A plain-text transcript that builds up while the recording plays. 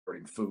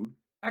food.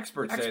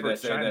 Experts say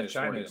that China is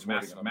hoarding a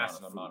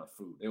massive amount of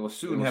food. They will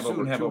soon have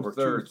over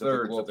two-thirds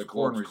of the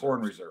globe's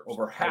corn reserves,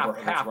 over half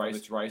of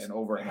its rice, and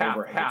over half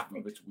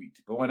of its wheat.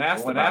 But when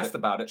asked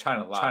about it,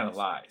 China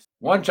lies.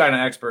 One China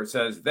expert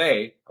says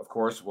they, of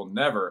course, will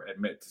never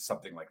admit to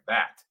something like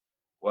that.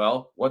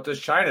 Well, what does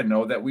China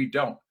know that we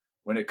don't?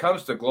 When it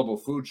comes to global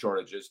food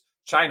shortages,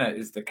 China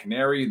is the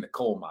canary in the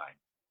coal mine.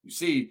 You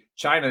see,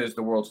 China is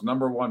the world's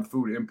 #1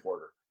 food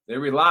importer. They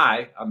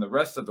rely on the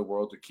rest of the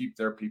world to keep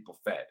their people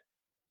fed.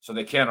 So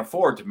they can't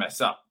afford to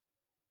mess up,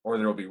 or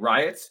there will be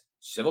riots,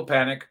 civil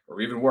panic, or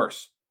even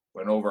worse,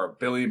 when over 1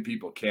 billion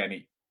people can't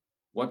eat.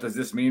 What does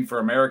this mean for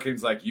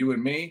Americans like you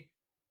and me?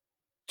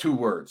 2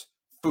 words: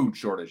 food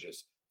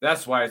shortages.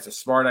 That's why it's a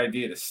smart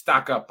idea to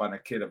stock up on a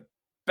kit of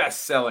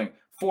best-selling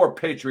 4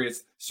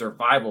 Patriots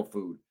survival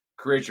food.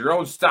 Create your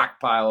own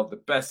stockpile of the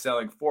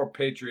best-selling 4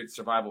 Patriot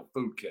survival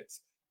food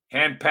kits,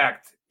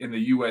 hand-packed in the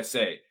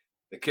USA.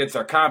 The kits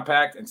are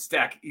compact and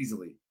stack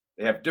easily.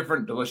 They have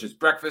different delicious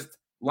breakfast,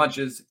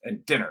 lunches,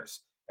 and dinners,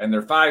 and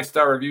their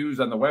 5-star reviews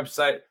on the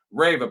website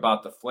rave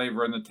about the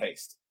flavor and the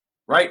taste.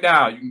 Right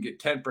now, you can get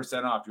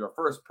 10% off your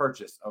first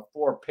purchase of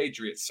 4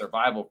 Patriots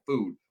survival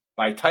food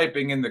by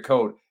typing in the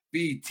code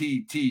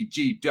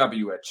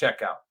VTTGW at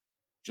checkout.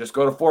 Just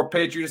go to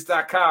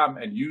 4patriots.com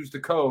and use the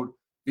code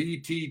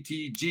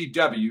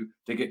VTTGW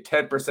to get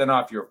 10%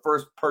 off your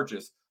first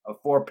purchase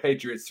of 4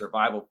 Patriots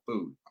survival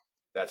food.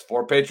 That's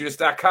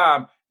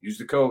 4patriots.com. Use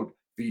the code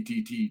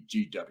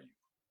VTTGW.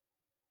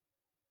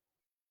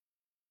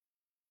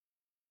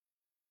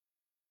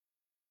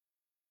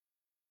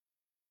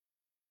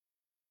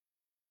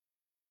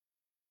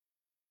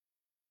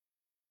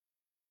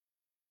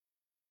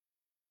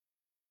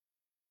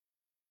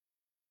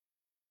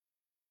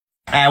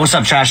 Hey, what's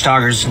up, trash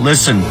talkers?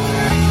 Listen,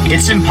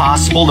 it's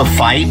impossible to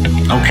fight,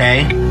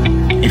 okay,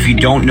 if you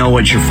don't know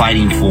what you're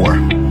fighting for.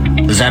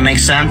 Does that make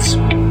sense?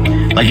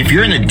 Like, if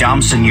you're in the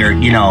dumps and you're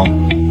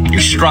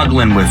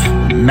struggling with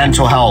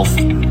mental health,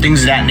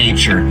 things of that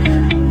nature,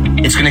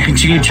 it's going to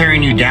continue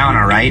tearing you down,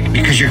 all right?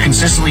 Because you're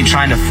consistently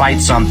trying to fight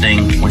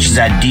something, which is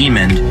that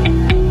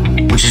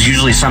demon, which is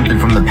usually something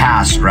from the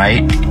past,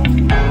 right?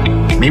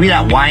 Maybe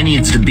that why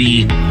needs to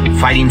be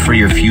fighting for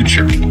your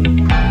future.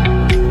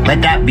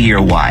 Let that be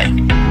your why.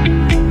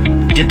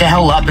 Get the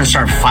hell up and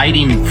start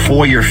fighting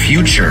for your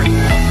future.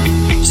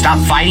 Stop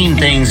fighting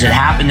things that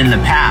happened in the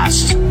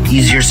past.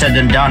 Easier said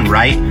than done,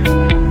 right?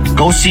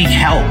 Go seek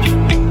help.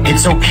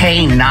 It's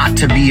okay not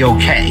to be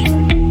okay.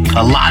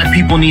 A lot of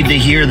people need to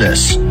hear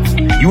this.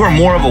 You are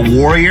more of a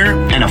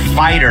warrior and a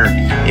fighter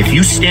if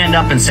you stand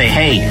up and say,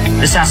 hey,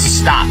 this has to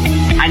stop.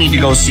 I need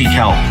to go seek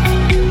help.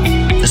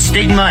 The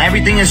stigma,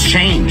 everything has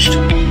changed.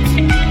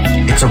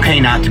 It's okay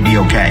not to be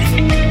okay.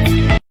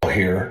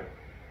 Here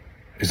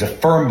is a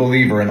firm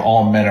believer in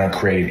all men are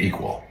created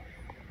equal,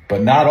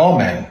 but not all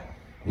men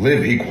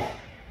live equal.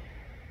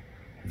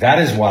 That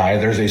is why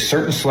there's a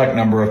certain select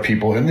number of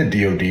people in the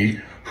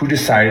DoD who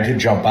decided to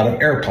jump out of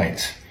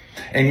airplanes.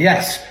 And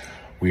yes,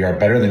 we are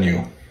better than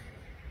you.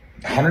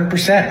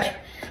 100%.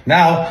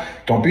 Now,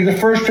 don't be the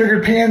first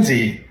triggered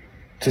pansy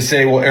to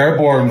say, well,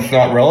 airborne's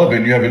not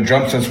relevant. You haven't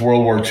jumped since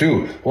World War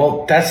II.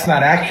 Well, that's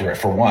not accurate,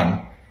 for one.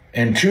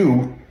 And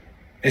two,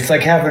 it's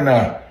like having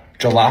a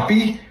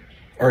jalopy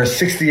or a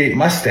 68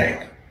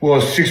 Mustang. Well,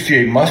 a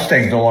 68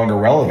 Mustang's no longer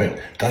relevant.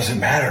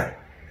 Doesn't matter.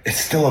 It's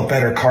still a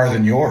better car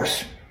than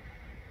yours.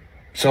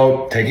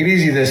 So take it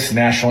easy this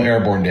National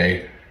Airborne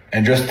Day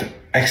and just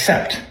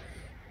accept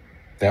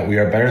that we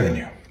are better than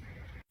you.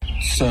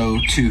 So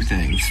 2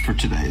 things for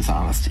today's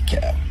Honesty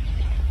Cap.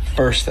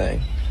 First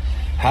thing,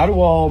 how do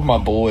all my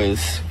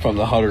boys from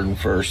the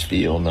 101st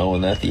feel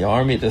knowing that the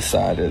Army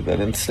decided that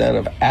instead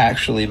of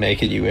actually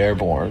making you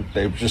airborne,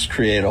 they just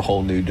create a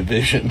whole new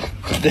division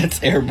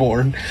that's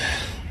airborne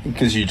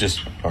because you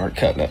just aren't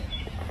cutting it?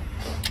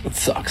 It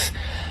sucks.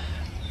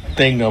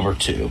 Thing number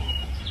 2,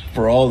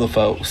 for all the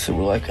folks who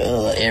were like,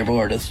 oh,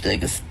 airborne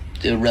is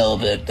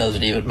irrelevant,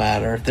 doesn't even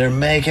matter. They're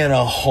making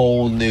a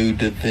whole new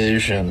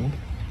division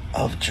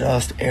of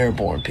just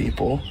airborne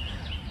people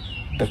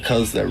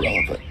because they're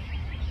relevant.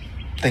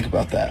 Think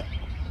about that.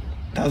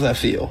 How's that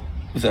feel?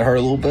 Does it hurt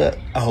a little bit?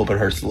 I hope it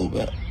hurts a little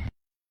bit.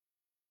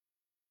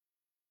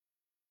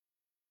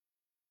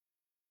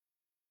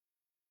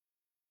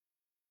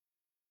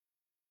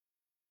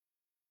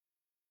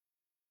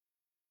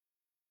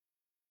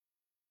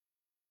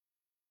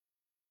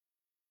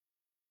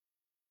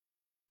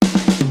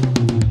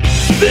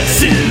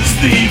 This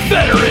is the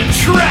Veteran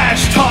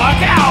Trash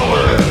Talk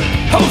Hour,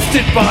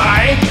 hosted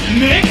by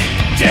Nick,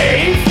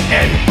 Dave,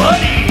 and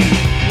Buddy.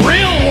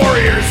 Real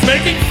warriors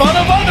making fun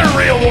of other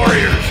real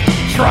warriors.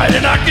 Try to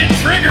not get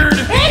triggered.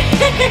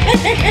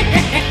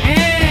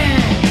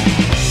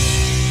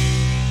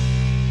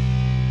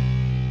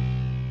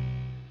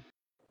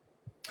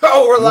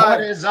 Oh, we're live.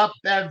 What is up,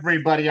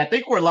 everybody? I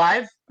think we're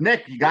live.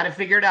 Nick, you got it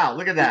figured out.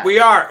 Look at that. We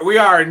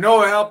are.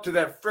 No help to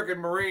that freaking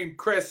Marine,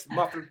 Chris.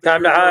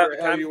 Time to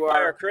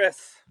fire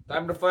Chris.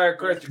 Time to fire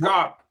Chris. You're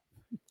gone.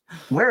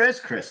 Where is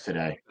Chris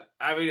today?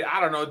 I mean, I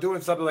don't know,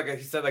 doing something like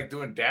he said, like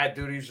doing dad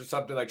duties or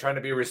something, like trying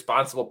to be a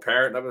responsible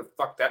parent. I mean,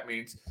 fuck that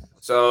means.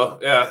 So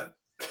yeah.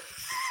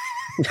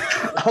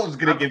 I was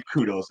gonna give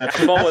kudos.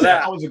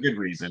 That was a good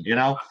reason, you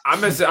know.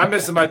 I'm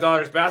missing my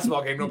daughter's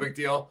basketball game. No big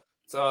deal.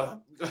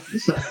 So,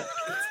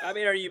 I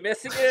mean, are you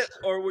missing it,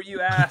 or were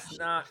you asked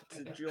not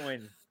to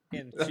join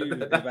into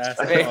the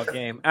basketball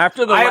game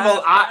after the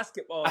last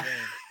basketball game?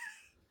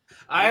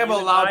 I am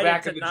allowed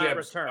back in the gym.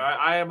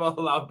 I am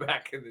allowed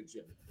back in the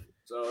gym.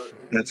 So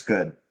that's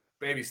good.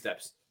 Baby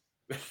steps.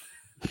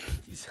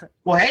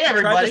 Well, hey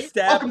everybody!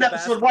 Welcome to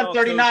episode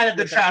 139 of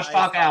the Trash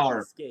Talk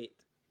Hour.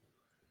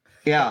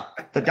 Yeah,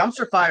 the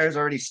dumpster fire has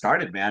already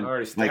started, man.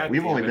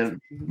 We've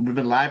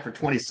been live for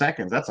 20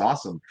 seconds. That's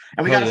awesome.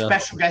 And we got a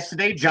special guest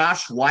today,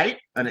 Josh White,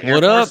 an Air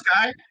Force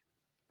guy.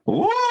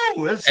 Ooh,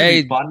 this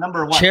is fun.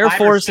 Number one, Chair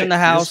Force in the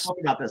house. We spoke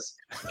about this.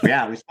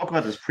 Yeah, we spoke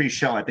about this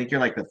pre-show. I think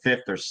you're like the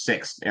 5th or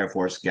 6th Air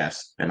Force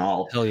guest in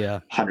all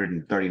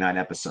 139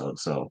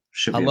 episodes. So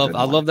should be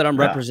I love that I'm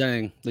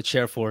representing the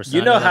Chair Force.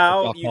 You know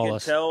how you can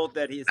tell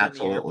that he's in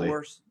the Air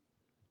Force?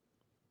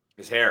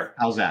 His hair.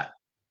 How's that?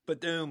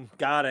 Boom,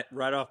 got it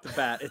right off the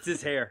bat. It's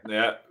his hair.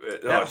 Yeah,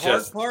 that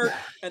hard part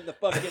and the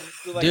fucking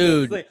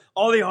dude.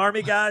 All the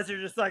Army guys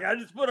are just like, I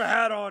just put a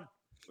hat on.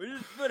 We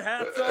just put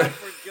hats on. We're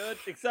good,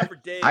 except for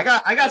Dave. I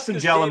got some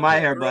gel in my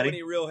hair, buddy.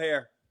 Any real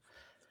hair?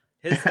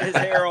 His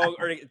hair all.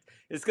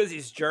 It's because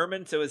he's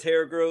German, so his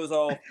hair grows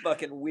all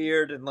fucking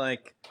weird and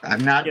like.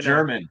 I'm not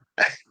German.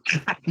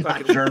 I'm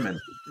not German.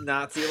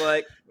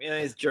 Nazi-like.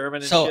 He's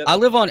German. And so shit. I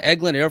live on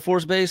Eglin Air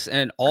Force Base,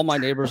 and all my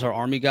neighbors are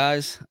Army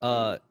guys.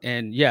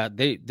 And yeah,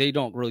 they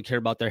don't really care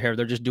about their hair.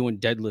 They're just doing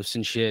deadlifts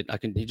and shit. I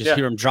can just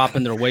hear them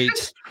dropping their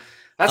weights.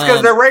 That's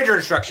because they're Ranger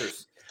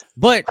instructors.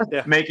 But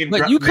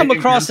you come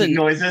across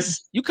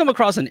noises. You come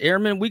across an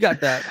airman. We got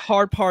that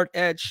hard part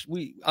edge.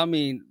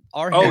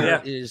 Our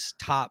hair is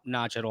top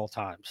notch at all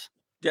times.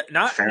 Yeah,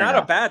 not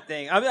a bad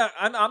thing.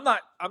 I'm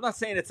not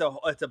saying it's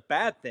a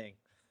bad thing.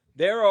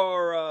 There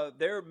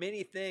are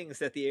many things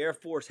that the Air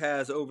Force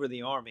has over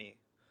the Army,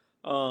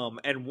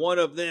 and one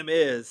of them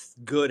is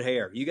good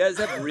hair. You guys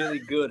have really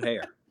good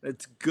hair.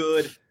 It's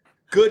good,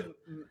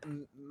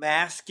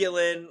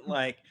 masculine.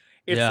 Like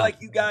it's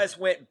like you guys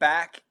went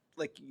back.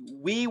 Like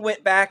we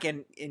went back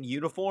in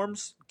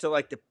uniforms to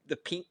like the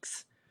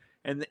pinks,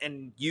 and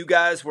you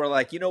guys were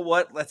like, you know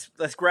what?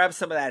 Let's grab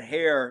some of that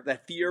hair,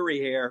 that Fury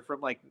hair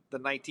from like the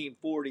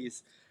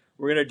 1940s.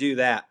 We're gonna do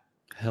that.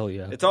 Hell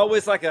yeah! It's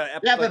always like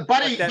but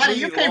buddy,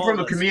 you came from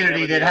a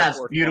community that has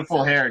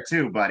beautiful hair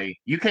too, buddy.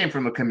 You came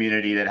from a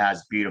community that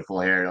has beautiful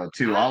hair though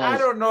too. All those I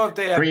don't know if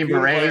they have Green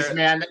Berets, hair.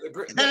 man.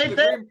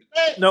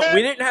 No,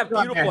 we didn't have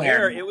beautiful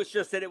hair. It was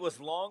just that it was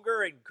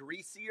longer and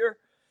greasier.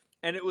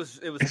 And it was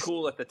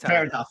cool at the time.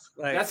 Fair enough.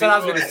 Like, that's what I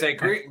was going to say.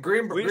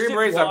 Green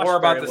Berets are more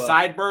about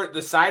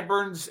the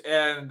sideburns,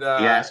 and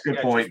that's good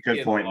point.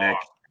 Good point, Nick.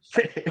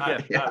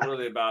 Not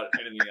really about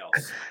anything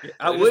else.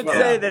 I would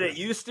say that it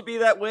used to be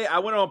that way. I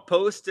went on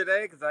post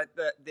today because I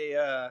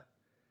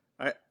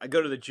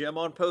go to the gym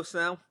on post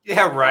now.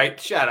 Yeah, right.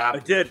 Shut up. I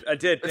did.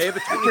 They have a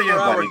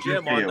 24-hour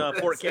gym on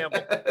Fort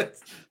Campbell.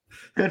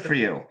 Good for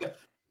you.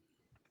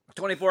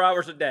 24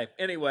 hours a day.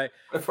 Anyway,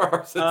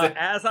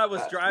 as I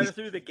was driving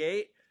through the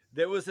gate,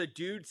 there was a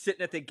dude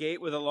sitting at the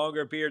gate with a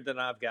longer beard than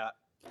I've got.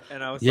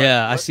 And I was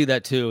I see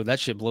that too.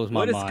 That shit blows my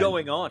mind. What is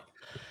going on?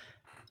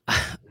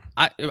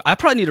 I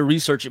probably need to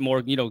research it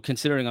more,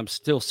 considering I'm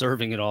still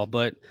serving it all.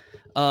 But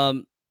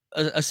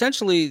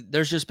essentially,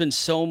 there's just been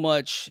so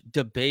much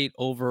debate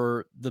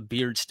over the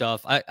beard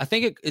stuff. I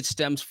think it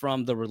stems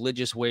from the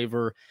religious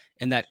waiver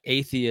and that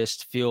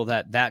atheists feel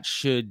that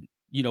should,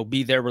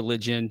 be their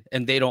religion,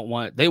 and they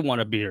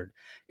want a beard.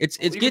 You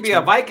can be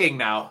a Viking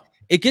now.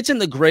 It gets in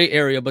the gray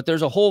area, but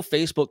there's a whole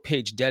Facebook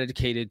page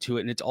dedicated to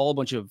it, and it's all a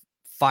bunch of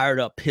fired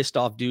up, pissed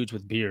off dudes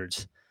with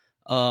beards.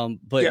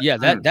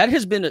 That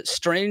has been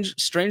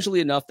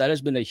strangely enough, that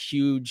has been a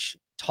huge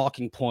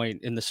talking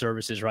point in the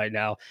services right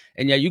now.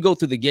 And you go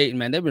through the gate, and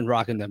man, they've been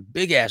rocking them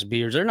big ass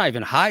beards. They're not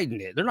even hiding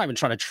it. They're not even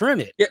trying to trim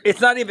it. Yeah, it's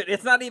not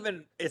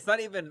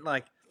even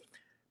like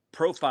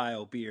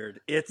profile beard.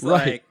 It's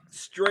like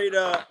straight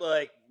up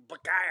like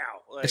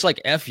it's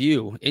like F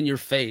you in your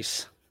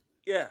face.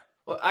 Yeah.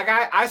 Well,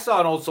 I saw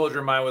an old soldier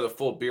of mine with a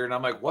full beard, and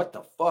I'm like, what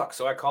the fuck?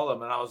 So I called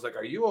him, and I was like,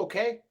 are you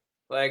okay?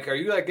 Like, are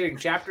you like getting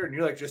chaptered? And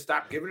you're like, just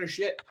stop giving a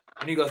shit.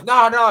 And he goes,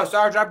 no,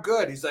 Sarge, I'm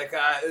good. He's like,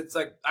 it's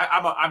like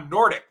I'm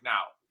Nordic now.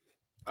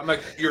 I'm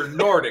like, you're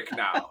Nordic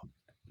now.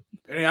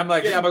 And I'm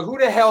like, who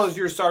the hell is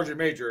your sergeant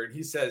major? And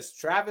he says,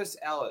 Travis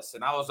Ellis.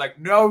 And I was like,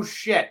 no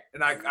shit.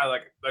 And I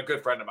like a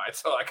good friend of mine,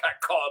 so like I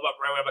call him up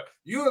right away. I'm like,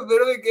 you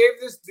literally gave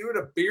this dude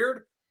a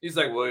beard? He's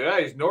like, well, yeah,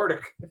 he's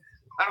Nordic.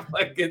 I'm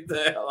like, get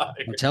the hell out of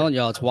here. I'm telling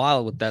y'all, it's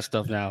wild with that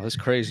stuff now. It's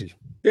crazy.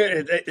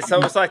 It's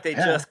almost like they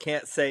just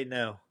can't say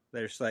no.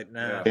 They're just like,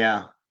 no.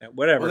 Yeah.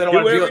 Whatever. Well, they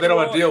don't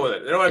want to deal with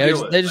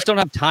it. They just don't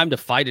have time to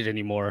fight it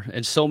anymore.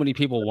 And so many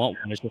people won't.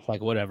 And it's just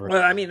like, whatever.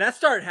 Well, I mean, that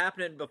started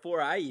happening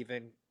before I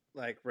even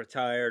like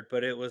retired,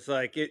 but it was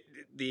like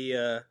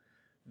the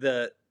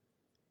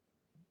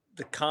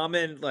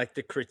common, like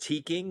the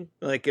critiquing,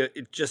 like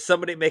just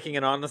somebody making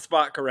an on the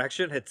spot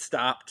correction had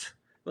stopped.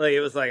 Like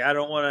it was like, I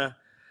don't want to.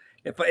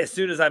 As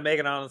soon as I make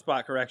an on the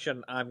spot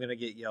correction, I'm gonna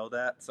get yelled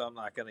at, so I'm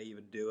not gonna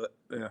even do it.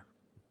 Yeah.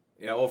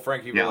 Yeah. Well,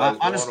 Frankie. Yeah.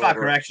 On the spot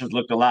corrections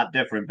looked a lot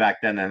different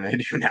back then than they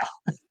do now.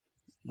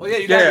 Well, yeah,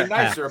 you gotta be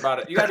nicer about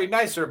it. You gotta be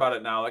nicer about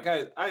it now. Like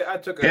I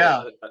took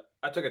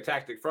a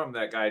tactic from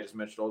that guy I just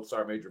mentioned, Old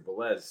Sergeant Major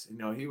Velez. You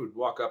know, he would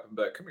walk up and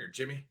be like, "Come here,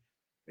 Jimmy." And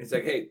he's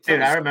like, "Hey,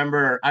 dude, I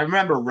remember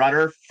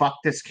Rudder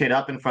fucked this kid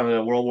up in front of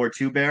the World War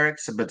II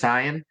barracks, a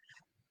battalion.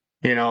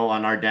 You know,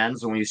 on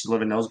Ardennes when we used to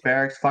live in those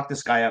barracks. Fucked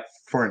this guy up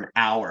for an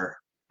hour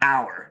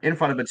in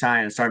front of the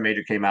battalion. And Sergeant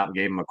Major came out and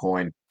gave him a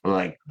coin. We're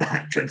like,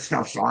 good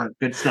stuff, Sergeant.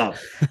 Good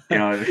stuff. You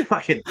know,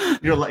 fucking,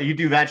 you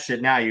do that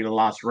shit now, you'd have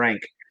lost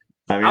rank.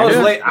 I mean, I was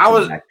late.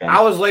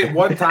 I was late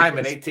one time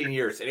in 18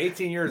 years. In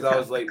 18 years, I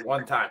was late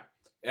one time,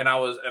 and I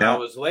was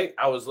late.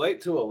 I was late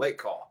to a late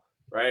call,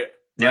 right?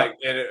 Yeah. Like,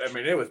 and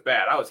it was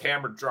bad. I was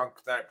hammered drunk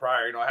the night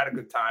prior. You know, I had a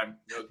good time.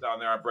 You know, down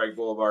there on Bragg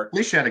Boulevard. At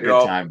least you had a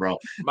good time, bro.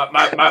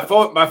 My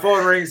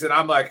phone rings, and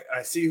I'm like,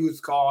 I see who's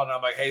calling.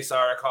 I'm like, hey,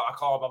 sorry. I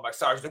call him. I'm like,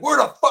 sorry. He's like, where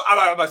the fuck?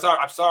 I'm like, sorry.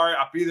 I'm sorry.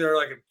 I'll be there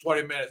like in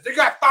 20 minutes. They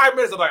got 5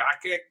 minutes. I'm like, I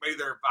can't be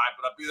there in 5,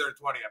 but I'll be there in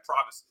 20. I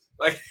promise.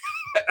 Like,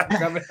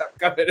 I'm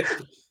coming in.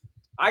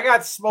 I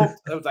got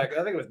smoked. It was like,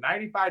 I think it was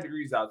 95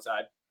 degrees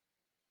outside.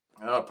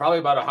 Probably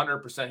about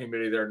 100%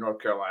 humidity there in North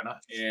Carolina.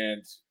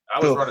 And I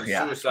was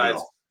running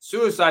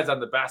suicides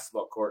on the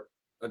basketball court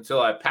until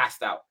I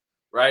passed out,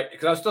 right?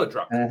 Because I was still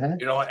drunk,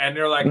 you know. And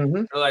they're like,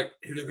 are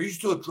you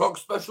still a drug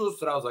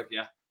specialist? And I was like,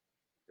 yeah,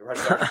 you're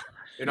right.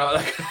 You know,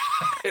 like,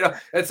 you know.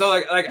 And so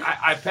like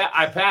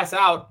I pass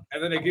out,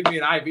 and then they give me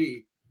an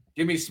IV,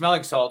 give me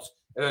smelling salts,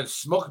 and then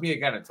smoke me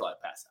again until I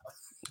pass out.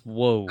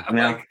 Whoa! I'm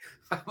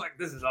like,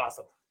 this is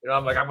awesome. You know,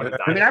 I'm like, I'm gonna die.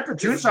 I mean, our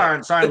platoon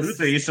sergeant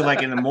Luther used to,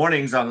 like, in the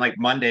mornings on like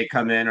Monday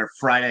come in, or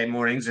Friday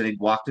mornings, and he'd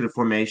walk through the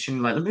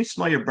formation, like, let me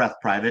smell your breath,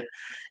 private.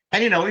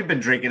 And, you know, we've been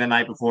drinking the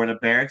night before in the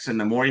barracks, and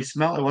the more he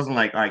smelled, it wasn't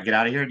like, all right, get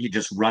out of here. He'd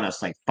just run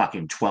us like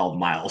fucking 12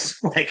 miles.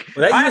 Like,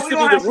 that used to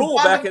be the rule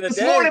back in the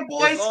day. Morning,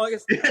 boys.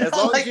 As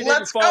long as you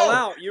didn't fall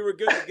out, you were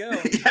good to go.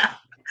 Yeah.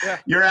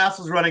 Your ass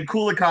was running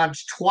Kulikon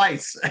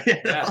twice.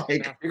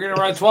 Like, you're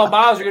gonna run 12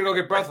 miles. You're gonna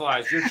go get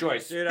breathalyzed. Your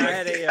choice, dude. I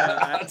had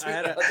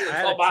a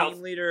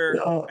team leader.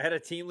 I had a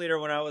team leader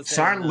when I was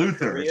Sergeant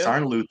Luther. Korea.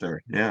 Sergeant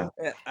Luther. Yeah.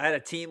 I had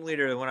a team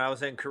leader when I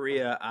was in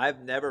Korea.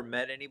 I've never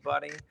met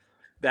anybody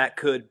that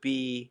could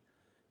be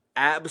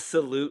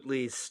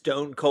absolutely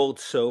stone cold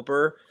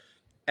sober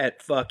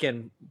at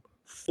fucking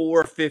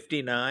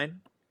 4:59,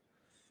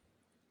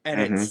 and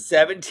at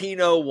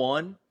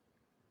 17:01.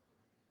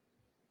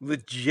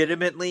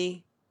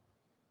 Legitimately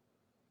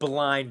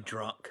blind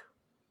drunk.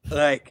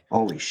 Like,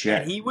 holy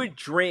shit. And he would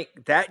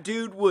drink. That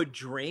dude would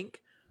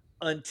drink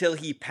until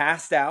he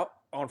passed out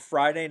on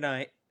Friday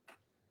night,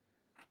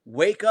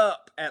 wake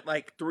up at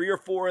like 3 or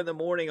 4 in the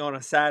morning on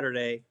a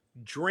Saturday,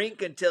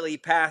 drink until he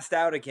passed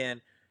out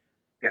again.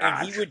 God.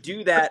 And he would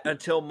do that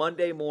until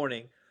Monday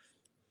morning.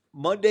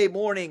 Monday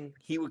morning,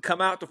 he would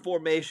come out to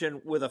formation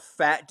with a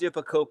fat dip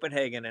of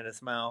Copenhagen in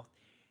his mouth,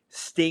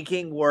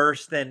 stinking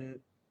worse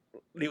than...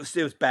 It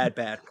was bad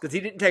because he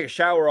didn't take a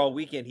shower all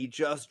weekend. He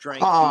just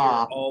drank beer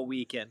all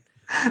weekend.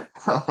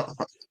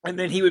 And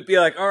then he would be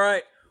like, all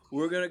right,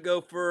 we're gonna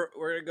go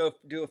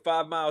do a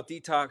 5-mile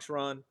detox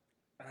run.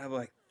 And I'm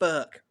like,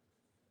 fuck.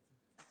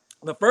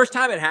 The first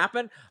time it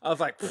happened, I was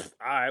like, all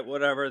right,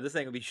 whatever, this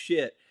ain't gonna be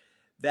shit.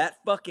 That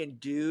fucking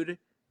dude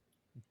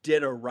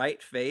did a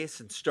right face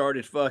and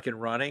started fucking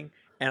running,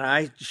 and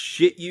I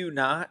shit you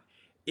not,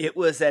 it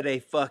was at a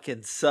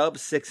fucking sub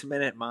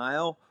 6-minute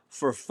mile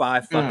for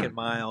 5 fucking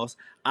miles.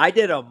 I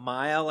did 1.25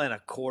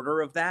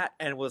 miles of that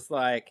and was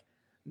like,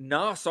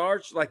 nah,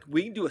 Sarge, like,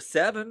 we can do a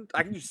 7.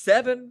 I can do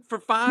 7 for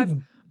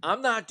 5.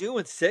 I'm not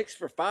doing 6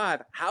 for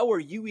 5. How are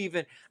you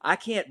even? I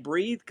can't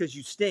breathe because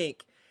you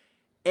stink.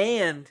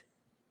 And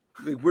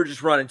we're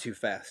just running too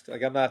fast.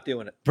 Like, I'm not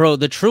doing it. Bro,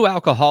 the true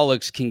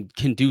alcoholics can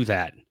do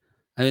that.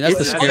 I mean, that's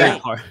the scary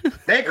part.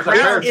 They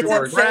crowd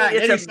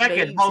any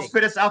second most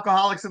fittest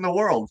alcoholics in the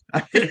world.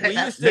 I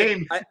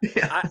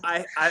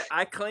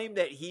claim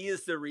that he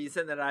is the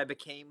reason that I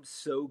became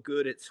so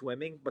good at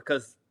swimming,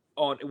 because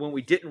when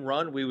we didn't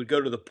run, we would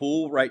go to the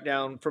pool right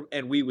down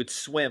and we would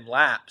swim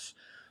laps.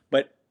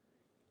 But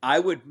I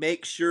would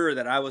make sure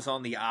that I was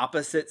on the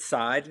opposite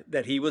side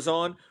that he was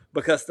on,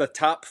 because the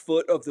top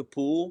foot of the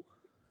pool,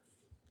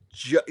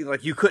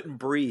 like, you couldn't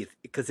breathe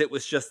because it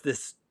was just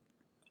this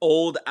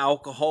old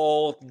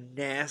alcohol,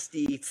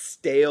 nasty,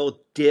 stale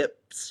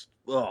dips.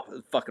 Oh, it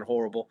was fucking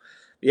horrible.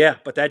 Yeah,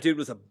 but that dude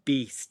was a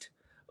beast.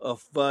 A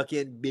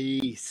fucking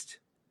beast.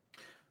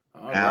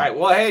 All right.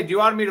 Well, hey, do you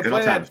want me to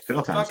play that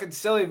fucking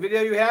silly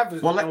video you have?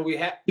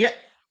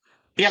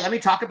 Yeah, let me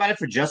talk about it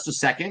for just a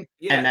second,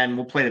 and then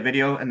we'll play the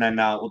video, and then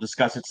we'll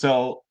discuss it.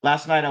 So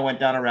last night I went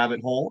down a rabbit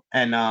hole,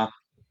 and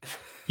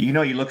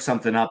you look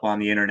something up on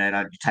the internet,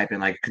 you type in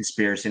like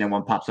conspiracy and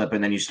one pops up,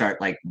 and then you start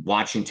like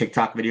watching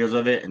TikTok videos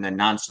of it, and then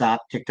nonstop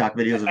TikTok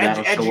videos of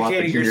that'll show up.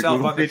 Educating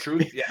yourself on the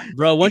truth. Yeah.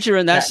 Bro, once you're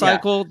in that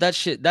cycle,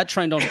 that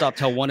train don't stop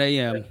till 1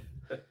 a.m.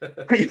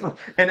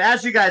 And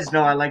as you guys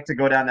know, I like to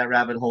go down that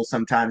rabbit hole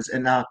sometimes.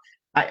 And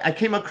I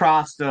came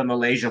across the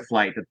Malaysia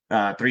flight,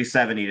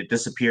 370, that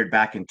disappeared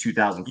back in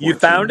 2014. You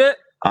found it?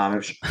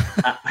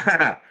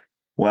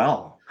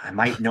 Well, I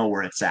might know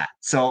where it's at.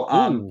 So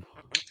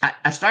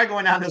I started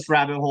going down this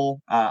rabbit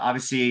hole.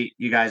 Obviously,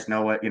 you guys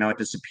know it. It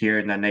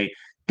disappeared, and then they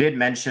did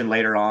mention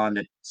later on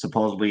that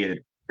supposedly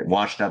it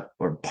washed up,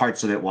 or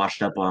parts of it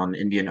washed up on the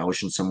Indian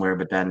Ocean somewhere.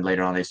 But then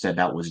later on, they said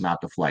that was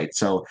not the flight.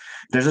 So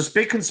there's this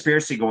big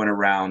conspiracy going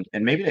around,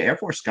 and maybe the Air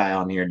Force guy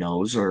on here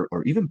knows, or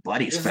even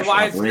Buddy. This is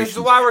why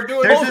we're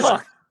doing this.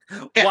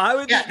 Why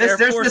would the Air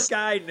Force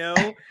guy know?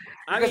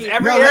 Because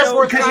every Air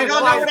Force guy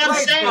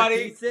flies,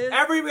 buddy.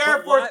 Every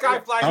Air Force guy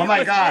flies. Oh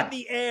my God! In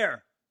the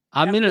air.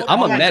 I'm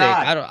a medic.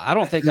 I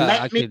don't think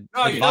I could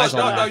advise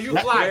on that. No, you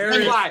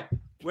fly.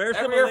 Where's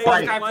the Air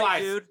Force guy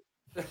flight, dude?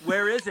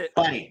 Where is it?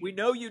 Buddy. We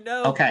know you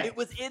know. Okay. It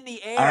was in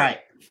the air. All right.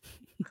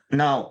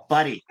 No,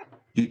 Buddy.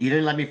 You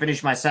didn't let me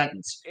finish my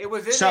sentence. It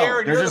was in the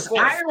air.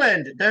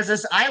 There's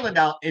this island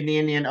out in the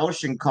Indian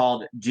Ocean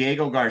called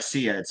Diego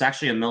Garcia. It's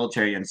actually a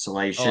military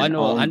installation.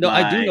 Oh, I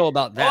do know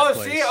about that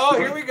place.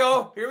 Here we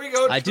go.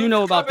 I do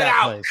know about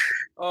that place.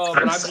 Oh,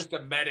 but I'm just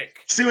a medic.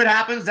 See what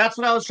happens? That's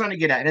what I was trying to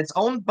get at. And it's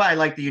owned by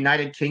like the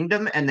United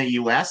Kingdom and the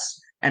US.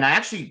 And I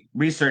actually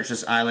researched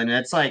this island, and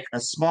it's like a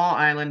small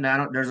island.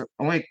 There's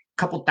only a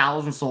couple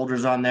thousand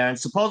soldiers on there, and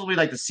supposedly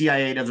like the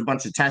CIA does a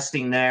bunch of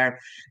testing there,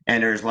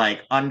 and there's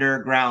like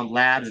underground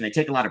labs, and they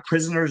take a lot of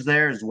prisoners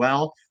there as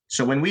well.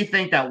 So when we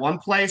think that one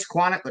place,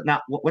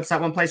 what's that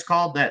one place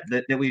called that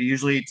we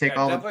usually take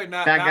all the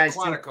bad guys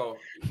Quantico.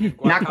 to?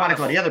 Not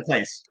Quantico, the other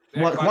place.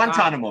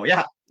 Guantanamo,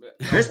 yeah.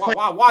 This place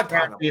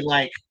would be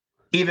like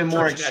even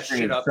more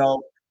extreme.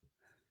 So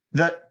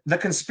the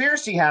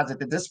conspiracy has it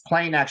that this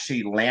plane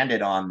actually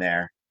landed on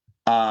there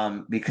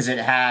because it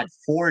had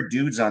 4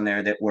 dudes on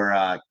there that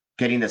were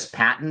getting this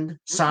patent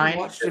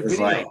signed. It was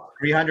like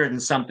 300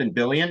 and something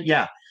billion.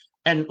 Yeah.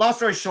 And long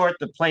story short,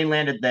 the plane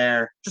landed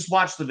there. Just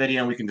watch the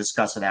video and we can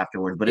discuss it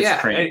afterward. But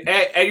it's crazy.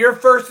 And you're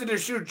first in the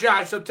shoot,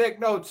 Josh, so take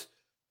notes.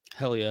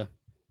 Hell yeah.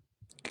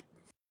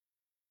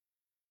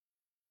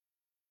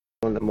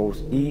 One of the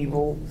most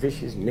evil,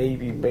 vicious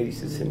Navy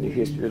bases in the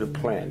history of the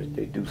planet.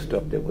 They do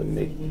stuff that would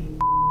make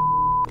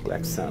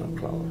like Santa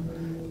Claus.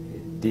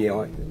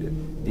 Diego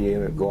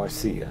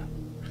Garcia.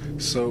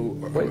 So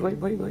wait.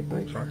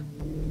 Sorry.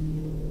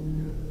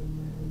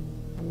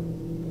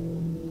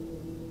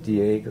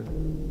 Diego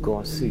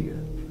Garcia.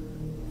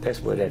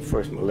 That's where that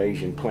first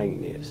Malaysian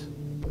plane is.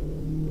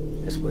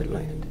 That's where it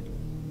landed.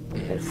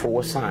 It had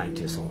 4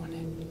 scientists on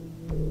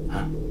it.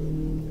 Huh?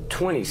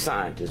 20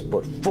 scientists,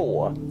 but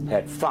 4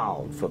 had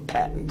filed for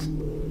patents.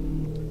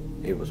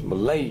 It was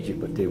Malaysia,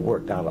 but they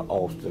worked out of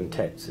Austin,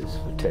 Texas,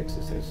 for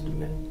Texas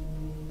Instruments.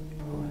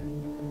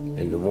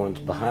 And the ones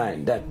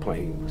behind that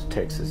plane was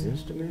Texas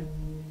Instruments,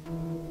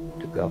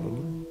 the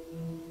government,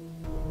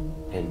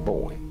 and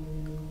Boeing,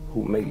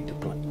 who made the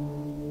plane.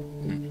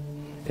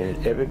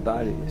 And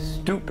everybody is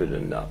stupid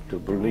enough to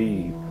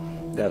believe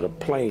that a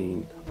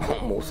plane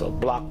almost a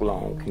block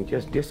long can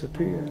just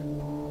disappear.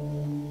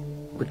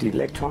 With the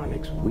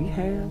electronics we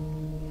have,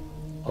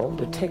 all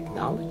the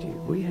technology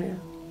we have,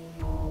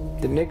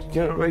 the next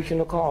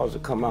generation of cars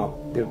will come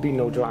out, there'll be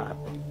no driver.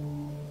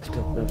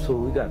 So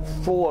we got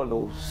 4 of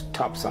those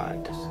top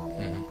scientists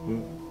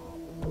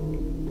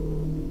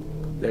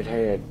that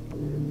had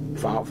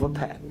filed for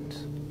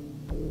patents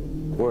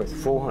worth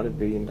 $400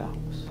 billion.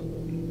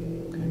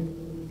 Okay?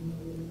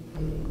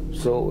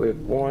 So if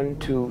 1,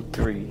 2,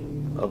 3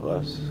 of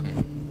us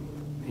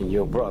and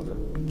your brother,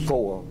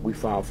 4, we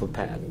filed for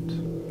patents.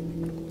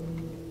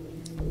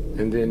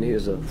 And then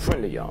here's a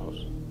friend of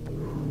yours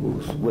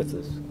who's with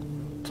us.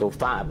 So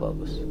 5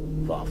 of us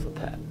filed for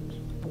patents.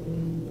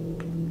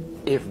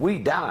 If we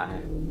die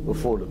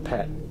before the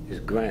patent is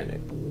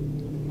granted,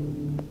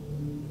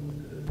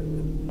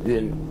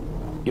 then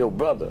your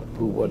brother,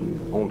 who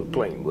wasn't on the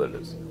plane with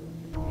us,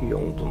 he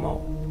owns them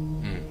all.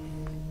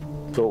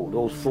 So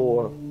those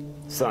 4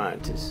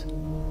 scientists,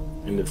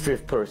 and the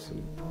 5th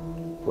person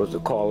was the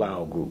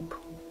Carlyle Group.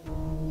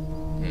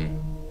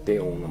 They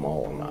own them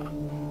all now.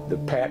 The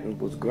patent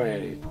was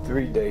granted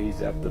 3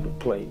 days after the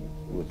plane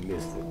was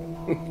missing.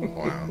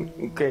 Wow.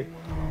 Okay?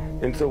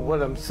 And so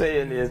what I'm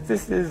saying is,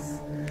 this is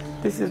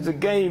the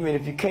game, and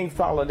if you can't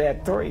follow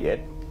that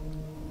thread,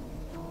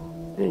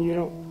 then you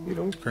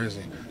don't. It's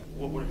crazy.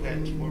 What were the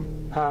patents for?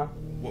 Huh?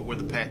 What were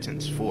the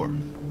patents for?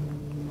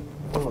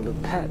 Well, the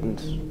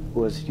patents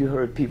was, you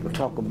heard people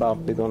talk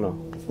about they're gonna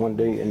one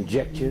day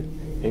inject you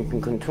and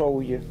can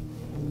control you.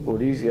 Well,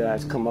 these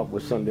guys come up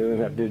with something, they don't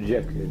have to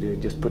inject you. They're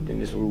just put in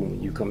this room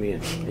and you come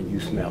in and you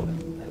smell it.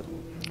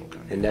 Okay.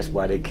 And that's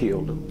why they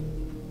killed them.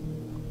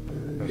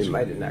 They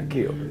might have not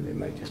killed them. They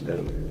might just let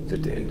them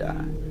sit there and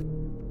die.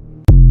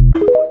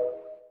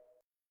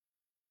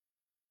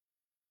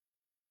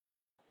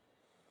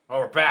 Oh,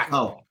 we're back.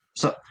 Oh,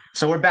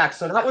 so we're back.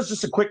 So that was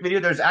just a quick video.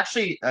 There's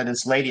actually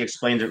this lady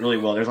explains it really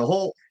well. There's a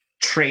whole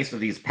trace of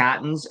these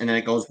patents, and then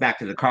it goes back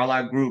to the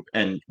Carlyle Group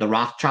and the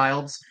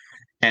Rothschilds,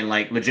 and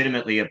like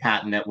legitimately a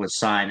patent that was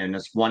signed. And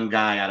this one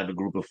guy out of a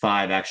group of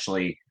 5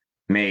 actually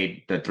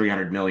made the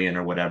 300 million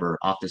or whatever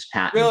off this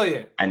patent.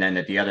 Brilliant. And then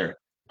that the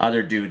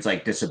other dudes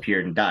like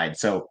disappeared and died.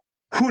 So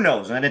who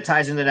knows? And then it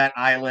ties into that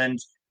island.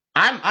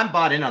 I'm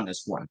bought in on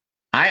this one.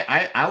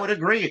 I would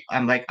agree.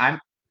 I'm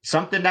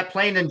something that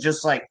plane and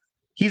just like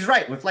he's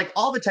right with like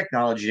all the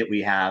technology that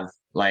we have.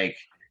 Like,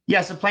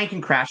 yes, a plane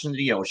can crash into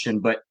the ocean,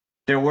 but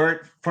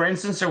for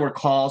instance, there were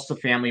calls to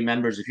family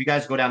members. If you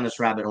guys go down this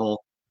rabbit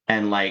hole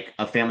and like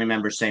a family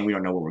member saying we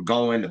don't know where we're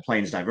going, the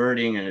plane's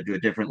diverting and to a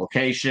different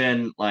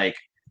location, like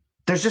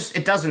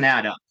it doesn't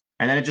add up.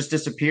 And then it just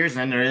disappears. And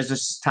then there is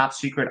this top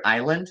secret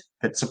island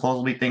that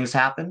supposedly things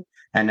happen.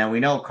 And then we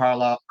know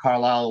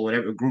Carlisle,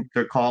 whatever group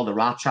they're called, the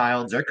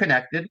Rothschilds, they're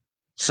connected.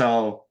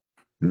 So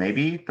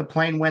maybe the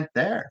plane went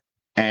there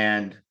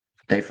and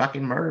they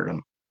fucking murdered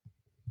him.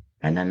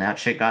 And then that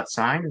shit got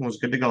signed and was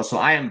good to go. So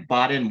I am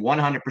bought in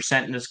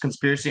 100% in this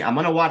conspiracy. I'm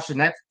going to watch the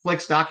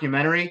Netflix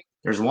documentary.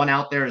 There's one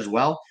out there as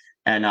well.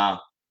 And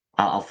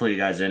I'll fill you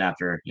guys in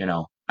after,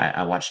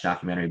 I watched the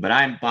documentary. But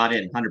I'm bought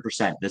in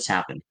 100%. This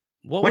happened.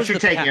 What's your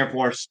take, Air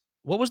Force?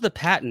 What was the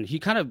patent? He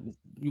kind of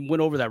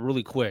went over that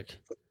really quick.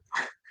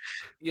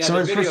 Yeah, so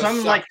it's for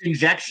some like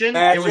injection.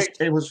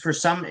 It was for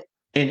some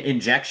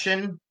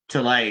injection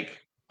to like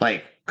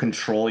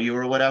control you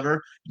or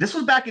whatever. This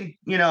was back in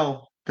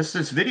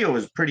this video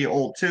is pretty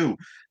old too.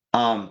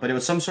 But it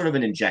was some sort of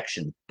an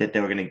injection that they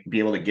were going to be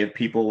able to give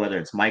people, whether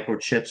it's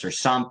microchips or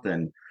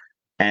something.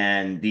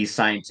 And these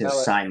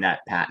scientists signed that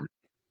patent.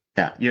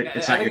 Yeah,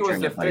 it's I think it was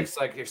to fix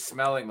like you're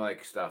smelling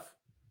like stuff.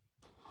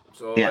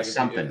 So yeah, like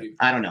something.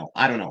 I don't know.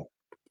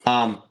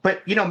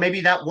 But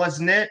maybe that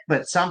wasn't it,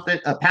 but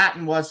a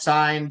patent was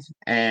signed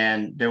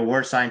and there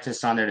were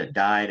scientists on there that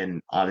died.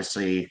 And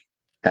obviously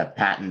that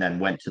patent then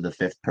went to the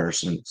 5th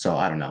person. So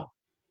I don't know,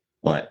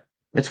 but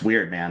it's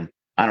weird, man.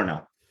 I don't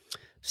know.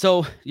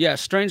 So yeah,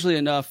 strangely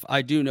enough,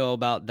 I do know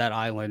about that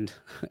island.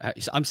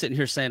 I'm sitting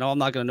here saying, I'm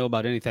not going to know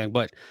about anything,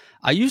 but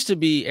I used to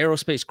be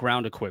aerospace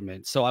ground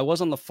equipment. So I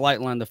was on the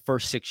flight line the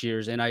first 6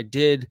 years and I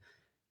did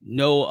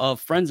know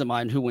of friends of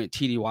mine who went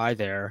TDY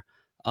there.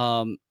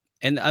 And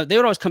they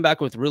would always come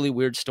back with really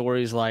weird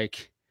stories,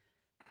 like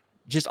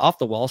just off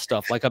the wall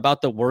stuff, like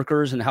about the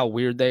workers and how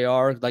weird they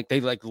are. Like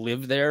they like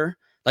live there.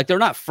 Like they're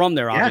not from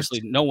there.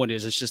 Obviously no one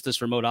is. It's just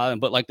this remote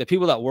island, but like the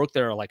people that work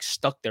there are like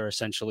stuck there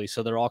essentially.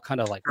 So they're all kind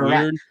of like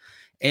weird.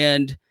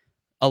 And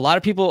a lot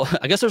of people,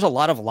 I guess there's a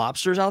lot of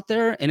lobsters out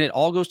there and it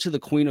all goes to the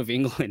Queen of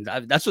England.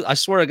 That's what I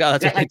swear to God.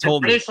 That's what they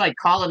told me. The British like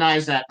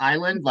colonized that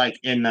island like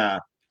in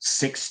the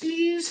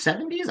 60s,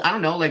 70s. I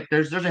don't know. Like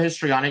there's a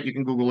history on it. You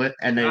can Google it,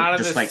 and they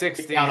just like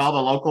kicked out all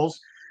the locals.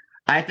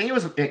 I think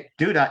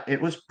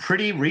it was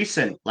pretty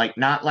recent. Like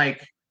not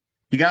like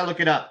you gotta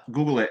look it up,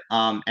 Google it.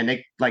 And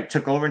they like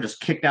took over and just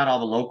kicked out all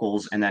the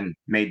locals, and then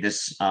made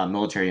this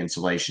military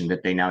installation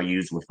that they now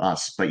use with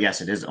us. But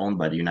yes, it is owned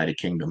by the United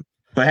Kingdom.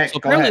 But hey, so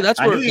go ahead.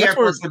 I knew the Air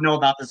Force would know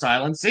about this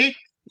island. See.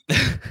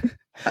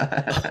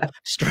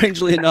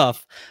 Strangely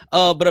enough,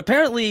 but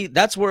apparently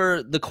that's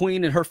where the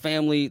Queen and her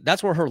family,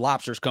 that's where her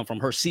lobsters come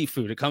from, her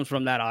seafood. It comes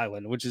from that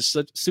island, which is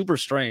super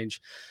strange.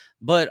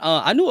 But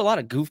I knew a lot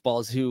of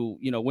goofballs who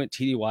went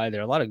TDY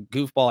there, a lot of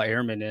goofball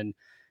airmen,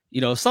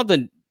 and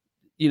something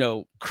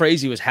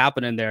crazy was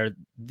happening there.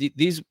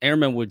 These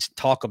airmen would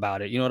talk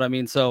about it, you know what I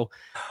mean? So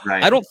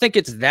I don't think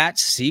it's that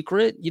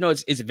secret.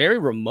 It's very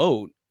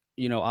remote,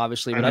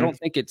 obviously, but I don't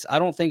think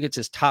it's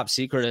as top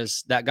secret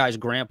as that guy's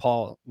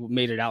grandpa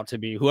made it out to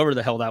be. Whoever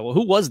the hell that was.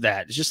 Who was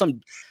that? It's just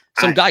some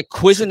guy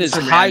quizzing his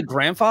high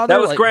grandfather.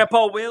 That was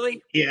Grandpa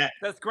Willie. Yeah,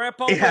 that's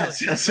Grandpa Willie.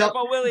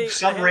 Grandpa Willie.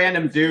 Some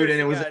random dude, and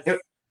it was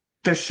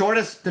the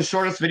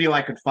shortest video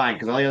I could find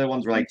because all the other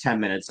ones were like 10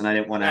 minutes, and I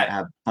didn't want to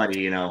have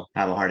Buddy, have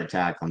a heart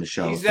attack on the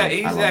show. He's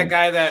that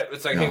guy that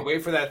it's like, hey,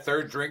 wait for that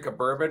 3rd drink of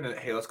bourbon, and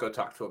hey, let's go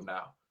talk to him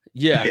now.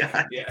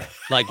 Yeah.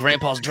 Like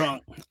grandpa's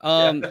drunk.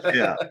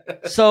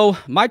 So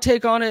my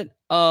take on it,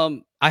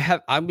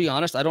 I'll be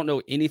honest, I don't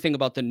know anything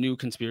about the new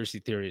conspiracy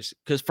theories.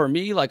 Because for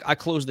me, like I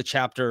closed the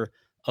chapter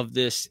of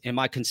this in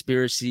my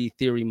conspiracy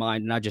theory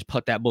mind, and I just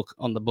put that book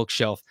on the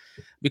bookshelf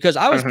because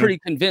I was pretty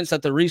convinced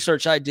that the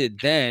research I did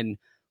then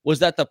was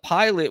that the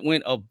pilot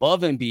went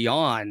above and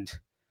beyond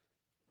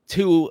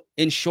to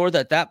ensure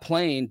that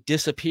plane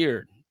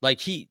disappeared.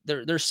 Like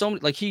there's so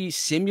many, like he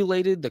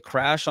simulated the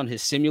crash on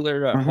his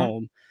simulator at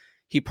home.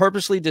 He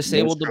purposely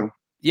disabled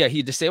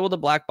he disabled the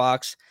black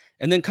box.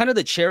 And then kind of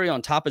the cherry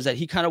on top is that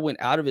he kind of went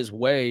out of his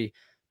way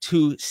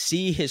to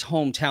see his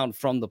hometown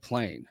from the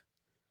plane.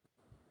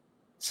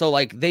 So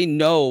like they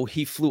know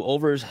he flew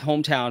over his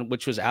hometown,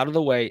 which was out of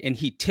the way, and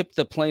he tipped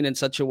the plane in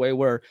such a way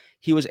where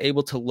he was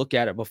able to look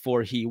at it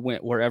before he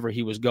went wherever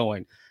he was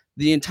going.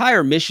 The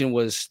entire mission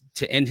was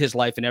to end his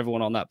life and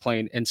everyone on that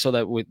plane, and so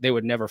that they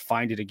would never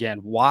find it again.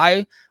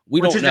 Why? We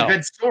don't know. Which is a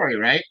good story,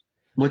 right?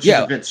 Which is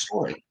a good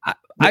story.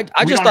 I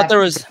just thought there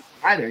was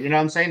either. You know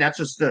what I'm saying? That's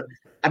just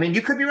I mean,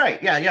 you could be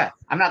right. Yeah.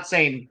 I'm not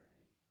saying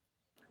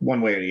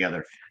one way or the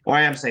other. Or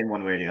I am saying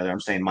one way or the other. I'm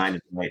saying mine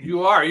is right.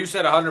 You are. You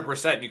said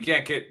 100%. You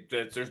can't get.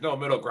 There's no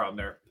middle ground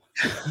there.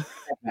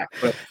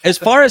 As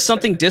far as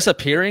something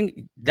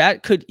disappearing,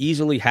 that could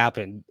easily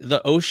happen.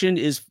 The ocean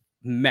is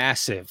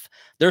massive.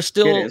 There's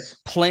still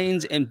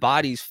planes and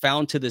bodies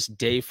found to this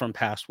day from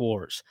past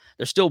wars.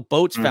 There's still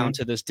boats found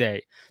to this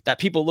day that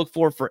people look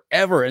for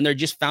forever, and they're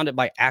just found it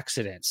by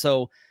accident.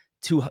 So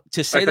to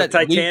say like that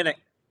the Titanic,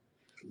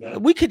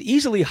 we could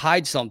easily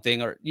hide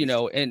something, or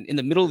in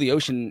the middle of the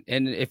ocean,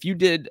 and if you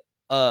did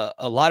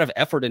a lot of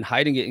effort in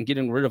hiding it and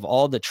getting rid of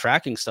all the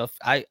tracking stuff,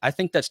 I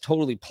think that's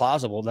totally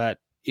plausible that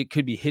it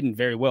could be hidden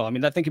very well. I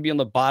mean, that thing could be on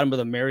the bottom of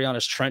the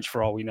Marianas Trench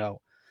for all we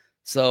know.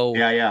 So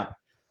yeah.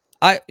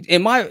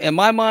 In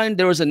my mind,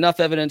 there was enough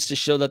evidence to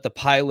show that the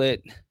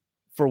pilot,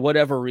 for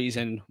whatever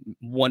reason,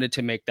 wanted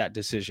to make that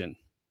decision.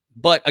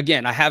 But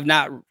again, I have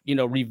not,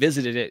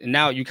 revisited it. And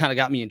now you kind of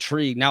got me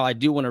intrigued. Now I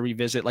do want to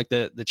revisit like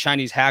the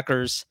Chinese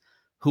hackers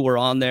who were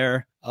on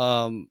there.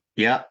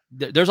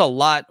 There's a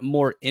lot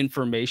more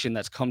information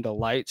that's come to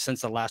light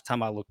since the last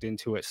time I looked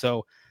into it.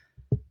 So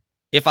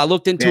if I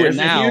looked into it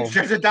now,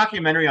 there's a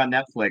documentary on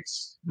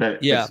Netflix that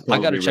I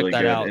got to check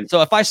that out.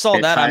 So if I saw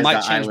that, I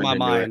might change my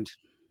mind.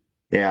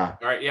 Yeah.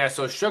 All right. Yeah.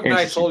 So Suge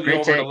Knight told you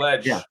over the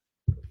ledge. Yeah.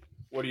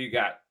 What do you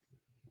got?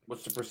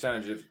 What's the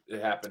percentage of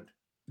it happened?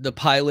 The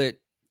pilot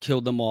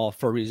killed them all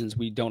for reasons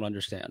we don't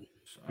understand.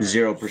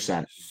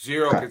 0%.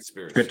 Zero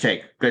conspiracy.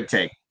 Good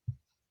take.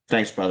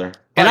 Thanks, brother.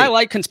 And I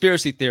like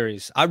conspiracy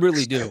theories. I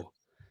really do.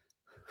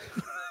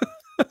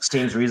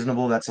 Seems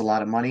reasonable. That's a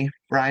lot of money,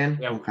 Brian.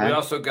 Yeah. Okay. We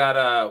also got.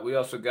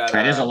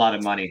 That is a lot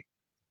of money.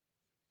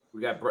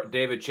 We got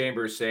David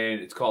Chambers saying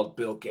it's called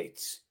Bill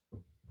Gates.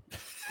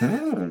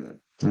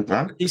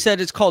 Okay. He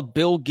said it's called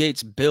Bill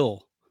Gates'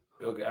 bill.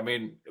 I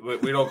mean,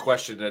 we don't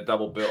question that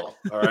double bill.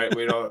 All right,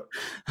 we don't.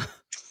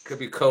 Could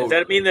be code. Does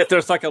that mean that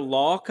there's like a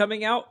law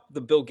coming out?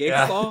 The Bill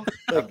Gates law?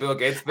 Like, Bill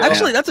Gates bill?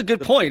 Actually, that's a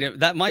good point.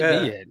 That might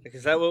be it.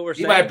 Is that what we're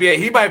saying?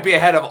 He might be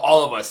ahead of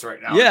all of us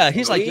right now. Yeah,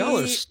 he's like, y'all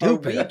are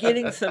stupid. Are we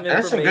getting some information?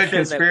 There's some good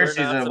conspiracies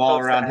that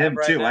revolve around him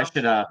right too. Now? I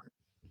should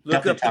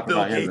look up talk the Bill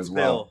about Gates him as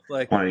well. Bill.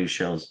 Like one of these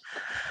shows.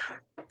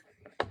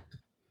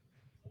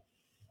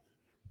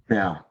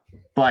 Yeah,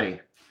 buddy,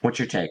 what's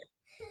your take?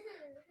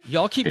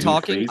 Y'all keep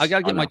talking. I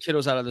gotta get my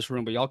kiddos out of this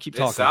room, but y'all keep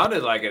talking. It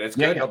sounded like it. It's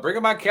good. Yeah. Bring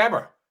them on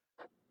camera.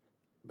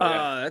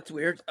 That's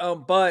weird.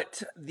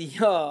 But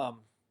the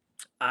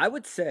I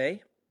would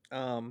say,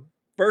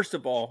 first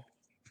of all,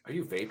 are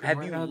you vaping?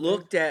 Have you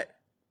looked at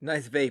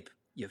nice vape?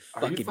 You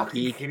fucking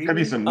geek. Could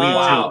be some weed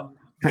too.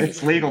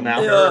 It's legal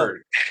now.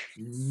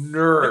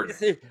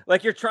 Nerd.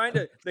 Like you're trying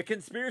to. The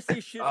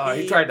conspiracy should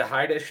be. He tried to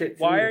hide that shit.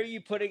 Why are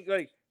you putting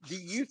like? Do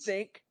you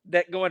think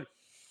that going?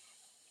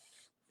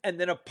 And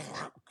then a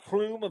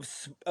plume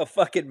of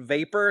fucking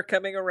vapor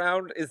coming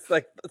around is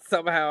like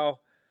somehow,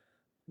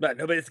 but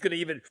nobody's gonna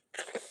even.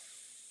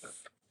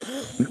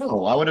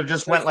 No, I would have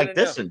just went like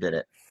this and did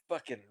it.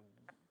 Fucking,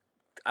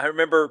 I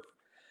remember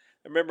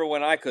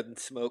when I couldn't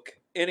smoke.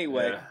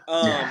 Anyway,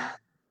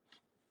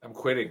 I'm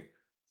quitting.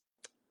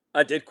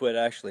 I did quit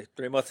actually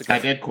 3 months ago. I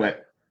did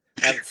quit.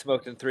 I haven't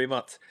smoked in 3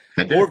 months.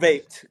 Or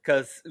vaped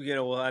because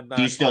I'm not.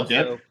 Do you still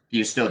dip? Do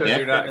you still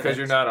dip? Because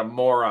you're not a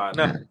moron.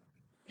 No.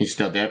 You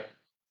still dip?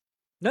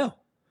 No.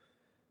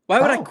 Why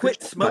would I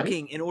quit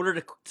smoking in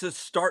order to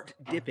start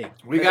dipping?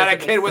 We got a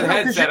kid with a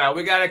headset out.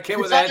 We got a kid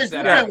with a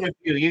headset out.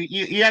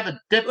 You have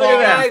a dip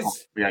on.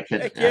 Guys. We got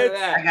kids. Hey, kids.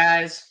 Hi,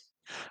 guys.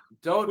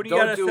 What do you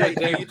gotta say?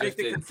 Do you think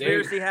the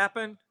conspiracy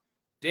happened?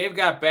 Dave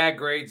got bad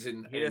grades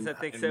in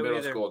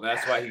middle school, and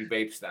that's why he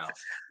vapes now.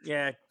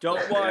 Yeah,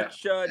 don't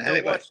watch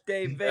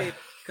Dave vape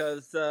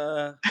because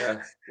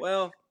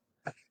well,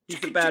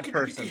 he's a bad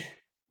person.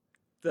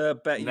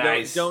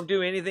 Nice. Don't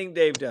do anything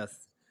Dave does.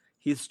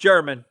 He's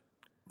German.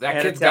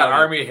 That kid's got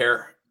army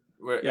hair.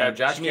 Yeah,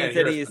 Josh can't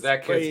hear us,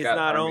 that kid's he's got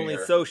not army only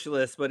hair.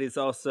 Socialist, but he's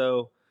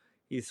also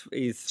he's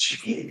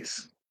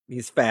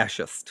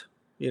fascist.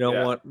 You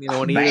don't want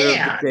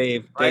either of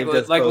Dave.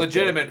 Like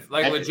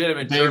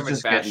legitimate German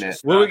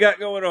fascist. What we got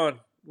going on?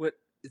 What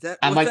is that?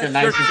 I'm like the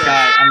nicest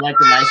guy. I'm like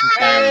the nicest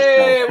guy.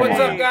 Hey, what's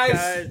up,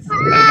 guys?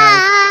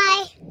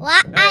 Hi.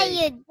 What are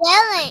you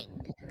doing?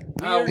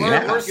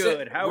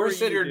 We're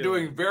sitting here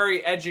doing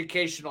very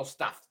educational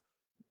stuff.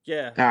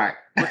 Yeah. All right.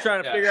 We're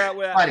trying to figure out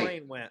where that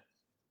plane went.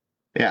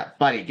 Yeah,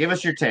 buddy, give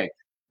us your take.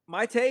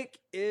 My take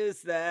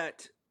is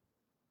that.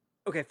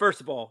 Okay, first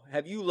of all,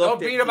 have you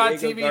looked? Don't beat him on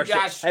TV,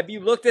 Josh. Have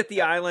you looked at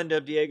the island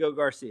of Diego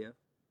Garcia?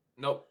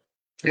 Nope.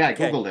 Yeah, I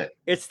googled it.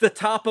 It's the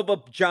top of a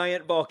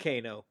giant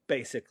volcano,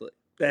 basically.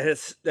 That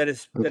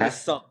is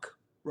sunk,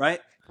 right?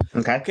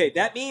 Okay. Okay,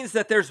 that means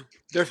that there's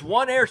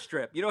one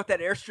airstrip. You know what that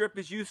airstrip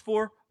is used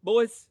for,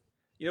 boys?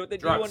 You know what they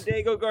do on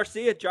Diego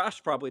Garcia?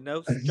 Josh probably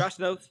knows. Josh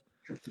knows.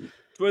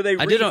 It's where they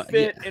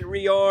refit and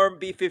rearm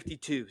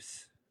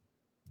B-52s.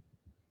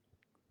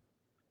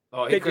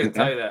 Oh, he couldn't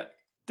tell you that.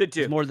 Did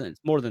you? It's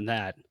more than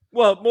that.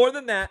 Well, more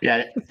than that.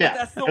 Yeah.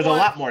 That's There's a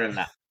lot more than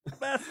that.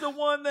 That's the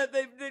one that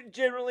they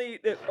generally.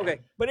 Okay,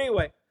 but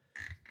anyway,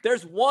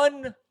 there's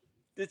one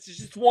It's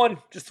just one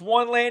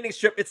landing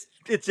strip.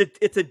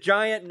 It's a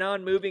giant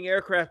non-moving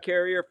aircraft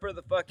carrier for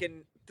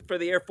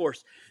the Air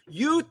Force.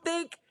 You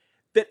think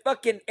that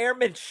fucking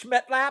Airman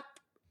Schmetlap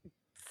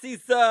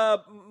sees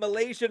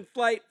Malaysian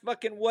flight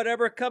fucking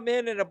whatever come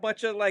in and a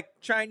bunch of like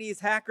Chinese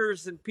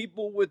hackers and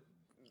people with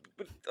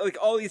like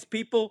all these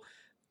people,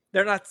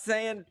 they're not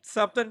saying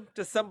something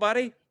to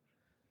somebody?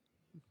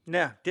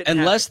 No,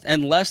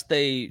 unless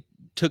they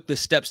took the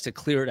steps to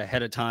clear it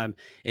ahead of time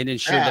and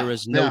ensure there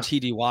was no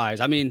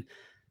TDYs. I mean,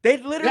 they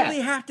literally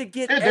have to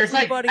get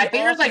everybody. I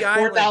think there's like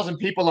 4,000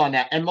 people on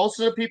that, and most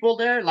of the people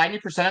there,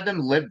 90% of them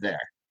live there.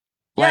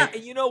 Yeah,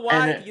 and you know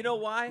why?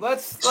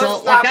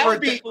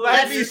 That'd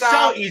be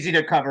so easy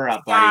to cover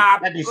up,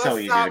 buddy. That'd be so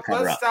easy to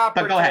cover up.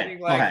 But go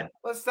ahead.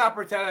 Let's stop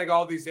pretending like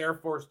all these Air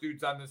Force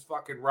dudes on this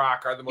fucking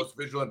rock are the most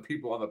vigilant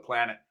people on the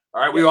planet. All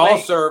right, we all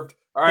served.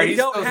 All right, he's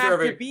still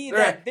serving.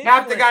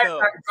 Half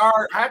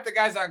the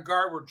guys on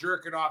guard were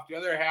jerking off. The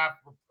other half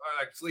were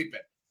like sleeping.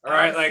 All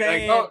right,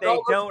 they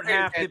don't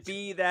have to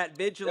be that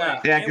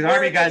vigilant. Yeah, because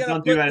Army guys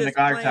don't do that in the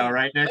guard tower,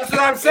 right, Nick? That's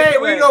what I'm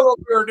saying. We know what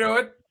we were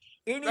doing.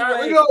 Anyway,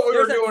 we know what we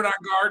were doing on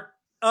guard.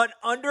 An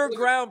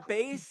underground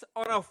base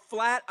on a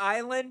flat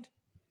island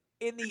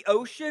in the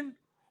ocean.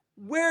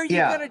 Where are you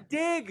gonna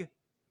dig?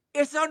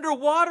 It's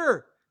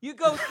underwater. You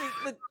go.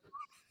 The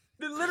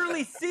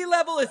literally sea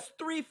level is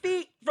 3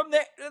 feet from the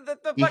you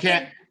fucking.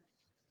 Can't,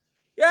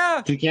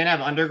 yeah. You can't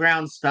have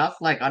underground stuff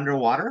like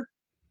underwater.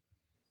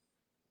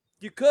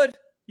 You could.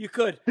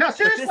 No,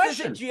 serious this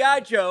question. Isn't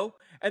G.I. Joe,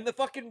 and the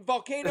fucking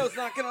volcano's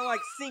not gonna like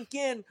sink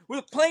in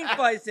where the plane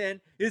flies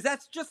in.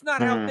 That's just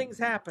not how things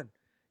happen.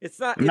 It's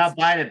not. I'm not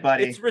buying it,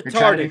 buddy. It's retarded.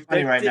 You're trying to be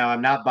funny right now.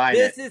 I'm not buying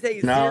this it. This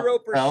is a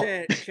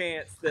 0%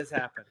 chance this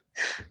happened.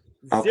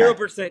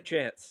 0%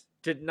 chance.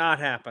 Did not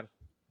happen.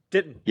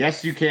 Didn't.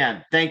 Yes, you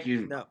can. Thank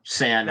you,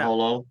 San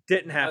Holo.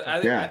 Didn't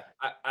happen.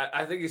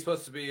 I think he's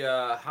supposed to be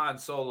Han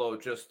Solo,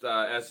 just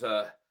as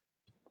a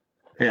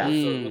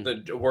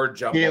with the word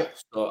jumbo. Yeah.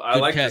 So I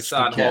like the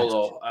San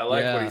Holo. I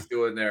like what he's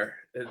doing there.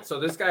 And so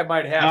this guy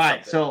might have. All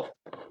right, so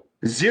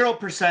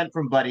 0%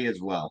 from Buddy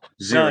as well.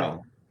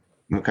 0.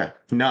 None. Okay,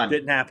 none.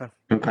 Didn't happen.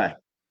 Okay.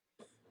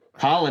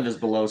 Holland is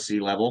below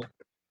sea level.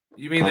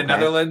 You mean the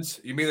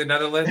Netherlands?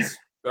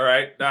 All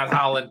right, not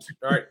Holland.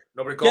 All right,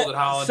 nobody calls it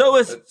Holland. So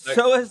is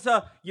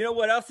you know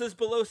what else is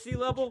below sea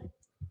level?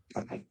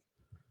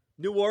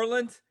 New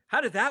Orleans.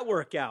 How did that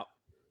work out?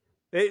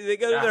 They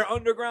go to their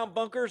underground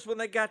bunkers when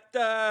they got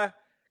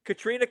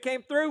Katrina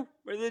came through,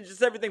 or then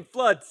just everything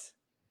floods.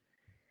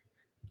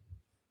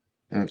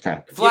 Okay,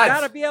 you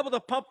got to be able to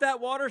pump that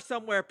water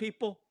somewhere,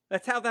 people.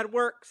 That's how that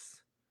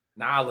works.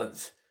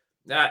 Nolans.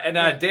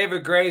 And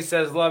David Gray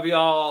says, love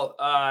y'all.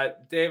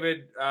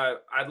 David,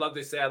 I'd love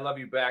to say I love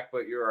you back,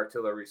 but you're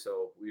artillery,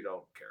 so we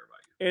don't care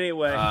about you.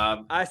 Anyway,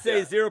 I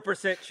say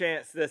 0%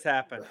 chance this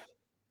happened.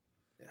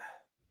 Yeah.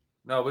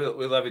 No,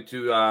 we love you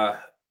too.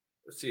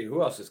 Let's see,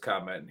 who else is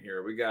commenting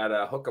here? We got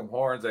Hook 'em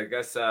Horns. I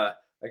guess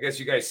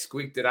you guys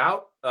squeaked it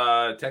out.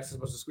 Texas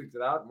must have squeaked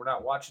it out, and we're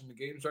not watching the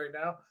games right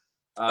now.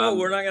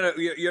 You're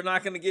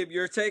not gonna give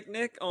your take,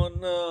 Nick,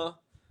 on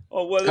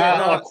whether or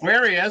not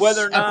Aquarius.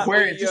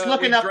 Just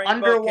looking up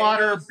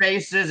underwater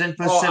bases and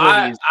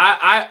facilities.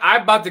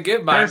 I'm about to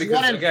give mine. There's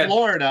one in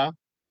Florida.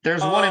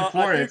 There's one in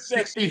Florida. It's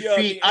 60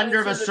 feet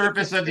under the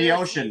surface of the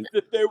ocean.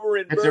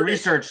 It's a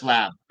research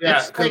lab.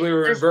 Yeah, because we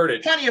were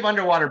inverted. Plenty of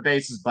underwater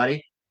bases,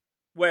 buddy.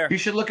 Where? You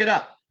should look it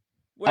up.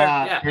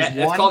 Where?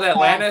 It's called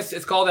Atlantis.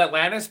 It's called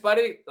Atlantis,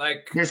 buddy.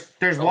 Like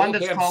there's one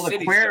that's called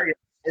Aquarius.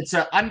 It's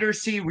an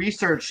undersea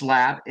research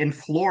lab in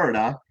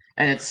Florida,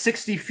 and it's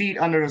 60 feet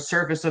under the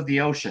surface of the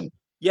ocean.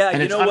 Yeah,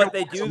 and you know what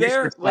they do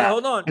there? Wait,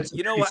 hold on.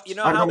 You know what? You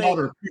know how they?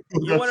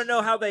 You want to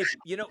know how they?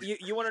 You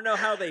want to know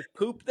how they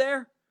poop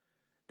there?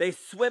 They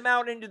swim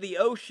out into the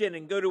ocean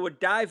and go to a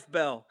dive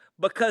bell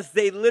because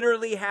they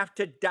literally have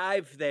to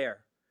dive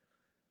there.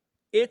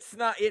 It's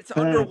not. It's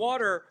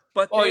underwater,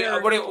 but I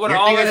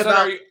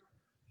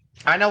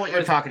know what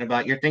you're talking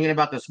about. You're thinking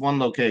about this one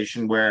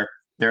location where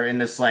they're in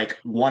this like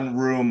one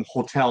room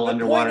hotel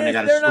underwater and they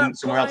got to swim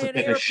somewhere else to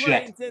take a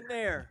shit. In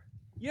there.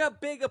 You know how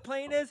big a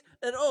plane is?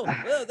 And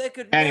they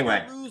could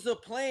never lose a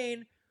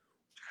plane.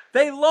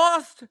 They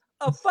lost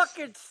a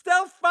fucking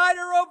stealth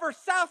fighter over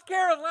South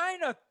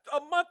Carolina a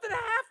month and a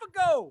half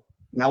ago.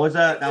 That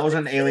was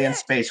an alien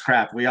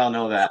spacecraft. We all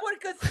know that. Nobody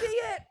could see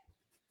it.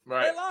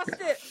 Right. They lost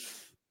it.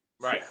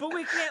 Right. But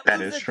we can't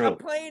lose a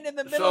plane in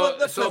the middle of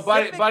the Pacific.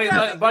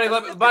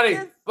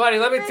 buddy,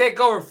 let me take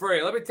over for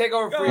you.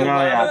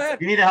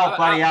 You need to help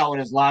Buddy out with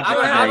his logic.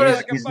 I'm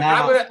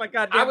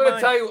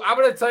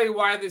gonna tell you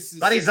why this is.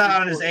 Buddy's not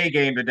on his A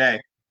game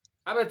today.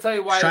 I'm gonna tell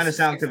you why. He's trying to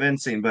sound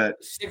convincing,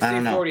 but 60, I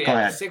don't know. 40, Go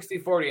ahead.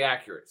 60-40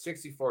 accurate.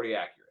 60-40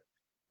 accurate.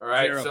 All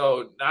right. 0.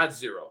 So not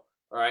 0.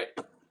 All right.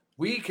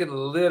 We can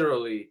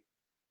literally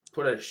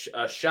put a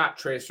shot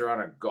tracer on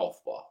a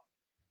golf ball.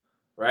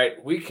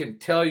 Right, we can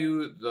tell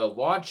you the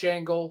launch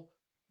angle,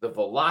 the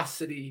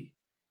velocity,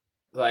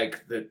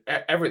 like the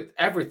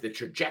the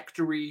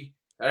trajectory,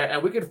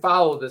 and we can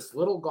follow this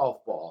little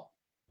golf ball,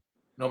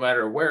 no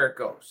matter where it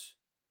goes.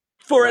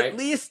 For at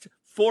least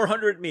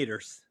 400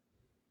 meters.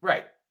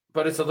 Right.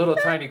 But it's a little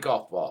tiny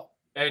golf ball.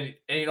 And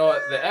you know,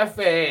 the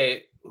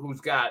FAA,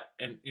 who's got,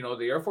 and you know,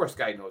 the Air Force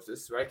guy knows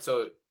this, right?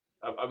 So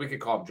we could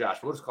call him Josh,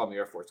 but we'll just call him the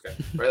Air Force guy,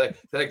 right?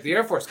 Like the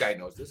Air Force guy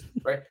knows this,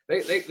 right?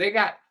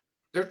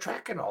 They're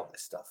tracking all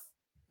this stuff,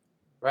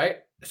 right?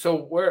 So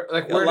where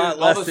a lot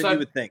less than you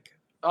would think.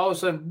 All of a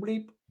sudden,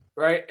 bleep,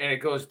 right, and it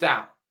goes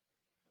down,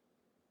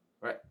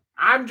 right?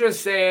 I'm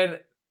just saying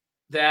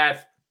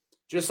that,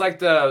 just like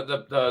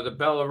the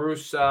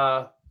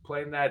Belarus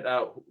plane that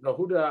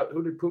who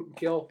did Putin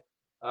kill?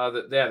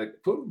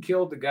 Putin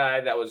killed the guy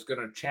that was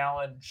going to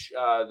challenge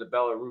the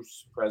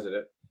Belarus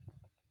president,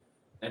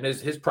 and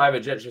his private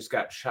jet just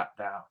got shut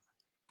down.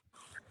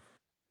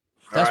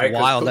 That's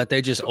wild that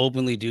they just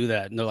openly do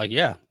that, and they're like,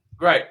 "Yeah,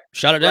 right,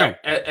 shut it down."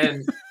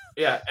 And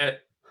yeah, and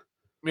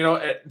you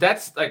know,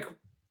 that's like,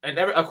 and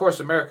of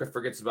course, America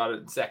forgets about it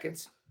in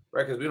seconds,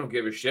 right? Because we don't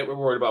give a shit. We're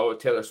worried about what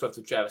Taylor Swift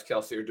and Travis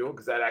Kelce are doing,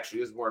 because that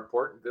actually is more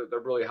important. They're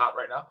really hot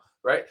right now,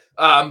 right?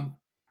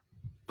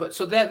 But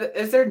so that,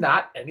 is there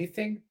not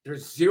anything?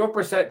 There's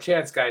 0%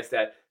 chance, guys,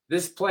 that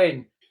this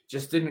plane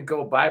just didn't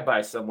go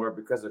bye-bye somewhere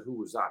because of who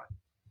was on it.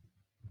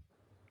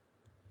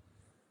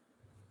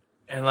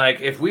 And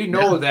like, if we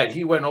know that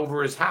he went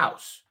over his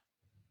house,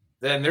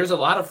 then there's a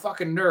lot of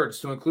fucking nerds,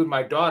 to include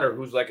my daughter,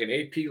 who's like an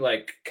AP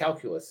like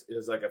calculus,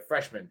 is like a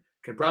freshman,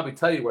 can probably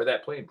tell you where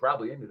that plane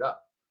probably ended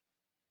up.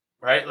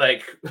 Right?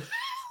 Like,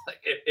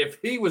 if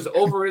he was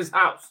over his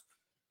house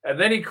and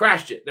then he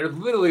crashed it, there's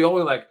literally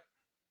only like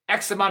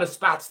X amount of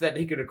spots that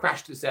he could have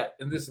crashed this at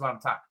in this amount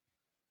of time.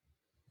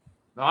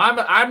 Now,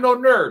 I'm no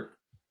nerd.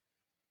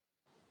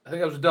 I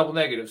think that was a double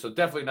negative, so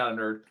definitely not a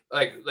nerd.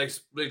 Like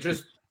they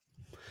just.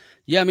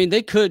 Yeah, I mean,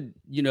 they could,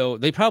 you know,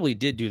 they probably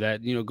did do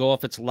that, you know, go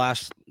off its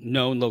last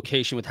known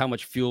location with how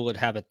much fuel it'd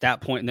have at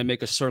that point, and then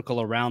make a circle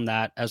around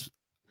that as,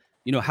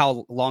 you know,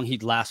 how long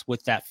he'd last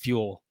with that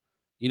fuel,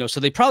 you know, so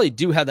they probably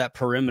do have that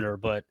perimeter,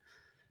 but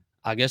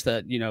I guess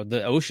that, you know,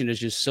 the ocean is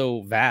just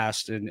so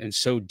vast and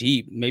so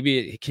deep. Maybe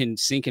it can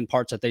sink in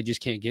parts that they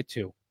just can't get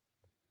to.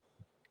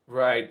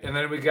 Right. And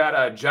then we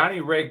got Johnny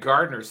Ray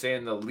Gardner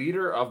saying the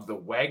leader of the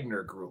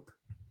Wagner Group.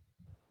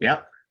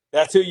 Yep.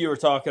 That's who you were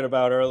talking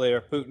about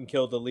earlier. Putin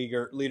killed the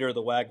leader of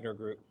the Wagner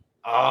Group.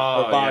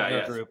 Oh, or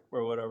Wagner Group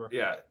or whatever.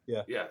 Yeah.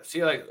 Yeah. Yeah.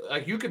 See, like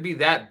you could be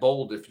that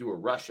bold if you were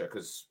Russia,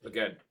 because,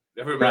 again,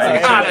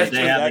 everybody's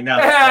like,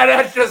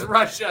 that's just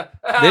Russia.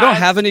 They don't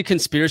have any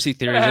conspiracy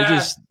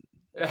theories.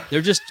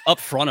 They're just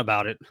upfront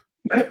about it.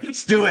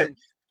 Let's do it.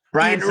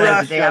 Brian says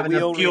that they have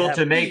enough fuel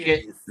to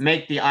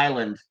make the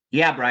island.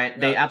 Yeah, Brian,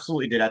 they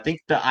absolutely did. I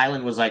think the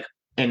island was like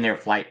in their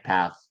flight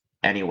path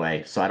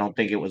anyway, so I don't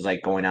think it was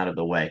like going out of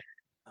the way,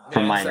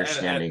 from my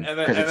understanding. And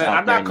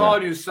I'm not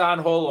calling you San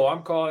Holo.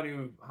 I'm calling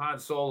you Han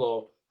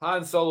Solo.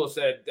 Han Solo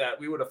said that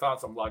we would have found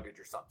some luggage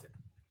or something.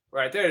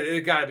 Right there,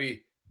 there gotta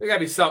be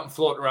something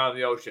floating around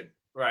the ocean,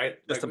 right?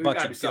 Just a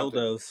bunch of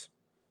dildos.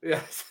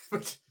 Yes,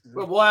 but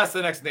we'll ask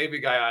the next Navy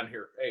guy on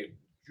here. Hey,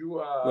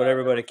 what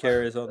everybody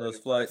carries on those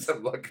flights.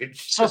 Some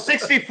luggage. So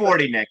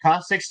 60-40, Nick, huh?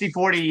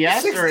 60-40,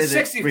 yes, or is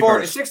it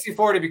 60-40?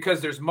 60-40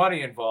 because there's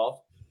money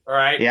involved. All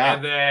right. Yeah.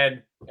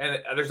 And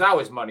there's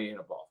always money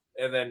involved.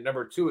 And then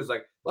number two is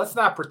like, let's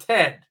not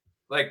pretend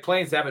like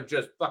planes haven't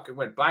just fucking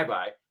went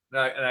bye-bye.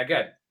 And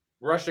again,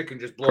 Russia can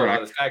just blow it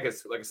out of the sky,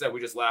 because, like I said, we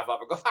just laugh off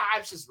and go,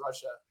 it's just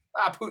Russia.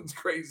 Putin's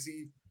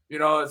crazy. You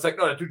know, it's like,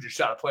 no, that dude just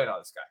shot a plane out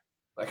of the sky.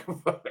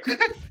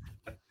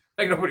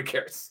 Like nobody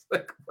cares.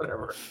 Like,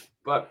 whatever.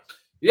 But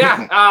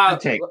yeah, I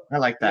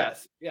like that.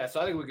 Yes, yeah. So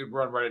I think we could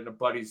run right into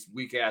Buddy's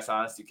weak ass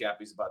honesty cap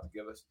he's about to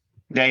give us.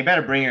 Yeah, you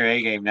better bring your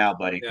A game now,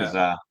 buddy, because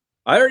I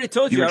already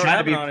told you I don't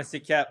have an honesty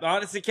cap. The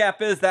honesty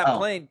cap is that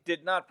plane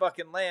did not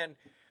fucking land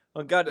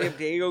on goddamn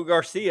Diego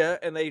Garcia,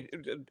 and they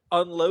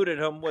unloaded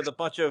him with a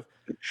bunch of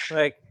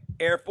like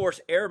Air Force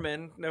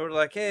airmen. They were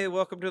like, "Hey,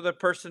 welcome to the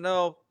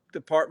personnel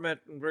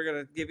department, and we're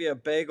gonna give you a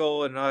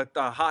bagel and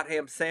a hot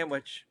ham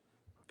sandwich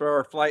for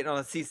our flight on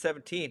a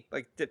C-17."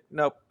 Like,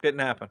 nope, didn't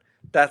happen.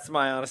 That's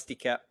my honesty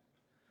cap.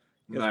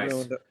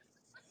 Nice.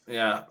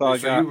 Yeah. So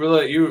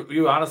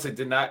you honestly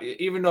did not,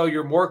 even though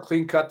you're more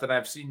clean cut than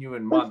I've seen you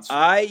in months.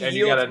 And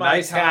you got a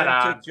nice hat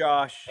on,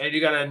 Josh. And you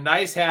got a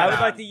nice hat. I would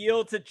like to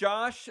yield to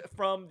Josh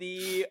from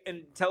the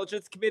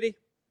Intelligence Committee.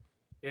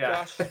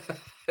 Yeah. Josh.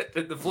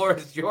 The floor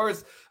is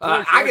yours.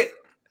 I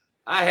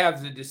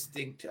have the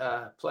distinct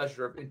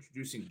pleasure of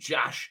introducing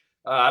Josh.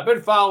 I've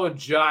been following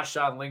Josh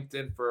on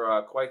LinkedIn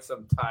for quite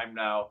some time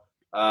now,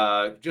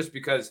 just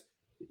because,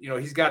 you know,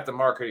 he's got the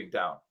marketing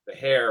down, the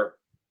hair,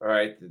 all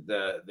right,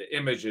 the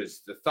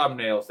images, the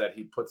thumbnails that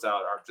he puts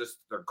out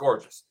they're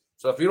gorgeous.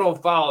 So if you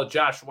don't follow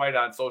Josh White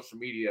on social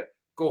media,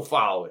 go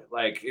follow it.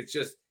 Like, it's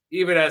just,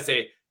 even as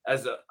a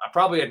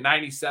probably a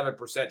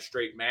 97%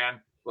 straight man,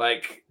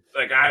 like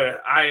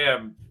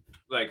I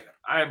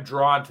am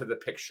drawn to the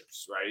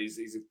pictures, right?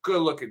 He's a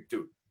good looking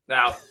dude.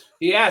 Now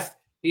he asked,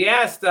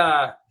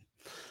 have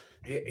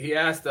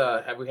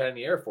we had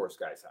any Air Force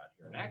guys on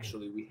here? And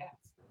actually we have.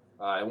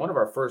 And one of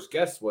our first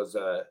guests was,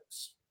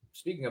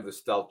 speaking of the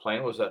stealth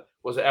plane, was a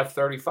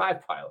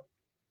F-35 pilot,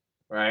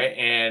 right?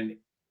 And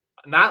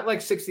not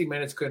like 60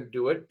 Minutes couldn't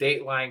do it,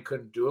 Dateline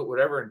couldn't do it,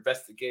 whatever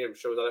investigative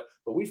shows out there,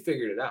 but we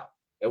figured it out.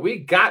 And we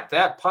got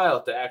that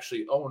pilot to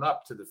actually own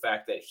up to the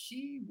fact that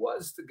he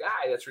was the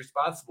guy that's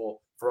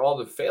responsible for all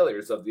the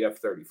failures of the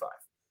F-35.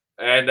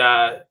 And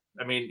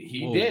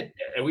he did,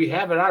 and we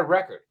have it on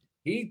record.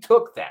 He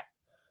took that,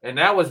 and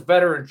that was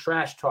Veteran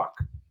Trash Talk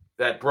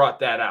that brought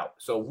that out.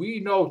 So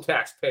we know,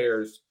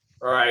 taxpayers,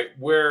 all right,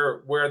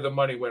 where the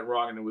money went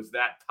wrong, and it was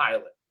that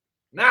pilot.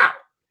 Now,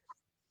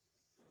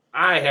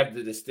 I have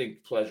the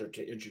distinct pleasure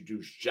to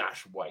introduce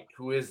Josh White,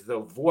 who is the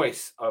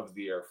voice of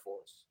the Air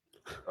Force.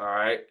 All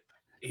right.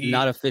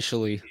 Not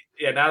officially.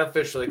 Yeah, not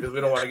officially, because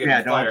we don't want to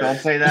get fired. Don't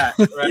say that.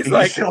 Right?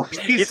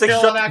 He's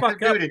still on active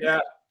duty.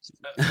 Yeah.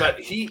 But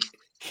he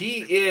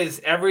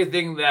is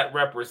everything that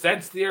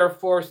represents the Air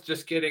Force.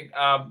 Just kidding.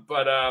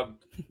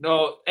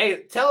 No.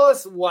 Hey, tell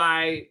us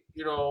why,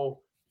 you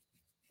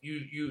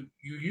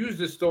use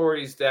the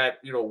stories that,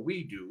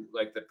 we do,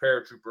 like the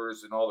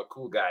paratroopers and all the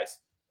cool guys.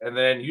 And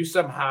then you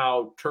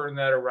somehow turn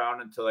that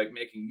around into like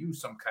making you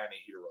some kind of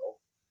hero,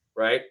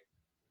 right?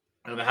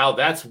 And how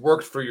that's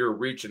worked for your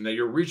reach, and that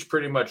your reach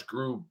pretty much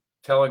grew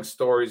telling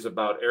stories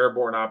about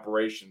airborne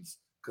operations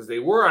because they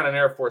were on an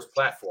Air Force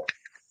platform.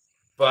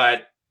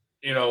 But,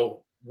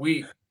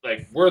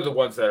 we're the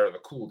ones that are the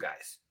cool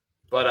guys.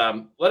 But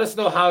let us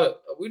know how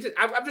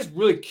I'm just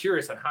really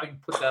curious on how you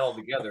put that all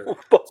together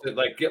to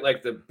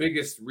get the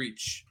biggest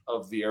reach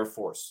of the Air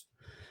Force.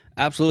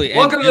 Absolutely.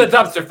 Welcome to the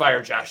dumpster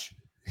fire, Josh.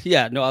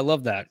 Yeah, no, I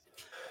love that.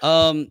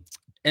 And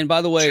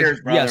by the way,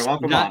 cheers, brother. yes,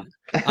 Welcome on.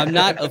 I'm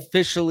not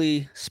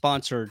officially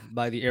sponsored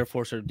by the Air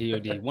Force or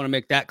DoD. Want to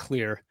make that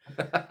clear.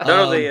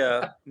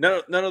 None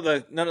of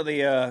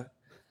the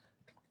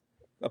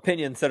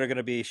opinions that are going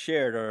to be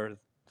shared are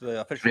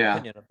the official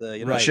opinion of the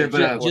United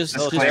States.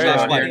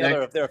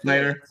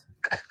 Later.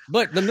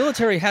 But the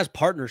military has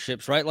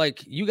partnerships, right?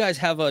 Like you guys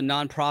have a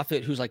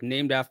nonprofit who's like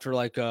named after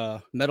like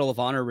a Medal of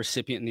Honor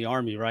recipient in the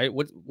Army, right?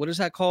 What is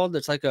that called?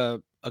 It's like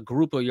a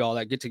group of y'all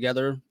that get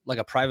together, like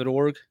a private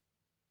org.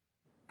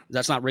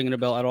 That's not ringing a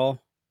bell at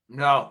all.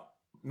 No,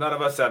 none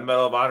of us have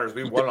Medal of Honors.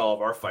 We won all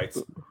of our fights.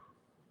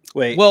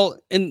 Wait. Well,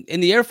 in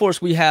the Air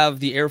Force, we have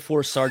the Air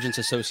Force Sergeants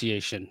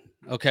Association,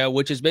 okay,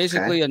 which is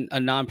basically a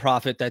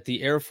nonprofit that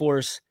the Air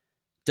Force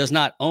does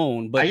not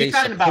own. But are you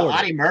talking about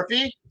Audie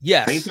Murphy?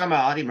 Yes. Are you talking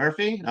about Audie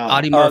Murphy? Oh.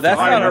 Audie Murphy. That's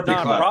not Murphy a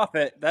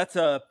nonprofit. That's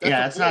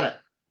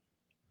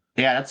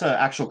an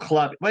actual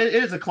club. Well, it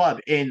is a club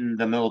in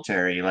the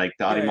military, like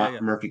the Audie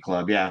Murphy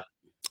Club. Yeah.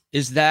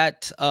 Is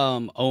that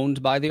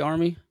owned by the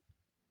Army?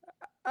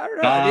 I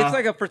don't know. It's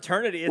like a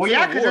fraternity. It's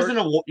because there's an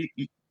award.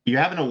 You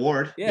have an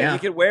award. Yeah, you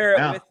could wear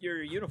it with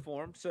your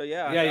uniform. So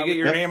yeah, you get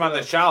your name on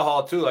the chow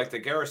hall too, like the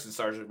garrison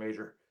sergeant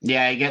major.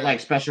 Yeah, you get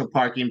like special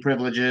parking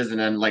privileges, and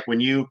then like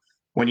when you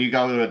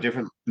go to a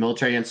different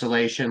military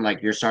installation,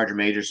 like your sergeant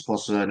major is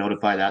supposed to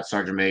notify that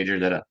sergeant major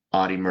that an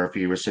Audie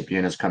Murphy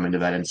recipient has come into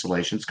that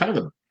installation. It's kind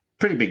of a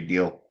pretty big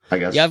deal, I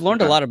guess. Yeah, I've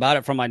learned a lot about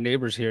it from my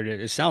neighbors here.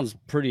 It sounds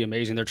pretty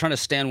amazing. They're trying to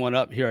stand one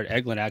up here at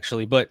Eglin,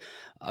 actually. But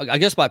I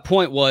guess my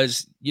point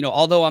was,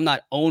 although I'm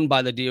not owned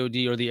by the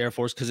DoD or the Air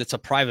Force because it's a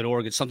private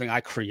org, it's something I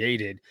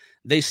created,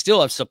 they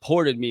still have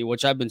supported me,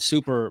 which I've been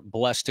super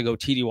blessed to go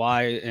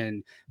TDY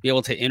and be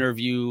able to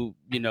interview,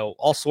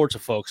 all sorts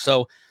of folks.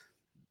 So,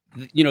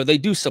 they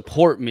do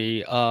support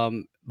me.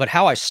 But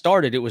how I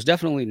started, it was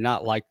definitely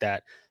not like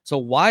that. So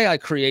why I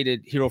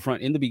created Hero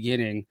Front in the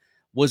beginning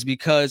was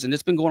because, and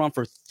it's been going on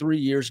for 3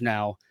 years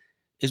now,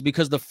 is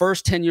because the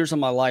first 10 years of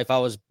my life, I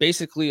was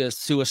basically a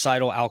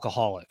suicidal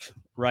alcoholic,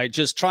 right?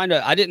 Just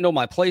I didn't know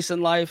my place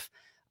in life.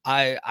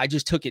 I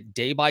just took it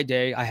day by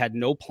day. I had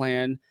no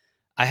plan.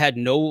 I had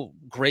no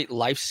great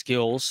life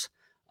skills.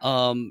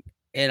 And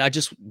I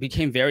just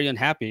became very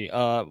unhappy.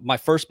 My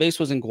first base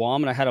was in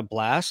Guam and I had a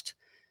blast.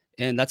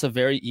 And that's a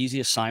very easy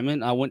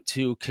assignment. I went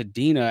to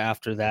Kadena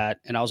after that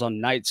and I was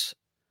on nights,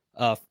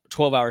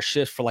 12-hour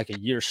shift for like a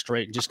year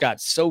straight, and just got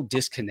so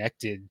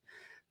disconnected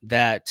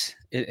that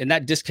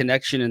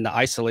disconnection and the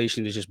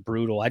isolation is just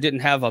brutal. I didn't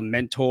have a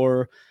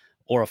mentor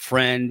or a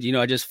friend,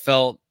 I just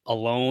felt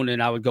alone,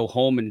 and I would go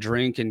home and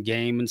drink and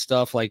game and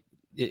stuff. Like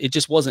it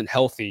just wasn't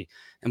healthy.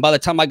 And by the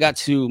time I got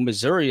to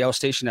Missouri, I was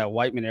stationed at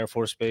Whiteman Air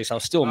Force Base. I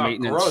was still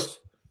maintenance. Gross.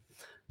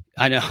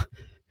 I know.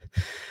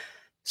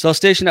 So I was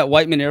stationed at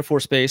Whiteman Air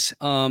Force Base.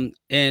 And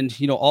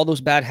all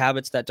those bad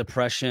habits, that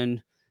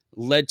depression,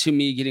 led to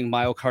me getting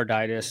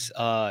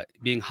myocarditis,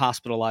 being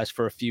hospitalized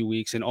for a few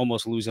weeks and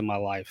almost losing my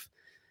life.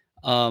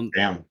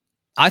 Damn.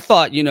 I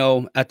thought,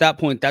 at that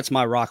point, that's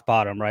my rock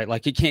bottom, right?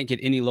 Like it can't get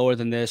any lower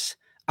than this.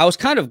 I was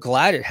kind of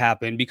glad it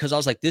happened because I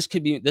was like, this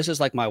is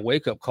like my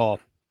wake up call.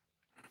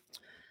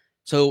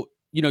 So,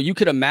 you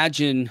could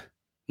imagine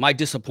my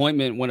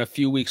disappointment when a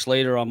few weeks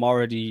later, I'm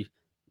already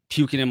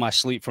puking in my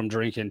sleep from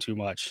drinking too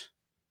much,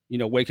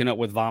 waking up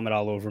with vomit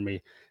all over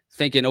me,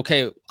 thinking,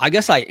 okay, I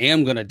guess I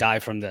am going to die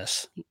from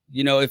this.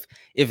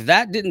 If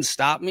that didn't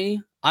stop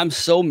me, I'm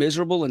so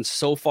miserable and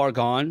so far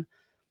gone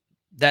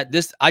that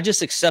I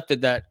just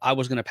accepted that I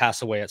was going to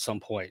pass away at some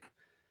point.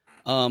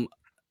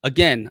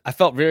 again, I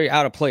felt very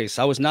out of place.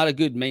 I was not a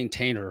good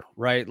maintainer,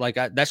 right? Like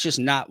that's just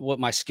not what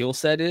my skill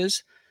set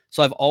is.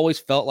 So I've always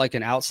felt like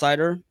an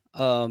outsider.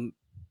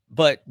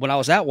 But when I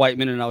was at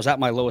Whiteman and I was at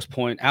my lowest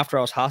point after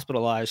I was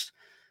hospitalized,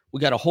 we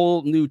got a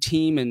whole new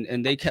team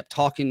and they kept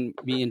talking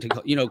me into,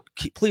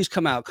 please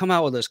come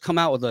out with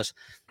us.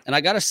 And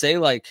I got to say,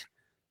 like,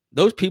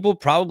 those people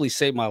probably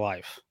saved my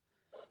life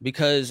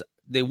because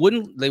they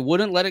wouldn't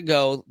let it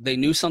go. They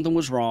knew something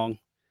was wrong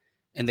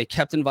and they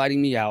kept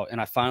inviting me out, and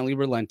I finally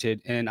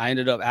relented, and I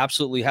ended up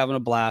absolutely having a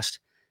blast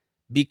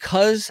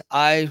because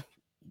I,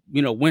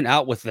 went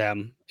out with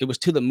them. It was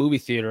to the movie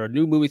theater. A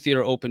new movie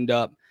theater opened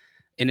up,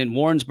 and in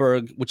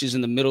Warrensburg, which is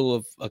in the middle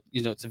of,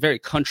 it's a very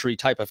country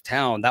type of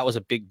town. That was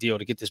a big deal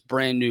to get this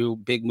brand new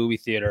big movie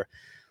theater.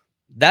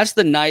 That's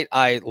the night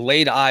I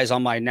laid eyes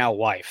on my now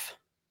wife.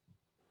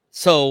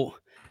 So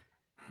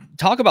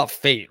talk about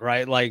fate,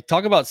 right? Like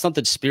talk about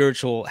something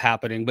spiritual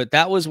happening. But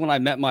that was when I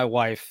met my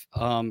wife.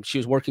 She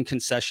was working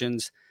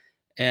concessions,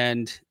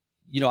 and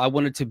I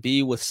wanted to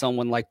be with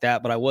someone like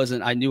that, but I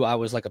wasn't. I knew I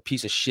was like a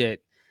piece of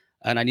shit,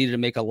 and I needed to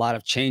make a lot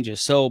of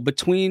changes. So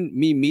between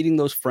me meeting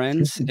those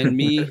friends and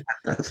me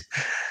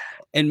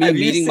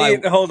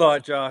meeting hold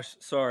on, Josh.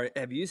 Sorry.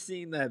 Have you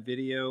seen that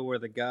video where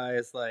the guy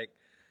is like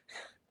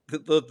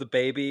the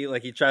baby,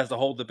 like he tries to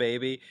hold the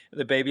baby and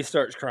the baby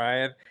starts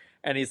crying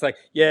and he's like,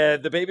 yeah,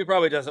 the baby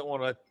probably doesn't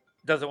want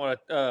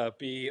to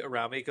be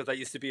around me because I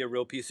used to be a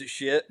real piece of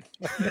shit.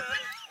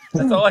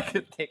 That's all I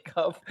could think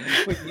of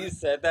when you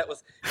said that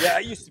was, I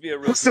used to be a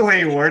real. That's the way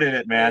you worded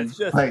it, man. It's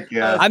just, like,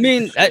 I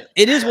mean,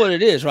 it is what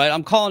it is, right?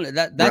 I'm calling it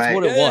that. That's right.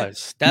 What it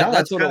was.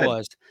 That's what it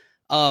was.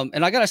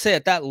 And I gotta say,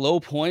 at that low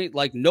point,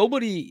 like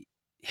nobody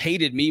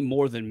hated me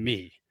more than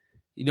me.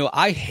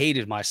 I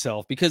hated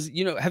myself because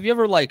have you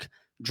ever like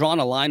drawn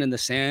a line in the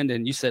sand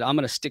and you said, I'm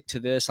gonna stick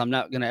to this. I'm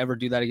not gonna ever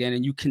do that again,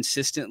 and you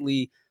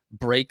consistently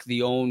break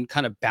the own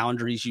kind of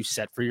boundaries you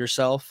set for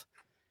yourself.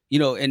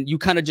 And you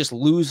kind of just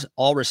lose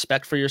all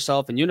respect for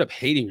yourself and you end up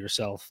hating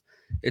yourself.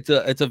 It's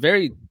a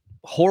very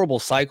horrible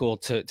cycle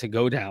to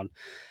go down.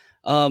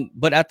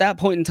 But at that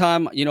point in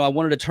time, I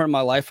wanted to turn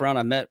my life around.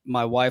 I met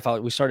my wife.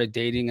 We started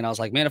dating and I was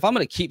like, man, if I'm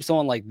going to keep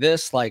someone like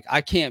this, like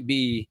I can't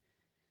be,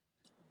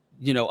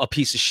 a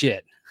piece of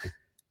shit.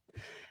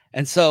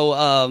 And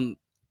so,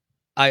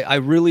 I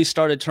really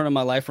started turning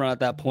my life around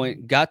at that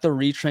point, got the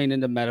retrain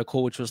into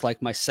medical, which was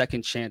like my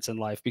second chance in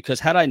life, because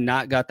had I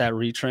not got that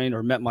retrain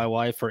or met my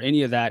wife or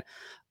any of that,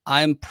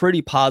 I'm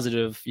pretty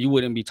positive you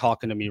wouldn't be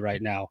talking to me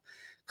right now,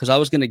 because I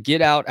was going to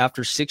get out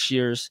after 6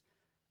 years.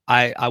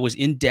 I was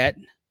in debt.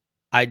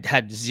 I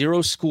had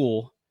zero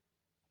school.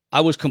 I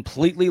was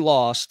completely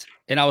lost,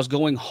 and I was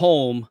going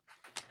home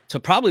to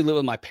probably live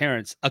with my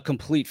parents, a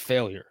complete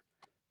failure.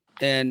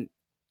 And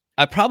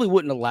I probably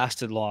wouldn't have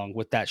lasted long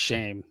with that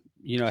shame,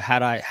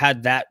 had I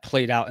had that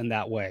played out in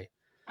that way.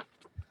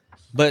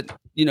 But,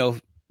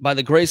 by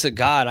the grace of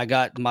God, I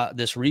got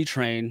this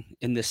retrain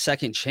in this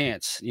second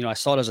chance. I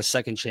saw it as a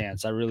second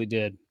chance. I really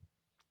did.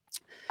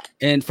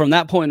 And from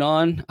that point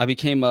on, I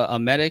became a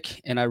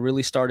medic, and I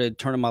really started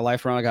turning my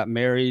life around. I got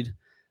married.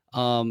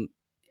 And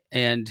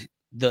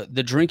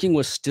the drinking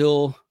was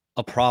still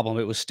a problem.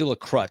 It was still a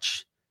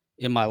crutch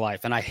in my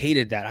life. And I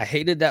hated that. I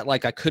hated that.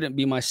 Like I couldn't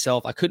be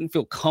myself. I couldn't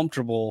feel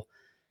comfortable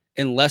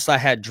unless I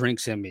had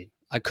drinks in me.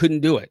 I couldn't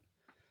do it.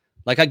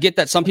 Like I get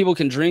that some people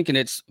can drink and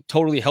it's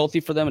totally healthy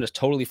for them and it's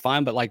totally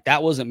fine. But like,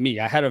 that wasn't me.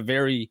 I had a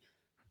very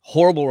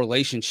horrible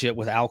relationship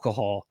with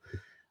alcohol.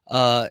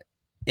 And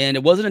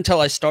it wasn't until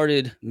I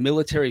started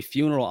military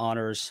funeral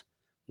honors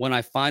when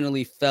I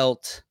finally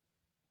felt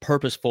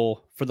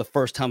purposeful for the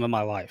first time in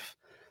my life.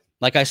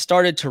 Like I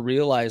started to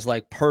realize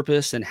like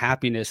purpose and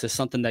happiness is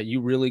something that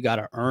you really got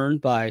to earn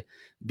by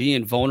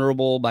being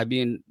vulnerable,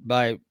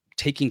 by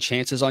taking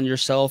chances on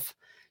yourself,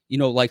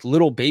 like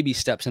little baby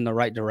steps in the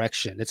right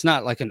direction. It's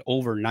not like an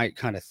overnight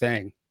kind of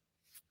thing.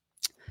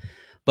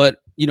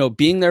 But,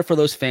 being there for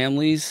those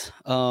families,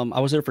 I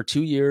was there for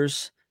 2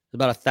 years,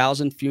 about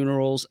 1,000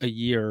 funerals a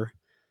year,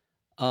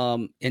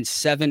 and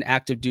 7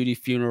 active duty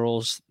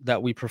funerals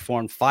that we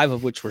performed, 5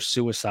 of which were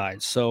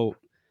suicides. So,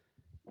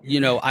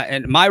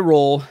 and my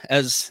role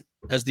as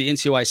the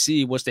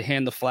NCOIC was to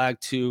hand the flag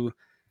to,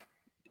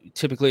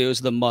 typically it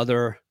was the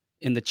mother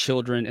and the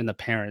children and the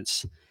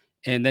parents,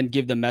 and then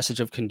give the message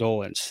of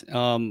condolence,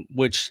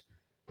 which,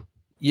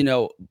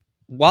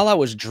 while I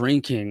was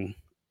drinking,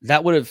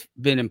 that would have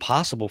been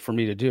impossible for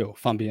me to do.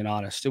 If I'm being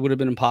honest, it would have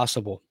been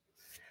impossible.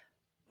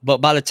 But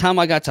by the time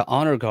I got to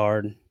honor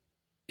guard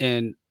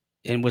and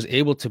was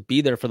able to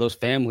be there for those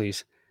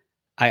families,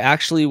 I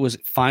actually was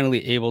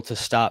finally able to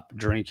stop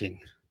drinking.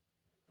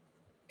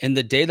 And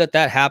the day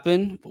that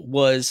happened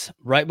was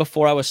right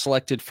before I was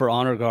selected for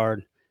honor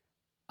guard.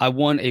 I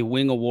won a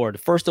wing award, the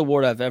first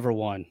award I've ever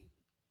won.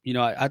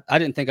 I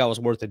didn't think I was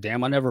worth a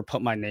damn. I never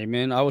put my name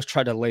in. I always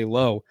tried to lay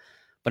low.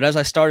 But as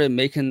I started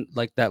making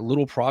like that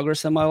little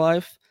progress in my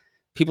life,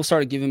 people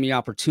started giving me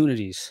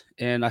opportunities,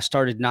 and I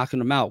started knocking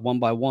them out one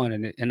by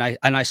one. And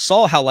I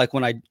saw how, like,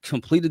 when I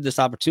completed this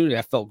opportunity,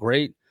 I felt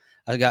great.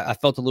 I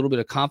felt a little bit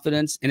of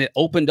confidence, and it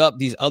opened up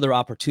these other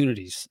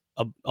opportunities.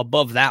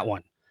 above that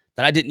one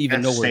that I didn't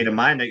even know. State of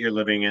mind that you're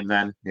living in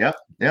then. Yep.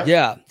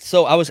 Yeah.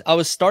 So I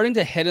was starting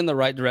to head in the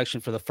right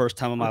direction for the first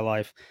time in my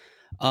life.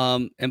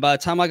 And by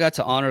the time I got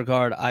to honor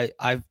guard,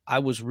 I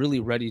was really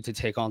ready to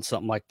take on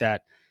something like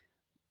that.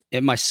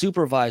 And my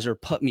supervisor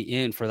put me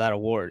in for that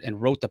award and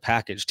wrote the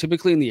package.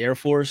 Typically in the Air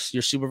Force,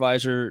 your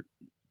supervisor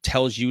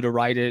tells you to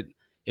write it.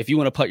 If you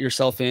want to put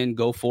yourself in,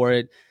 go for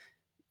it.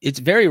 It's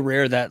very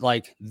rare that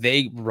like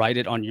they write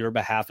it on your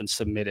behalf and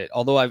submit it.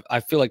 Although I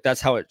feel like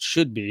that's how it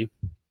should be.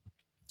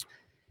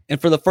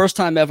 And for the first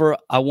time ever,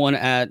 I won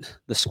at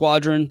the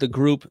squadron, the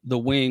group, the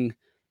wing,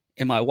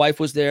 and my wife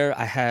was there.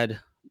 I had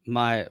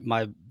my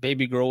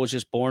baby girl was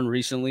just born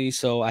recently,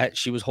 so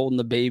she was holding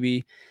the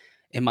baby,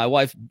 and my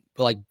wife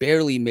like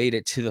barely made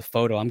it to the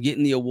photo. I'm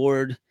getting the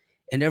award,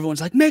 and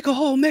everyone's like, "Make a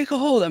hole, make a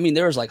hole." I mean,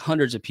 there was like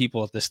hundreds of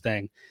people at this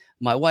thing.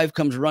 My wife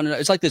comes running.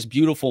 It's like this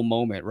beautiful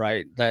moment,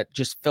 right? That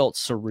just felt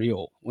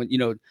surreal when, you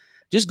know,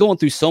 just going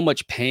through so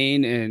much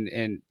pain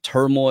and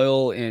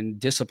turmoil and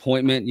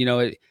disappointment. You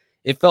know,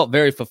 it felt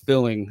very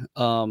fulfilling.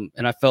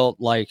 And I felt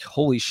like,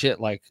 holy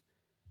shit, like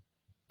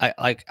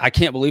I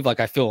can't believe like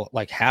I feel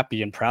like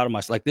happy and proud of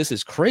myself. Like this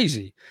is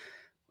crazy.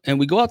 And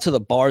we go out to the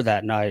bar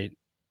that night.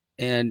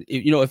 And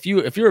you know, if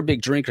you're a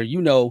big drinker,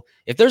 you know,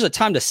 if there's a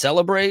time to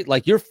celebrate,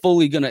 like you're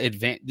fully gonna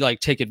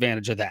take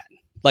advantage of that.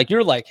 Like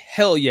you're like,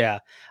 hell yeah,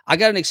 I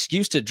got an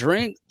excuse to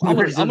drink. I'm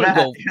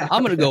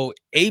gonna go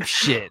ape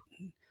shit.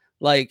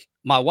 Like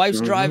my wife's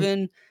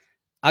driving.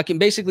 I can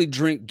basically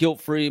drink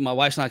guilt-free. My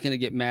wife's not going to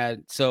get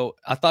mad. So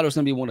I thought it was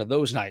going to be one of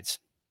those nights.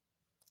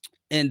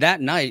 And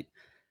that night,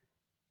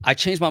 I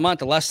changed my mind at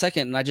the last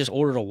second and I just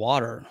ordered a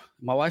water.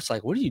 My wife's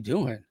like, "What are you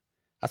doing?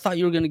 I thought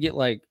you were going to get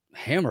like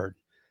hammered."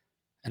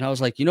 And I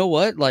was like, you know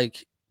what?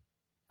 Like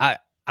I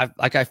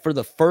for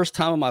the first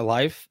time in my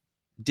life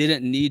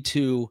didn't need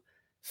to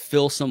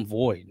fill some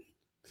void.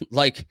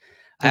 Like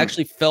I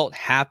actually felt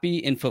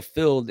happy and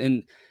fulfilled.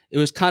 And it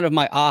was kind of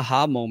my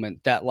aha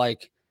moment that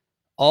like,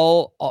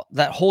 all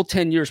that whole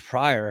 10 years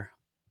prior,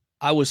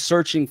 I was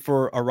searching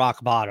for a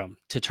rock bottom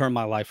to turn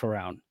my life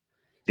around.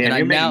 Damn,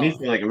 you're making me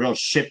feel like a real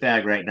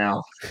shitbag right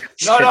now.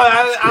 No,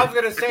 I was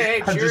gonna say,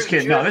 hey, I'm just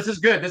kidding. No, this is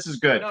good. This is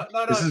good.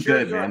 No, this is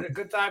good, man.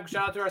 Good time.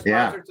 Shout out to our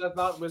sponsor, 10th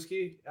Mountain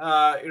Whiskey.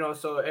 You know,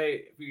 so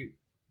hey, if you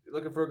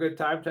looking for a good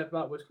time, 10th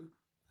Mountain Whiskey.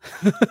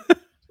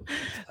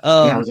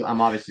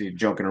 I'm obviously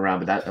joking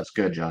around, but that's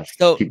good, Josh.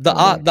 So the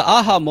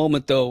aha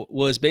moment though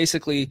was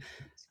basically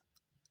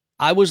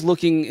I was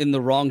looking in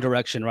the wrong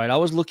direction, right? I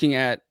was looking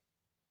at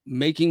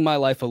making my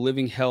life a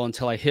living hell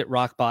until I hit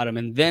rock bottom,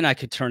 and then I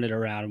could turn it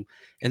around.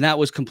 And that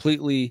was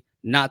completely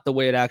not the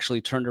way it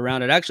actually turned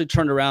around. It actually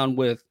turned around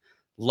with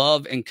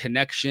love and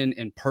connection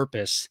and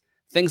purpose,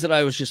 things that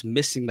I was just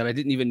missing that I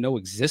didn't even know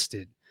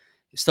existed.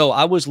 So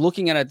I was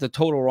looking at it the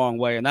total wrong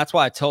way. And that's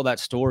why I tell that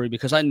story,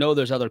 because I know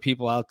there's other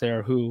people out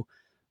there who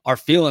are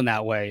feeling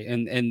that way.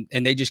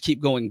 And they just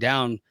keep going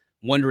down,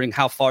 wondering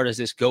how far does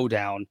this go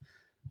down?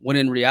 When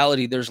in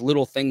reality, there's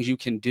little things you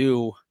can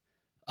do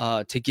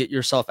to get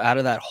yourself out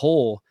of that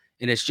hole.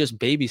 And it's just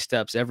baby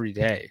steps every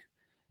day.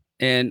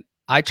 And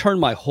I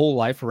turned my whole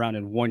life around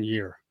in 1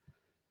 year.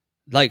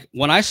 Like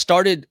when I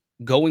started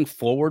going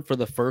forward for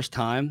the first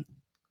time,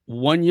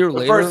 1 year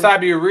later. The first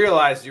time you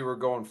realized you were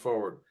going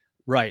forward.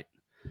 Right.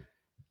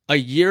 A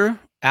year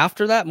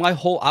after that,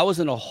 I was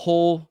in a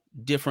whole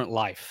different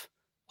life,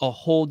 a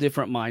whole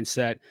different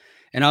mindset.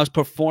 And I was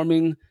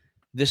performing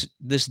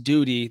this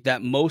duty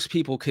that most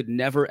people could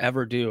never,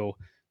 ever do,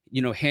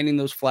 you know, handing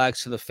those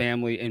flags to the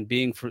family and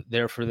being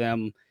there for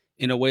them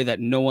in a way that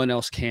no one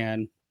else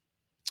can.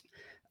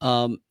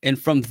 And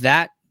from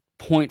that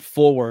point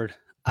forward,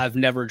 I've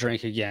never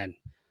drank again.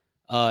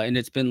 And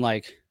it's been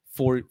like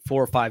 4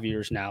 or 5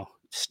 years now.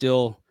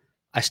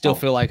 I still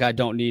feel like I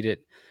don't need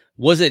it.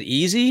 Was it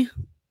easy?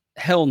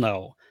 Hell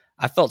no.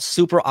 I felt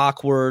super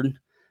awkward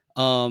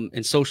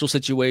in social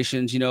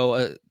situations. You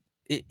know,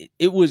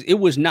 it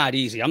was not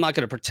easy. I'm not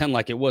going to pretend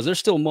like it was. There's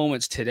still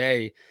moments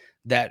today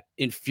that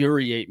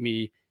infuriate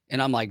me.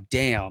 And I'm like,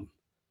 damn,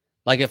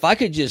 like if I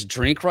could just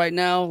drink right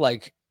now,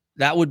 like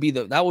that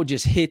would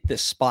just hit the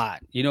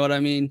spot. You know what I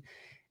mean?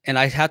 And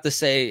I have to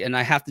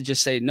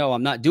just say, no,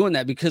 I'm not doing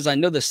that, because I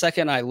know the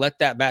second I let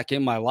that back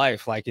in my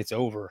life, like it's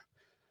over.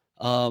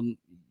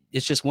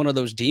 It's just one of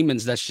those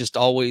demons that's just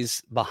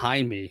always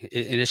behind me,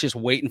 and it's just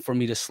waiting for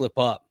me to slip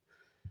up.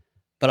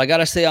 But I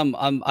gotta say,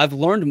 I've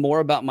learned more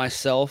about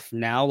myself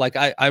now. Like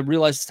I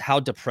realized how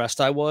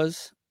depressed I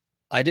was.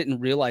 I didn't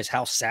realize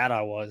how sad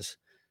I was.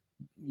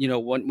 You know,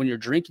 when you're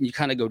drinking, you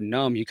kind of go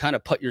numb. You kind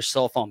of put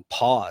yourself on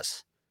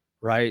pause,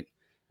 right?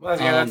 Well,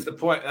 yeah, that's the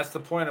point. That's the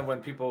point of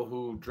when people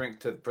who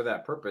drink for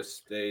that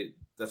purpose,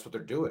 that's what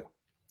they're doing.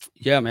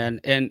 Yeah,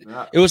 man. And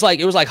it was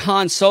like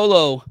Han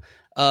Solo,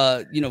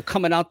 you know,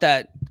 coming out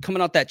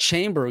that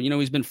chamber. You know,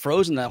 he's been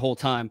frozen that whole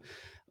time.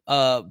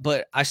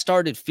 But I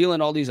started feeling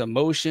all these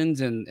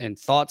emotions and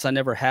thoughts I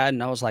never had,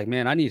 and I was like,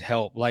 man, I need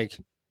help. Like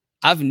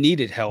I've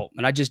needed help,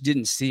 and I just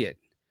didn't see it.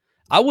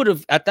 I would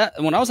have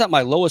when I was at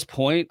my lowest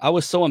point, I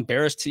was so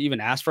embarrassed to even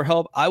ask for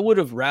help. I would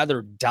have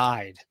rather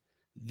died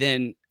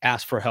than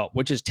ask for help,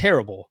 which is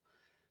terrible.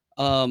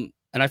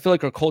 And I feel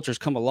like our culture's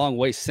come a long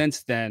way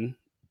since then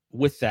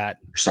with that,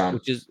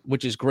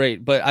 which is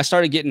great. But I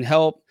started getting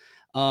help.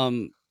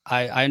 I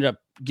ended up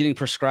getting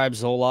prescribed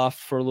Zoloft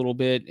for a little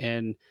bit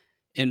and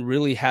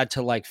really had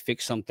to like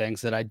fix some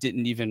things that I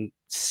didn't even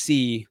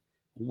see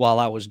while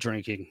I was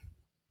drinking.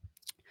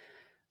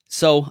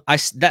 So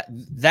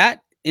that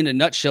in a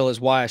nutshell is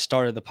why I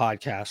started the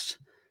podcast.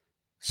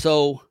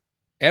 So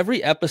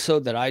every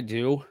episode that I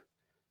do,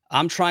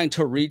 I'm trying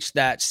to reach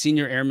that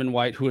senior airman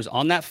white who is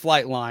on that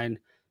flight line,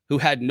 who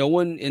had no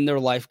one in their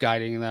life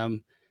guiding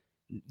them.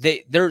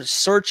 They're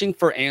searching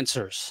for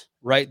answers,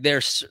 right?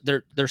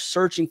 They're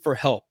searching for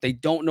help. They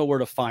don't know where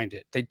to find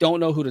it. They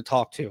don't know who to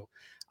talk to.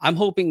 I'm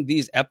hoping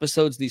these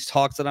episodes, these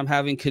talks that I'm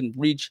having can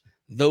reach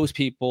those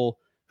people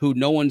who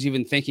no one's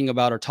even thinking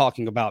about or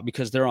talking about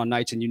because they're on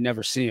nights and you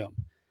never see them.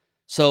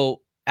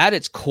 So at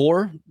its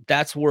core,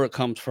 that's where it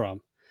comes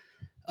from.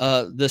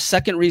 The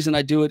second reason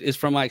I do it is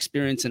from my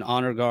experience in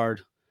Honor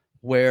Guard,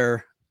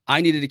 where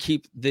I needed to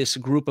keep this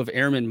group of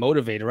airmen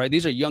motivated, right?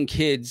 These are young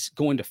kids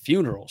going to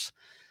funerals.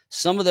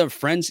 Some of their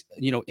friends,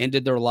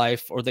 ended their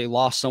life or they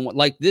lost someone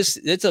like this.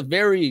 It's a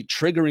very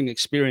triggering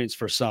experience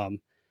for some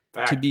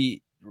to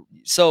be.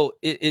 So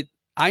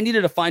I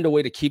needed to find a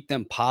way to keep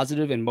them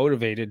positive and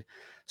motivated.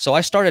 So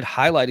I started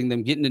highlighting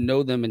them, getting to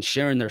know them and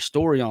sharing their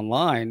story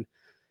online.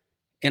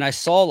 And I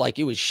saw like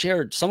it was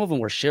shared. Some of them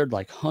were shared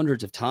like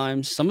hundreds of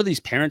times. Some of these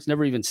parents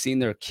never even seen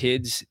their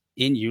kids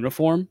in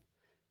uniform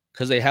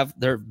because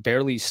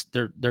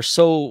they're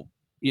so,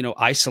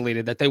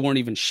 isolated that they weren't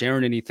even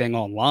sharing anything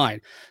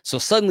online. So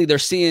suddenly they're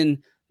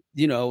seeing,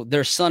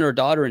 their son or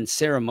daughter in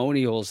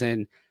ceremonials.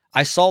 And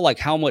I saw like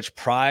how much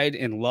pride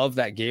and love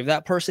that gave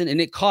that person.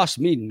 And it cost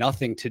me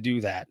nothing to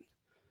do that.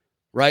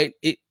 Right.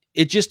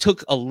 It just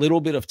took a little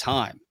bit of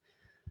time.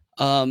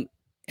 And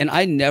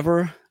I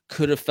never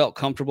could have felt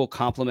comfortable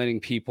complimenting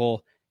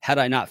people had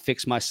I not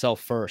fixed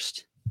myself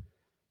first.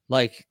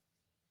 Like,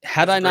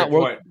 had I not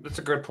worked. That's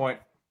a good point.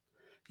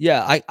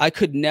 Yeah, I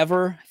could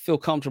never feel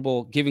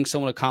comfortable giving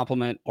someone a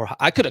compliment, or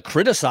I could have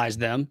criticized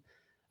them.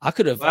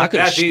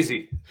 That's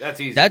easy. That's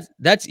easy.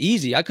 That's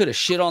easy. I could have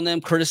shit on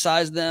them,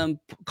 criticized them,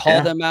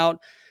 called them out.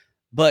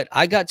 But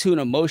I got to an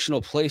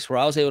emotional place where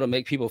I was able to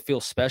make people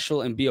feel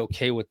special and be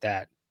okay with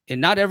that.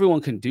 And not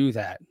everyone can do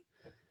that.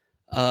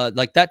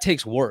 Like that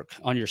takes work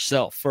on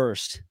yourself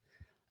first.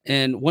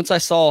 And once I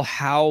saw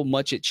how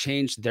much it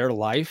changed their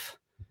life,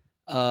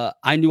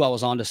 I knew I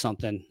was onto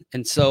something.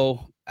 And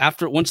so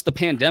once the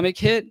pandemic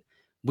hit,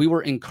 we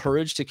were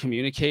encouraged to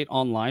communicate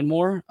online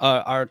more.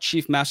 Our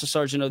Chief Master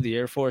Sergeant of the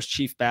Air Force,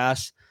 Chief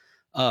Bass,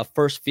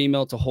 first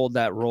female to hold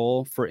that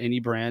role for any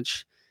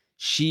branch,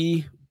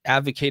 she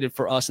advocated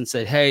for us and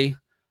said, hey,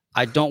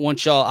 I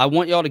want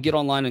y'all to get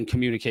online and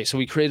communicate. So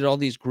we created all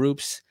these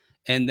groups,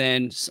 and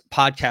then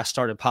podcasts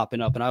started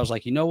popping up. And I was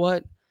like, you know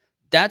what?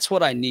 That's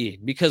what I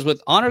need, because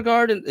with Honor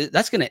Guard,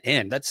 that's going to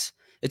end.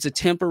 It's a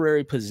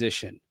temporary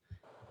position.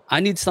 I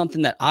need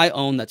something that I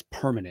own that's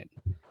permanent.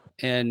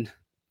 And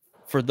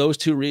for those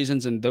two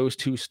reasons and those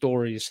two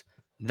stories,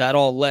 that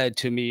all led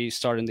to me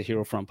starting the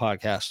Hero Front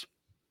podcast.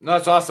 No,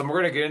 that's awesome.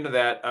 We're going to get into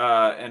that.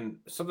 And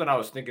something I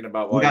was thinking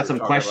about. We got some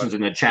questions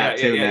in the chat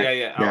too.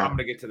 Yeah. I'm going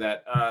to get to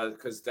that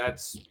because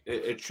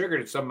it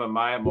triggered some of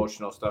my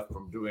emotional stuff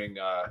from doing,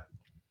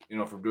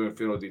 from doing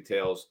funeral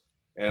details.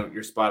 And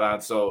you're spot on.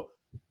 So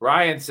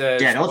Brian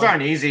says, yeah, those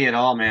aren't easy at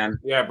all, man.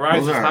 Yeah,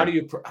 Brian says,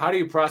 how do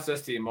you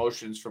process the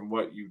emotions from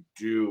what you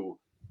do?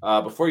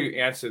 Before you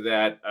answer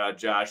that,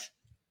 Josh,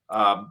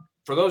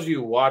 for those of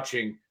you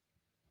watching,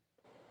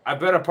 I've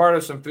been a part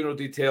of some funeral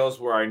details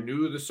where I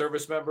knew the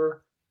service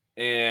member,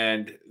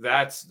 and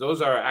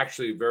those are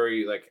actually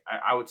very, like,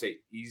 I would say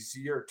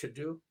easier to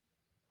do,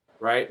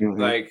 right?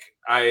 Mm-hmm. Like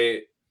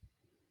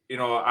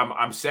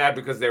I'm sad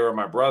because they were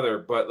my brother,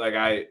 but like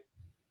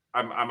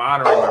I'm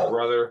honoring my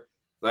brother.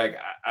 Like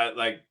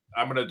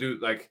I'm gonna do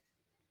like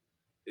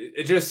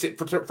it just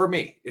for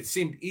me. It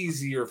seemed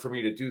easier for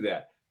me to do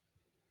that.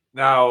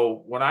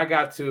 Now, when I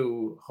got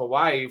to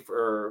Hawaii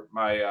for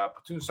my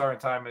platoon sergeant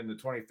time in the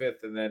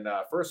 25th, and then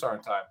first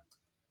sergeant time,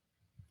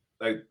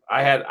 like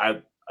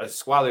a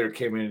squad leader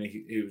came in and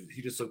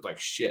he just looked like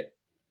shit.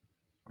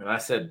 And I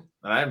said,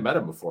 and I hadn't met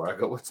him before. I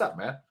go, "What's up,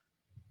 man?"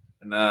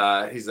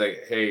 And he's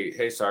like,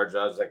 "Hey, Sarge."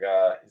 I was like,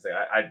 he's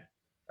like,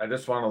 I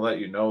just want to let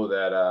you know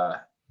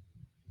that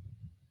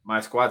my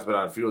squad's been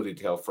on field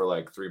detail for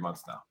like 3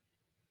 months now.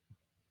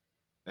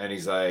 And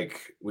he's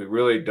like, we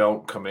really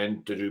don't come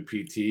in to do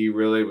PT.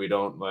 Really, we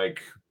don't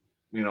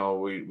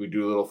we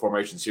do little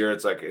formations here.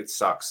 It's like, it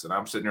sucks. And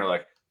I'm sitting there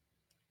like,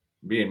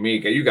 being me,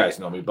 you guys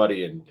know me,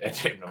 buddy, and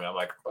you know me. I'm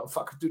like, well,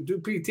 fuck, do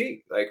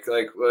PT. Like,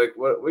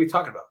 what are you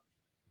talking about?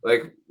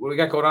 Like, what do we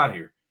got going on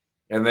here?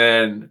 And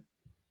then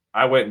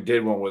I went and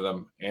did one with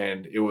him,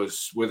 and it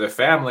was with a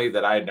family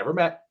that I had never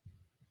met,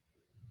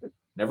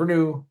 never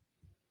knew.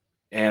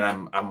 And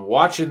I'm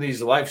watching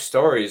these life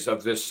stories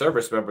of this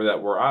service member that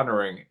we're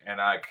honoring, and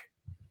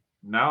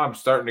now I'm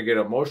starting to get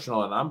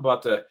emotional, and I'm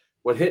about to.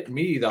 What hit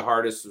me the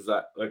hardest was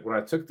that, like, when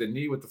I took the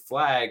knee with the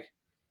flag,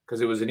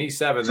 because it was an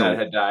E7 that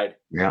had died.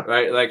 Yeah.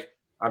 Right. Like,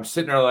 I'm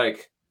sitting there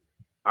like,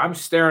 I'm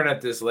staring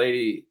at this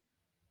lady,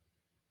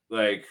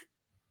 like,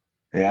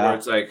 where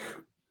it's like,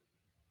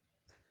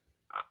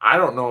 I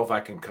don't know if I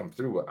can come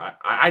through.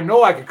 I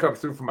know I can come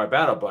through for my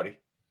battle buddy.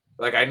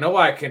 Like, I know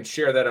I can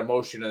share that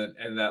emotion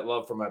and that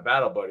love for my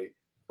battle buddy.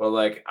 But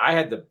like, I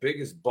had the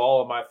biggest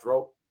ball in my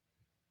throat,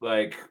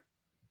 like,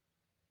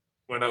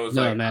 when I was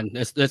no, man,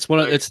 it's one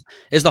of it's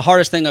the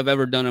hardest thing I've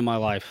ever done in my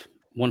life.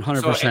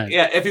 100%. So,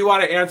 yeah, if you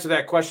want to answer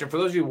that question, for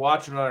those of you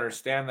watching and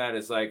understand that,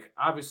 is like,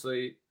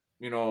 obviously,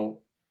 you know,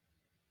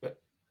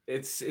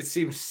 it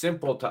seems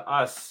simple to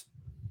us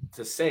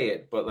to say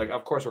it, but like,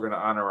 of course, we're going to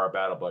honor our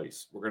battle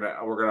buddies. We're gonna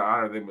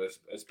honor them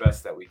as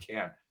best that we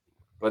can.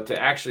 But to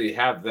actually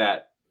have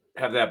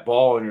that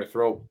ball in your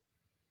throat,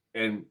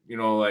 and you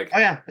know, like, oh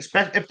yeah,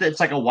 especially if it's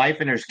like a wife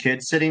and there's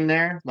kids sitting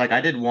there. Like I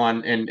did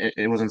one, and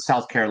it was in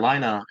South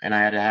Carolina, and I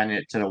had to hand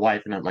it to the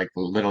wife and like a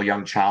little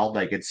young child.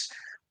 Like it's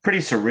pretty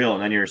surreal.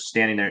 And then you're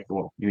standing there,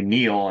 well, you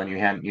kneel and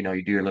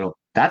you do your little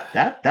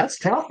that's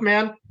tough,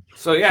 man.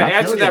 So yeah,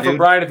 answer that for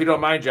Brian if you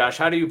don't mind, Josh.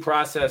 How do you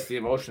process the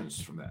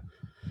emotions from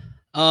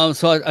that?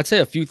 So I'd say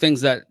a few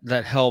things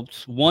that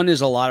helped. One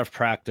is a lot of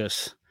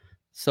practice.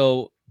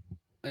 So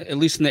at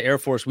least in the Air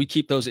Force, we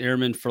keep those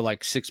airmen for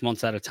like 6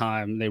 months at a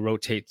time. They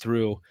rotate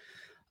through.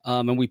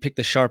 And we pick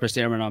the sharpest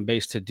airmen on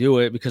base to do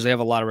it because they have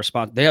a lot of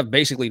response. They have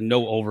basically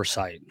no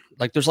oversight.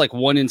 Like there's like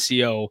one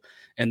NCO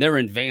and they're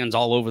in vans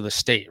all over the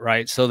state,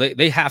 right? So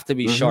they have to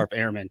be sharp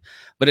airmen.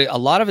 But a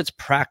lot of it's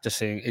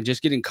practicing and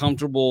just getting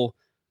comfortable.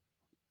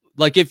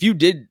 Like if you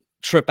did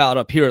trip out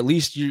up here, at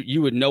least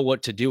you would know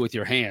what to do with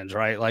your hands,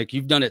 right? Like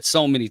you've done it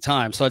so many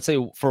times. So I'd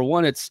say for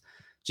one, it's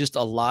just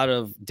a lot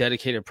of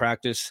dedicated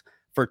practice.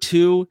 For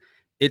two,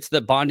 it's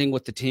the bonding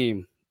with the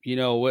team. You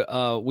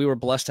know, we were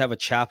blessed to have a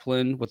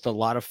chaplain with a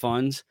lot of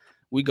funds.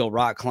 We go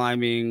rock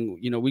climbing,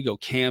 you know, we go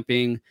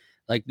camping.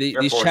 Like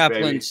these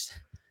chaplains,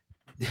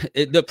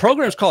 the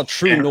program is called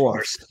True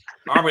North.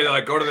 Army, they're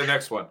like, go to the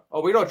next one.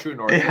 Oh, we know True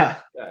North. Yeah,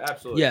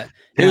 absolutely. Yeah,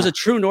 it was a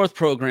True North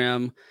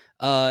program.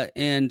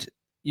 And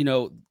you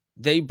know,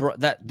 they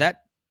brought that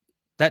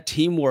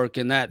teamwork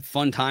and that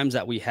fun times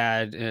that we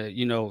had,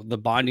 you know, the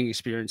bonding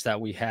experience that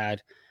we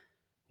had,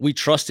 we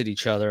trusted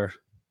each other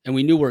and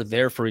we knew we're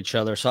there for each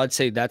other. So I'd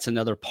say that's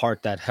another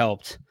part that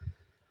helped.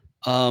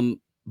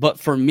 But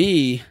for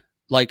me,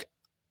 like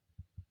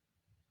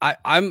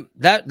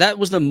that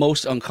was the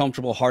most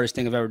uncomfortable, hardest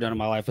thing I've ever done in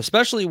my life,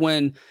 especially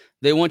when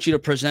they want you to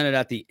present it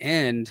at the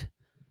end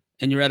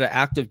and you're at an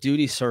active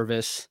duty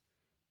service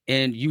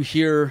and you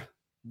hear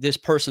this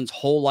person's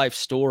whole life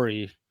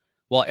story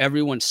while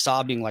everyone's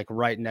sobbing like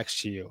right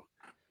next to you.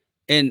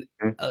 And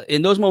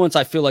in those moments,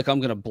 I feel like I'm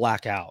going to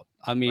black out.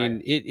 I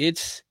mean,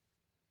 it's,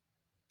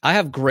 I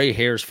have gray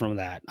hairs from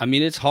that. I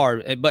mean, it's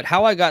hard, but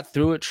how I got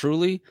through it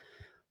truly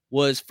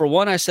was, for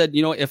one, I said,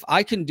 you know, if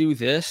I can do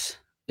this,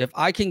 if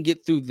I can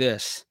get through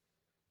this,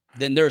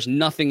 then there's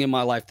nothing in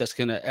my life that's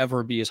going to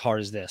ever be as hard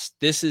as this.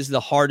 This is the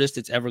hardest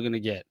it's ever going to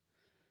get.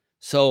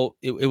 So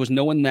it was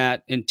knowing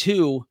that. And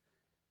two,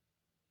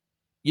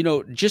 you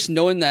know, just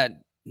knowing that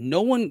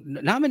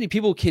not many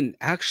people can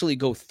actually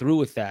go through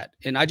with that.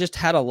 And I just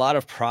had a lot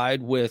of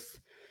pride with,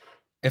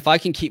 if I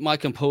can keep my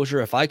composure,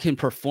 if I can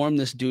perform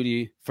this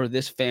duty for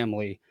this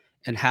family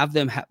and have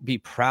them be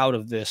proud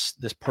of this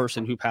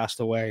person who passed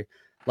away.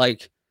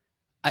 Like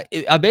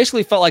I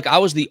basically felt like I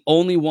was the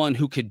only one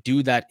who could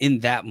do that in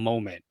that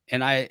moment.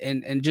 And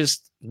and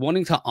just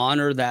wanting to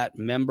honor that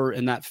member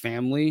and that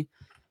family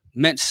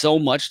meant so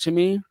much to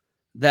me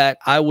that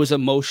I was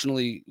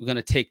emotionally going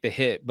to take the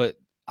hit, but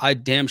I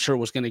damn sure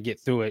was going to get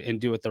through it and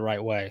do it the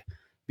right way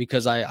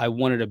because I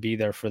wanted to be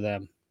there for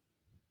them.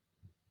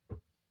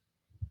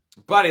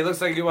 Buddy, looks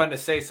like you wanted to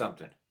say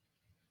something.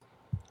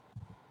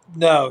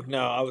 No,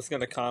 I was going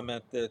to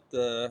comment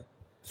that.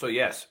 So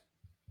yes.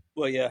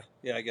 Well, yeah,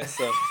 I guess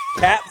so.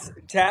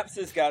 Taps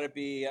has got to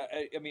be.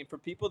 I mean, for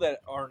people that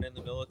aren't in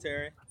the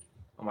military.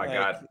 Oh my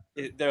God.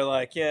 They're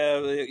like,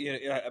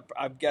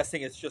 I'm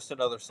guessing it's just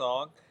another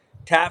song.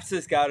 Taps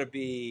has got to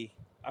be.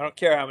 I don't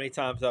care how many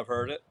times I've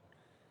heard it.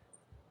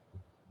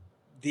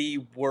 The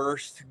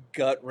worst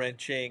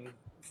gut-wrenching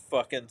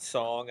fucking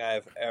song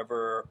I've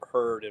ever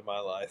heard in my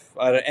life,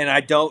 and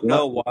I don't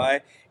know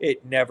why.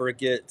 It never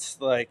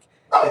gets like,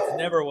 it's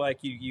never like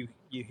you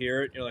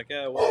hear it and you're like,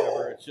 oh,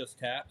 whatever, it's just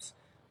Taps.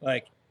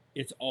 Like,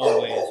 it's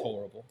always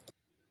horrible.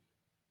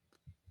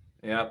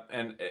 Yeah,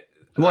 and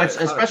well, it's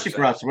especially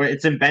for us, where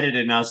it's embedded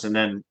in us, and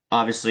then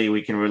obviously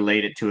we can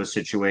relate it to a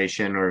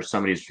situation or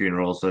somebody's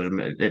funeral, so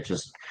it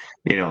just,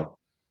 you know,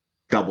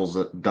 doubles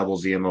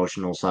the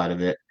emotional side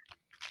of it.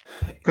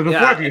 Because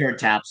before, if you heard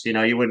Taps, you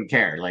know, you wouldn't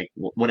care. Like,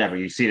 whatever.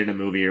 You see it in a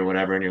movie or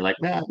whatever, and you're like,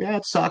 yeah,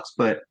 it sucks.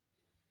 But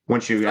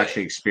once you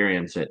actually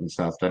experience it and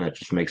stuff, then it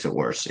just makes it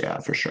worse. Yeah,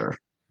 for sure.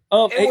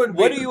 Hey,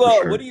 what do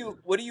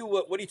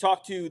you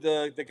talk to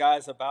the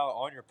guys about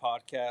on your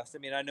podcast? I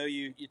mean, I know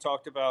you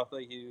talked about,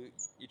 like, you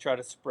try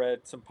to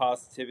spread some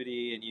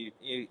positivity and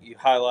you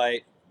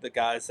highlight the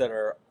guys that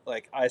are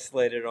like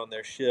isolated on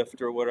their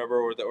shift or whatever,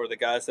 or the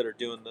guys that are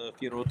doing the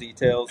funeral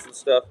details and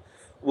stuff.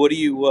 What do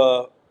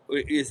you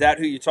is that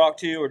who you talk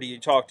to, or do you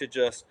talk to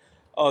just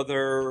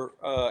other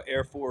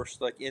Air Force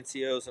like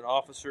NCOs and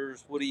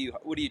officers? What do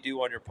you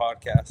do on your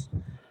podcast?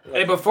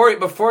 Hey, before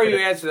you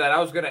answer that, I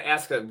was going to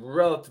ask a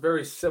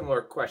very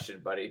similar question,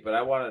 buddy. But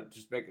I want to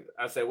just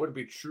I say, would it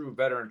be true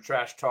veteran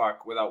trash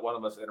talk without one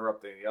of us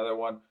interrupting the other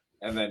one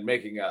and then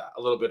making a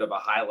little bit of a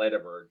highlight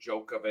of or a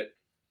joke of it?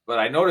 But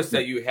I noticed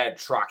that you had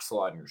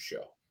Troxel on your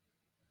show,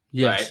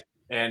 yes. Right?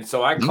 And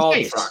so I called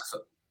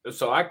Troxel.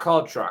 So I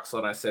called Troxel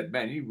and I said,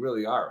 "Man, you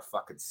really are a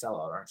fucking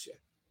sellout, aren't you?"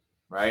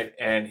 Right?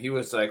 And he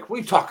was like, "What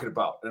are you talking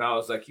about?" And I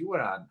was like, "You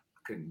went on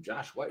fucking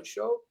Josh White's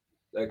show,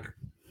 like."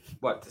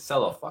 What, to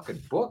sell a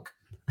fucking book?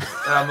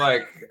 And I'm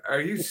like,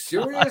 are you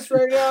serious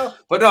right now?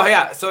 But no,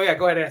 yeah. So yeah,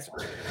 go ahead and answer.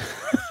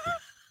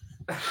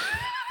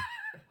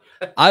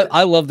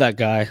 I love that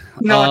guy.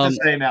 No, what to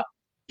say now.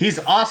 He's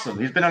awesome.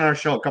 He's been on our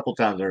show a couple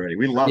times already.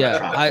 We love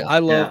Troxel.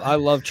 I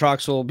love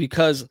Troxel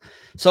because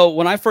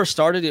when I first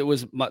started, it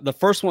was the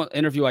first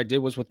interview I did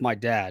was with my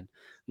dad.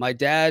 My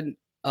dad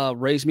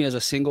raised me as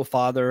a single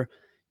father.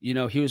 You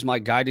know, he was my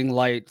guiding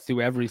light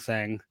through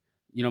everything.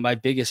 You know, my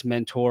biggest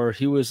mentor.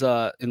 He was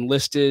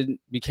enlisted,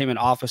 became an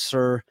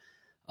officer,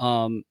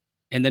 and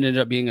then ended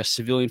up being a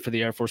civilian for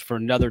the Air Force for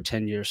another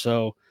 10 years.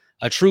 So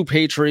a true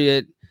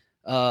patriot,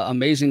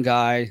 amazing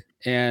guy.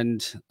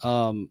 And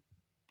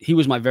he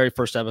was my very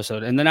first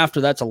episode. And then after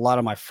that's a lot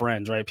of my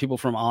friends, right? People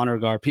from Honor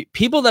Guard,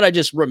 people that I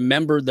just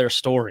remembered their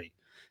story.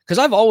 Because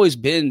I've always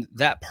been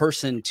that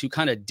person to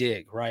kind of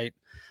dig, right?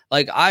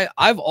 Like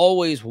I've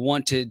always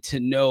wanted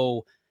to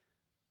know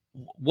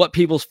what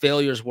people's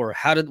failures were.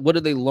 What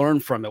did they learn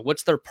from it?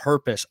 What's their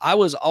purpose? I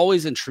was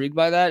always intrigued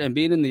by that. And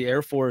being in the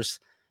Air Force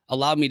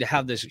allowed me to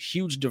have this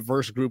huge,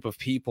 diverse group of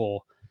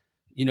people,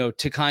 you know,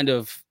 to kind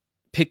of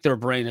pick their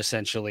brain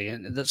essentially.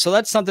 And so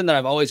that's something that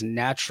I've always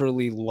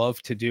naturally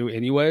loved to do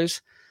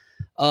anyways.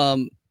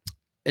 And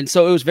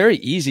so it was very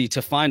easy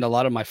to find a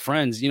lot of my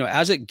friends, you know,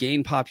 as it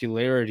gained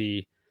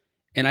popularity.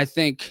 And I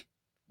think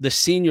the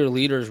senior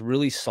leaders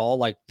really saw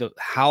like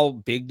how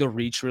big the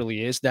reach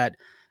really is, that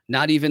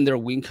not even their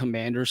wing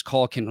commander's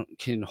call can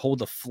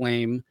hold a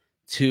flame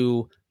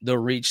to the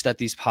reach that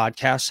these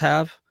podcasts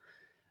have.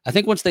 I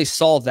think once they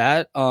saw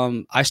that,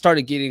 I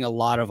started getting a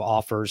lot of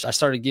offers. I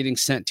started getting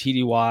sent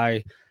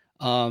TDY.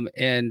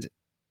 And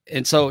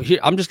so here,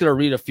 I'm just going to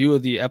read a few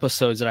of the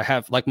episodes that I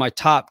have, like my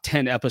top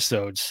 10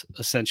 episodes,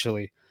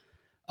 essentially.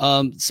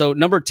 So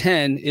number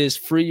 10 is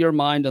Free Your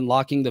Mind,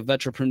 Unlocking the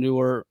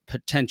Vetrapreneur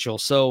Potential.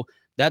 So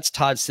that's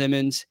Todd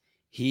Simmons.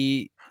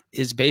 He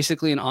is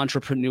basically an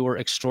entrepreneur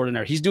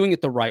extraordinaire. He's doing it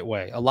the right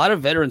way. A lot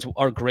of veterans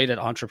are great at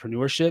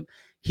entrepreneurship.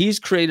 He's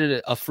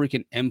created a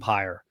freaking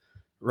empire,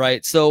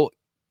 right? So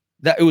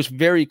that it was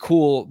very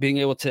cool being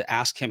able to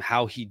ask him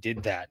how he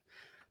did that.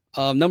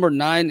 Number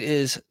 9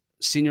 is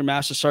Senior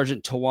Master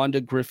Sergeant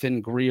Tawanda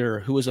Griffin Greer,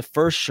 who was a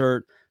first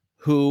shirt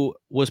who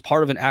was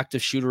part of an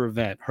active shooter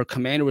event. Her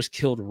commander was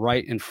killed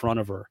right in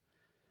front of her.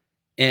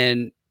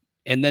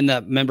 And then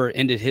that member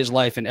ended his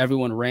life and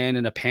everyone ran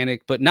in a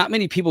panic, but not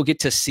many people get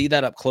to see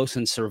that up close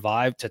and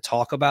survive to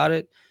talk about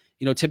it.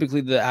 You know,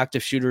 typically the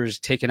active shooter is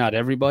taking out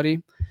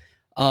everybody.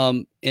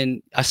 And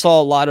I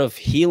saw a lot of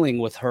healing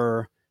with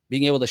her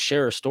being able to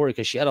share her story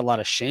because she had a lot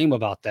of shame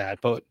about that,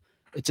 but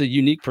it's a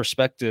unique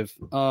perspective.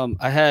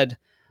 I had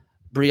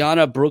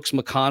Brianna Brooks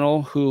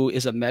McConnell, who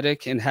is a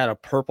medic and had a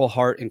Purple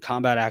Heart and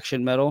Combat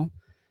Action Medal.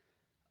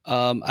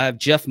 I have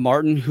Jeff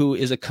Martin, who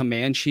is a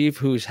command chief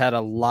who's had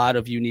a lot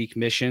of unique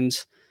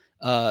missions.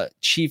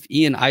 Chief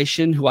Ian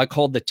Eishen, who I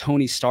called the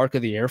Tony Stark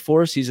of the Air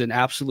Force. He's an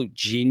absolute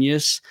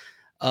genius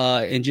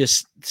and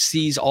just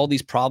sees all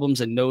these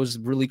problems and knows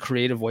really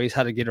creative ways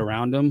how to get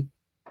around them.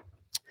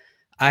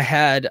 I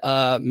had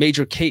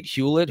Major Kate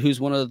Hewlett, who's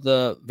one of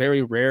the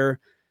very rare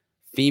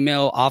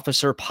female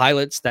officer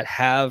pilots that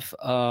have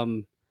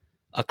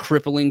a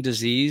crippling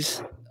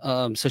disease.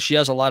 So she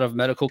has a lot of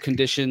medical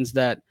conditions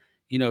that,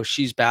 you know,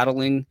 she's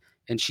battling,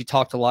 and she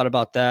talked a lot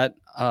about that.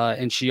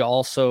 And she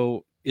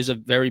also is a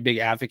very big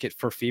advocate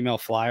for female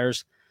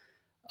flyers.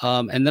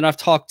 And then I've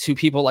talked to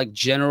people like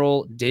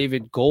General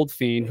David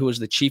Goldfein, who is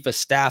the Chief of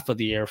Staff of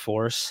the Air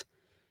Force.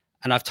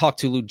 And I've talked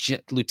to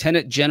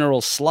Lieutenant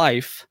General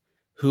Slife,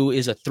 who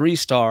is a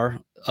 3-star.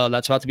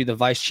 That's about to be the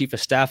Vice Chief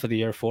of Staff of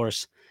the Air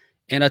Force.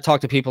 And I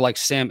talked to people like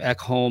Sam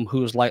Ekholm,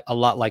 who's like a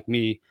lot like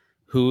me,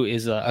 who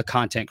is a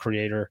content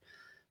creator.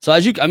 So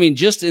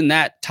just in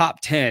that top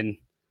 10,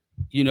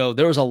 you know,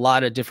 there was a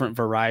lot of different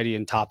variety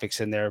and topics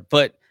in there,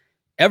 but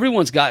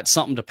everyone's got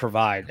something to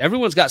provide.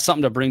 Everyone's got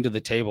something to bring to the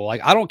table.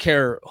 Like, I don't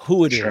care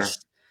who it is.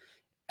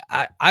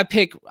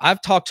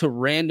 I've talked to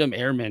random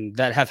airmen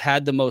that have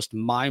had the most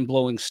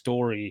mind-blowing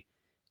story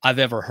I've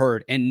ever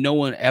heard, and no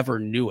one ever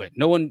knew it.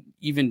 No one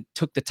even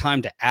took the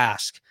time to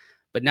ask,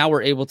 but now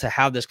we're able to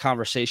have this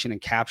conversation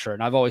and capture it.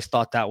 And I've always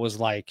thought that was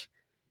like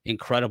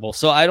incredible.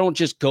 So I don't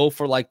just go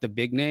for like the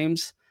big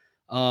names.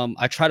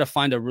 I try to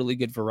find a really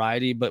good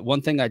variety, but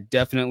one thing I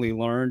definitely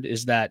learned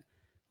is that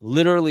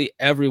literally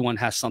everyone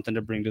has something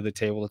to bring to the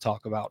table to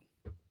talk about.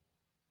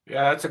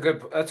 Yeah, that's a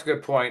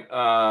good point.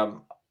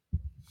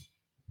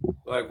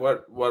 Like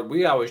what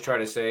we always try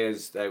to say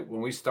is that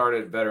when we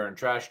started Veteran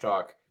Trash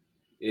Talk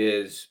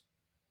is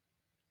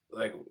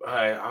like,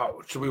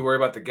 should we worry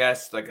about the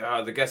guests? Like,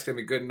 the guests gonna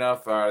be good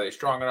enough? Are they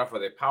strong enough? Are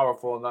they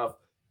powerful enough?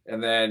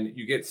 And then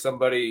you get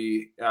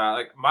somebody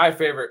like one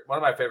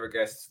of my favorite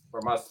guests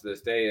from us to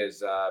this day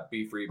is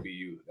Be Free Be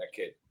You, that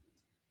kid.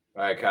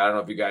 Like, I don't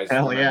know if you guys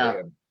remember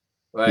him.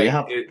 Like,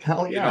 hell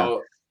yeah. You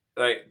know,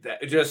 like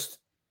that, it just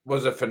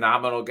was a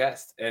phenomenal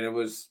guest, and it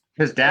was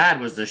his dad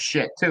was the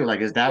shit too.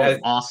 Like his dad was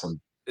awesome.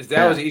 His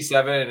dad was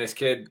E7, and his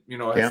kid,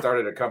 had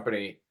started a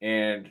company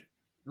and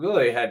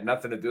really had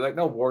nothing to do. Like,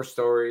 no war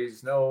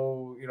stories,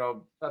 no,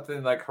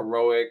 nothing like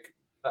heroic,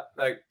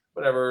 like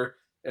whatever.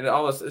 And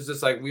all this, it's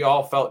just like we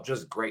all felt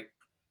just great,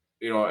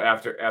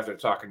 after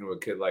talking to a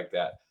kid like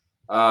that.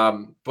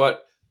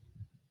 But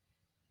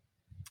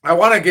I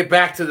want to get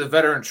back to the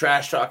veteran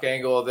trash talk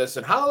angle of this.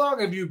 And how long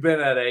have you been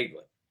at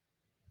Eglin?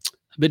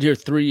 I've been here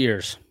 3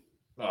 years.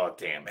 Oh,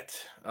 damn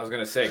it! I was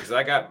gonna say because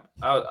I got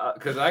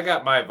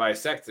my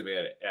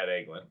vasectomy at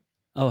Eglin.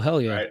 Oh,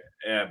 hell yeah! Right,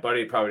 and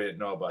Buddy probably didn't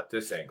know about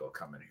this angle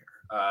coming here.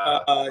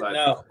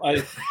 No,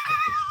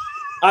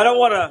 I don't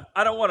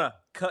want to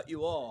cut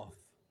you off.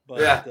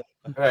 But, yeah,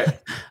 right.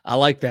 I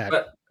like that.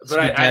 But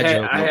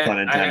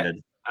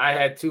I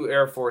had 2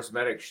 Air Force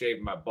medics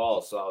shave my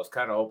balls, so I was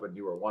kind of hoping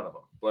you were one of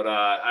them. But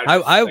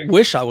I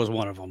wish I was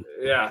one of them.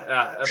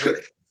 Yeah.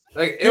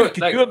 Dude,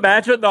 could you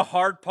imagine the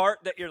hard part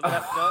that your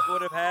left nut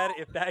would have had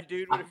if that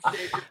dude would have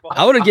shaved your balls?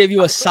 I would have gave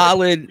you a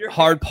solid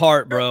hard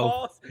part,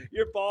 bro.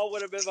 Your ball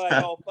would have been like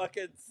all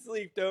fucking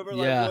sleeved over.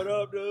 Like, what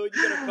up, dude?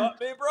 You gonna cut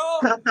me,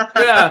 bro?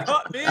 Yeah,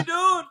 cut me,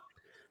 dude.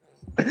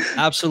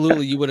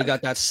 Absolutely, you would have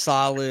got that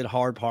solid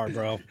hard part,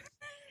 bro.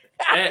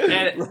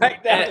 and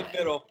right down the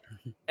middle.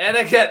 And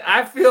again,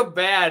 I feel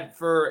bad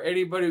for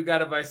anybody who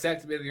got a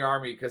vasectomy in the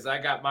Army because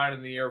I got mine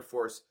in the Air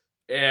Force,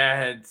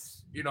 and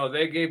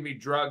they gave me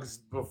drugs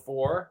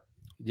before.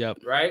 Yep.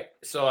 Right.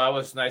 So I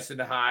was nice and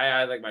high. I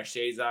had like my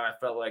shades on. I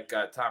felt like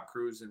Tom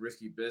Cruise in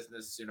Risky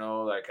Business.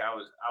 Like I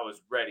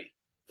was ready.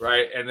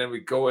 Right. And then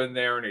we go in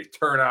there and they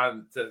turn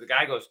on. The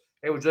guy goes,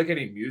 "Hey, would you like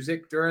any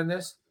music during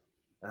this?"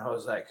 And I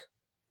was like,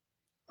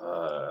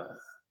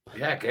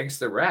 "Yeah,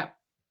 gangster rap."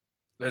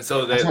 And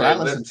so that's what I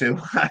listen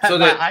to. So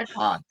my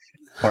iPod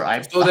or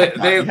iPod. So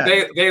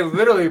they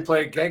literally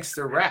play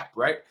gangster rap,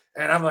 right?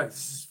 And I'm like,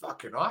 this is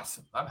fucking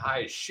awesome. I'm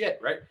high as shit,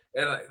 right?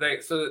 And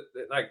they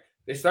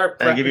start.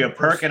 They give you a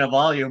perk and a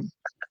volume.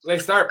 They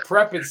start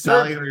prepping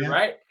surgery,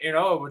 right?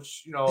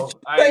 Which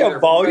a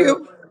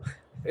volume.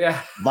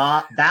 Yeah,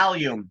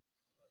 volume.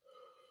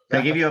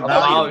 They give you a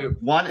volume.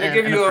 They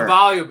give you a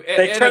volume.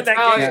 They turn that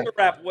gangster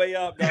rap way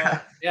up.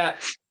 Yeah.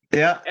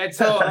 And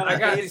so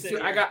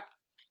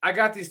I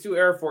got these 2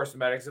 Air Force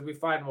medics, and we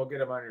find them. We'll get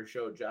them on your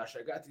show, Josh.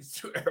 I got these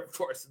 2 Air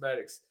Force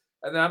medics,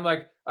 and then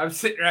I'm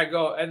sitting there. I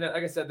go, and then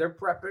like I said, they're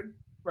prepping,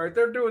 right?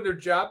 They're doing their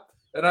job,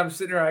 and I'm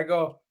sitting there. I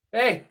go,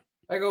 hey,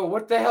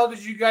 what the hell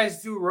did you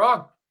guys do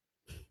wrong?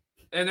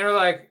 And they're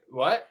like,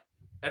 what?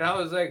 And I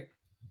was like,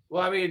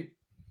 well, I mean,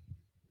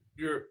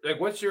 you're like,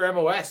 what's your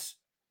MOS?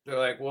 They're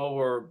like, well,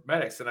 we're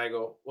medics, and I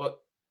go, well,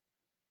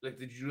 like,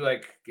 did you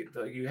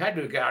you had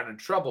to have gotten in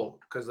trouble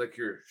because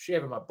you're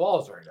shaving my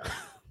balls right now.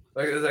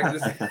 Like, it's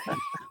like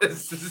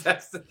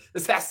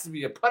this has to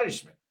be a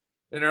punishment.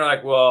 And they're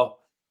like, well,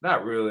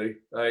 not really.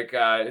 Like,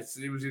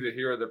 it was either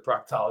here or the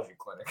proctology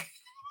clinic.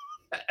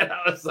 And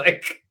I was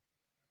like,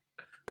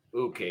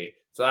 okay.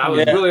 So I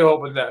was really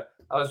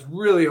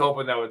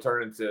hoping that would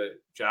turn into,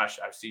 Josh,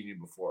 I've seen you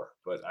before,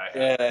 but I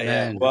haven't.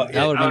 Man, well,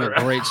 that would have been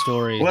a great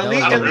story. Well, at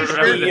least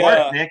it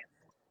worked, Nick.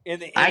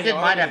 I did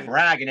mine at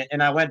Bragg,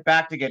 and I went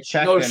back to get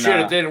checked. No shit,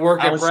 it didn't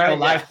work at Bragg. I was still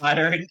live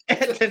fighter, and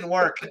it didn't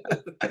work.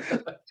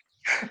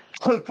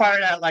 I was part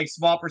of that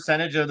small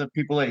percentage of the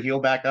people that heal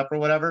back up or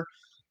whatever.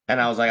 And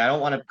I was like, I don't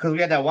want to, because we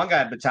had that one guy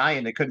at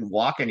battalion that couldn't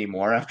walk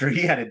anymore after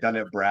he had it done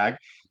at Bragg.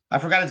 I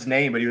forgot his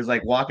name, but he was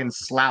walking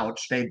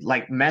slouch. They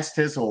messed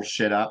his whole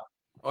shit up.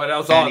 Oh, that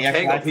was all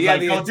entangled. He had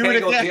the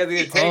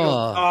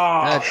entangled.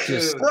 That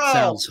just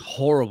sounds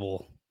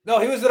horrible. No,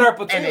 he was in our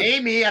platoon. And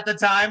Amy at the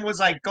time was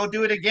like, go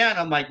do it again.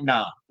 I'm like,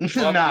 nah,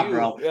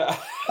 bro. Yeah.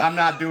 I'm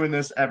not doing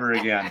this ever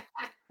again.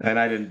 And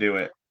I didn't do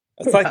it.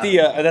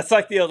 That's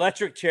like the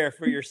electric chair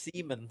for your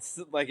Siemens.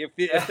 Like if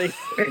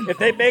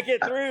they make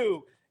it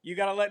through, you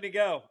gotta let me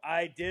go.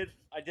 I did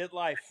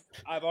life.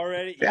 I've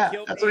already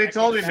killed that's what he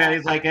told me, man.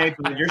 He's like, hey,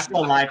 you're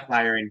still live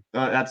firing.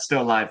 That's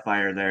still live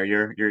fire there.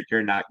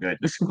 You're not good.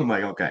 I'm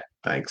like, okay,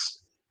 thanks.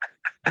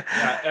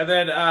 And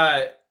then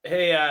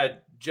hey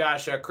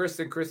Josh,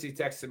 Kristen Christie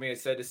texted me and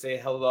said to say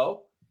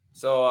hello.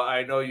 So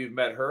I know you've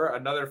met her,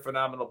 another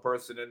phenomenal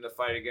person in the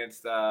fight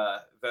against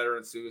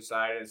veteran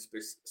suicide and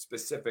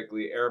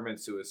specifically airman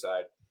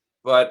suicide.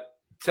 But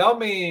tell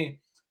me,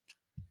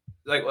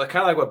 kind of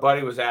like what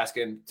Buddy was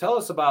asking, tell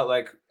us about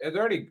are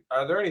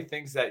there any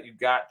things that you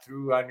got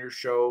through on your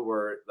show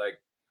where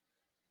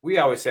we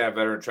always say on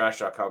Veteran Trash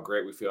Talk how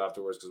great we feel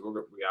afterwards because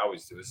we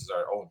always do. This is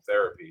our own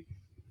therapy,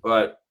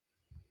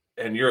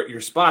 and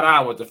you're spot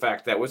on with the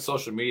fact that with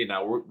social media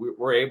now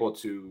we're able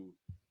to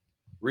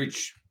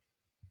reach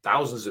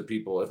thousands of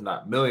people, if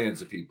not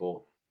millions of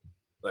people,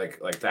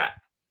 like that.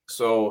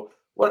 So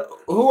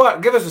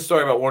Give us a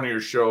story about one of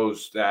your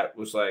shows that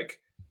was like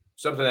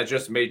something that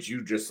just made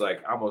you just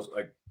like almost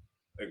like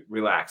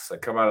relax,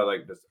 like come out of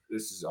like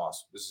this is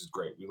awesome. This is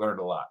great. We learned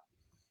a lot.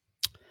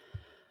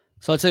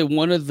 So I'd say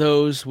one of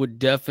those would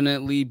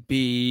definitely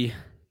be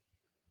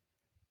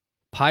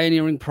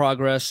Pioneering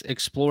Progress,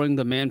 Exploring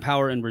the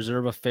Manpower and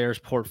Reserve Affairs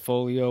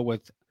Portfolio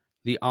with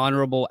the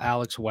Honorable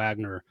Alex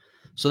Wagner.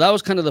 So that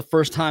was kind of the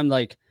first time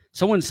like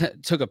someone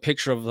took a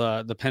picture of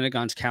the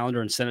Pentagon's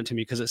calendar and sent it to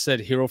me because it said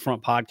Hero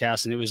Front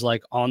Podcast, and it was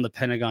like on the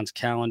Pentagon's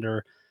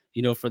calendar,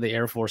 for the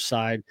Air Force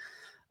side.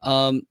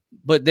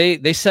 But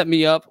they set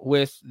me up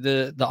with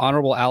the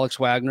Honorable Alex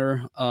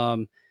Wagner.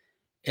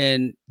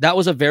 And that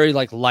was a very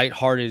like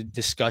lighthearted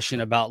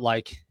discussion about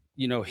like,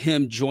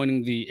 him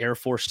joining the Air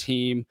Force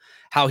team,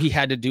 how he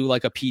had to do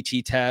like a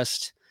PT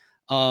test.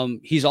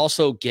 He's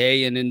also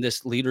gay and in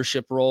this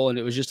leadership role. And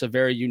it was just a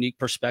very unique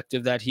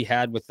perspective that he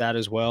had with that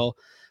as well.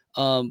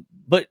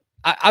 But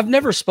I've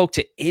never spoke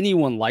to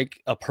anyone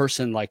like a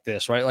person like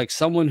this, right? Like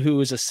someone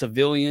who is a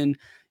civilian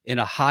in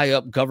a high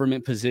up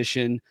government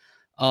position.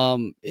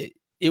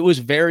 It was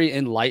very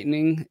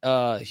enlightening.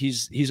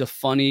 He's a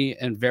funny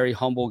and very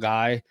humble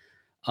guy.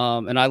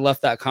 And I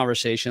left that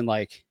conversation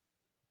like,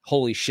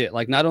 holy shit.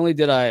 Like not only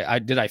did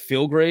I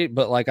feel great,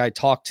 but like I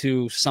talked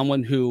to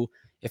someone who,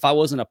 if I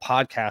wasn't a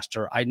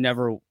podcaster, I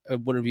never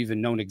would have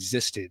even known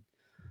existed.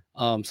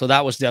 So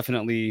that was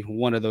definitely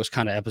one of those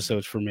kind of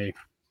episodes for me.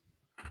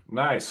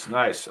 Nice.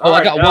 All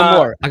right, I got one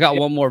more. I got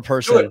one more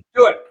person.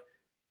 Do it.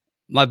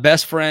 My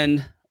best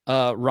friend,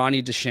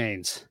 Ronnie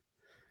Deschaines.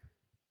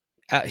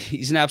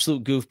 He's an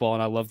absolute goofball,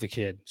 and I love the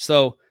kid.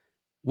 So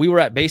we were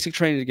at basic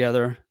training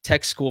together,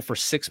 tech school for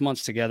 6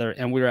 months together,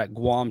 and we were at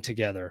Guam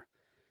together.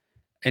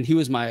 And he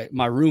was my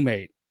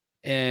roommate.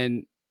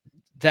 And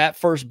that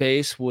first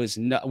base was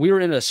we were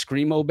in a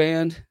screamo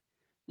band.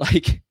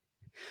 Like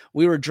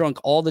we were drunk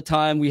all the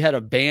time. We had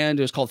a band.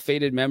 It was called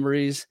Faded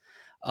Memories.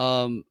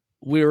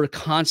 We were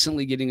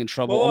constantly getting in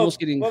trouble.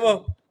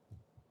 Whoa.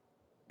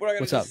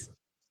 What's up?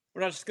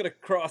 We're not just gonna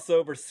cross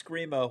over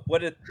screamo.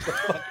 What is the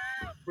fuck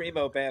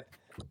screamo band?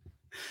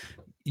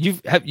 You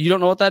don't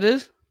know what that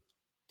is?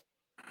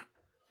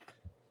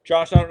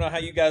 Josh, I don't know how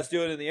you guys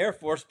do it in the Air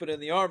Force, but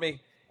in the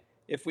Army,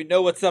 if we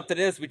know what something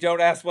is, we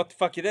don't ask what the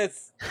fuck it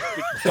is.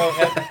 We go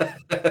ahead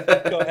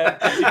and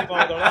continue on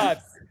with our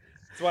lives.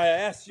 That's why I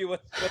asked you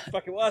what the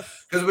fuck it was.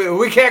 Because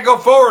we can't go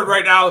forward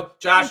right now,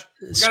 Josh.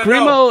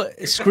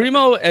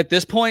 Screamo at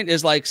this point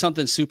is like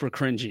something super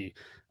cringy.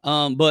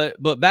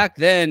 But back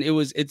then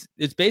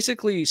it's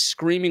basically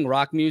screaming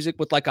rock music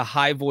with like a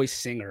high voice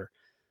singer.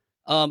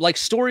 Like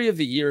Story of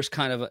the Year is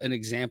kind of an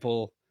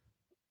example.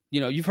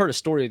 You've heard of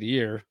Story of the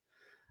Year.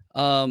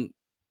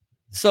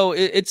 So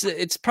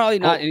it's probably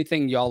not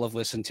anything y'all have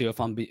listened to if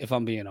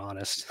I'm being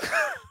honest.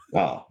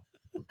 Oh.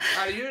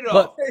 How do you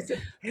know?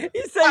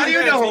 How do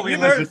you know what we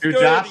listen to,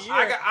 Josh?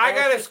 I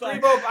got a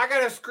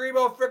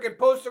screamo freaking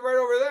poster right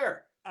over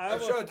there. I'll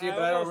show it to you,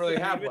 but I don't really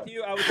have one.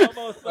 I was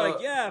almost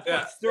like,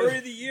 fuck Story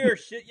of the Year.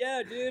 Shit,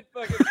 yeah, dude.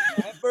 Fucking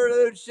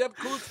shit,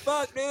 cool as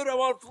fuck, dude. I'm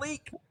on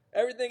fleek.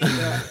 Everything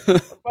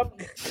is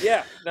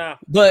nah.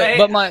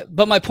 But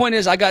my point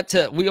is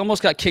we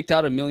almost got kicked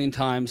out a million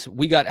times.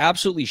 We got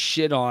absolutely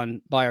shit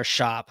on by our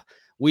shop.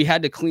 We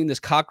had to clean this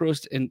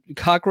cockroach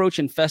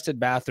infested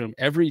bathroom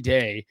every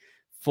day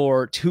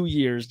for 2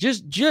 years.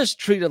 Just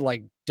treated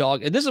like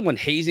dog. And this is when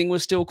hazing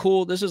was still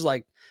cool. This is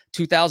like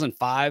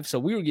 2005, so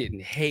we were getting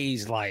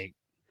hazed like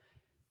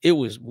it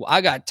was. I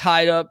got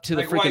tied up to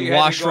the freaking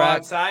wash rack.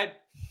 Outside?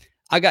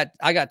 I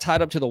got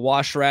tied up to the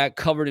wash rack,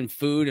 covered in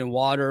food and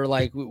water.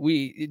 Like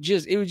it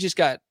just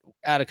got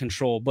out of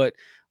control. But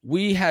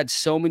we had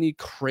so many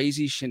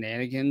crazy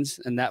shenanigans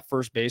in that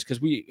first base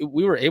because we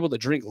were able to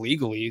drink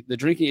legally. The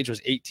drinking age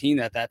was 18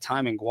 at that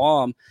time in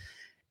Guam,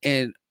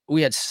 and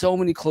we had so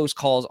many close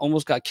calls.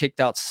 Almost got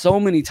kicked out so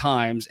many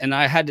times, and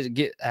I had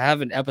to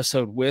have an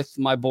episode with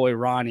my boy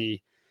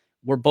Ronnie.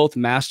 We're both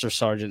master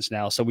sergeants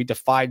now, so we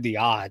defied the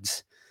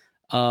odds.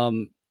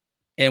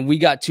 And we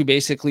got to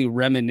basically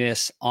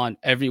reminisce on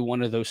every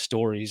one of those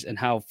stories and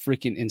how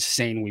freaking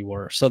insane we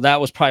were. So that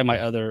was probably my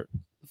other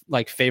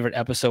like favorite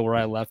episode where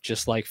I left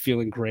just like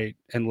feeling great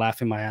and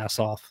laughing my ass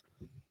off.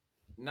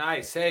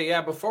 Nice. Hey,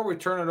 yeah, before we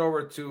turn it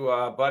over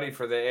to Buddy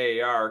for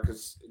the AAR,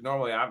 because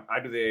normally I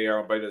do the AAR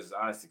and Buddy does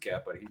Honesty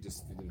Cap, but he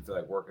didn't feel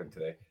like working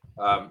today.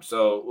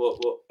 So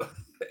we'll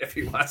if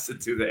he wants to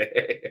do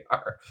the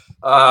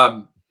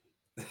AAR.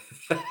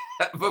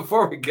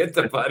 Before we get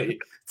to Buddy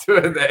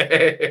doing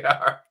the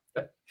AAR,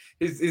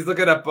 he's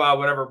looking up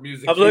whatever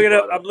music. I'm looking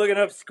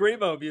up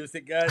screamo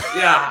music, guys.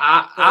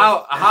 Yeah,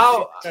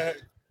 how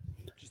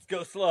just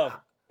go slow.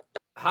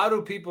 How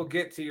do people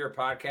get to your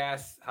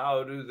podcast?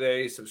 How do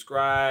they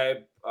subscribe?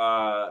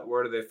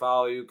 Where do they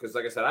follow you? Because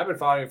like I said, I've been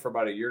following you for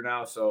about a year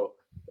now, so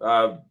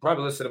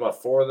probably listened to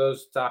about 4 of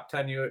those top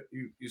 10 you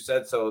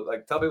said. So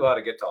like, tell people how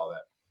to get to all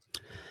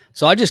that.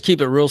 So I just keep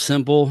it real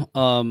simple.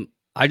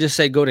 I just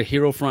say go to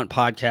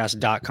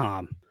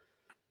herofrontpodcast.com.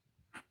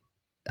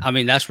 I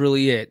mean, that's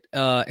really it.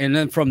 And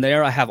then from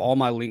there, I have all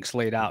my links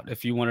laid out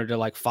if you wanted to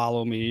like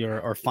follow me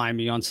or find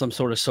me on some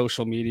sort of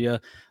social media.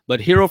 But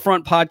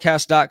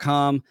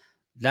HeroFrontPodcast.com,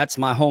 that's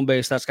my home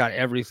base. That's got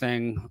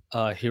everything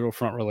Hero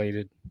Front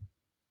related.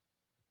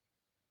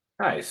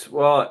 Nice.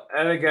 Well,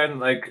 and again,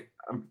 like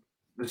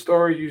the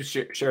story you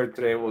shared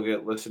today will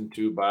get listened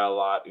to by a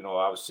lot.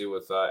 Obviously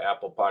with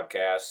Apple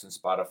Podcasts and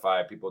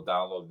Spotify, people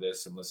download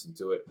this and listen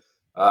to it.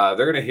 They're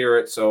going to hear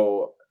it.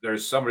 So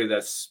there's somebody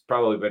that's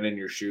probably been in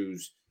your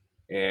shoes,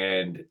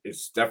 and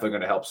it's definitely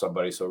going to help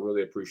somebody. So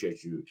really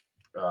appreciate you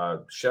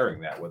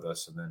sharing that with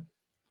us. And then,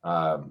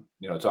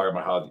 talking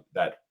about how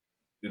that,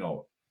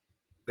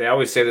 they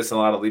always say this in a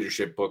lot of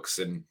leadership books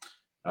and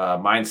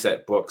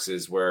mindset books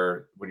is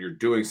where when you're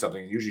doing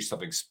something, usually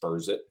something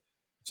spurs it,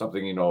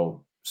 something,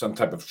 some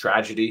type of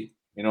tragedy,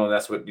 and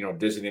that's what,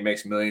 Disney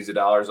makes millions of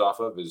dollars off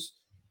of is,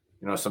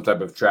 some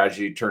type of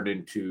tragedy turned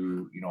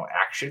into,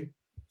 action.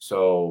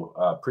 So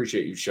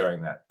appreciate you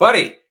sharing that.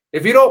 Buddy,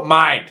 if you don't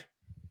mind,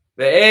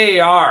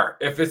 the AAR,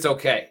 if it's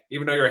okay,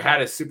 even though your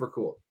hat is super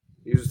cool.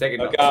 You just taking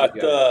notes.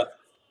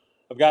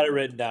 I've got it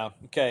written down.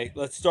 Okay,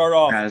 let's start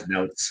off. Has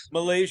notes.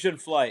 Malaysian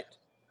flight.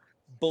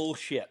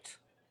 Bullshit.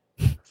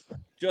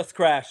 Just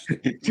crashed.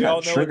 We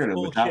all know it's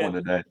bullshit. That one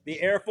today.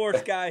 The Air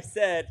Force guy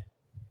said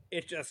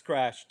it just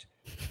crashed.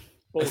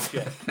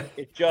 Bullshit.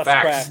 It just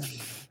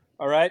crashed.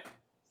 All right?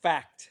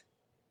 Fact.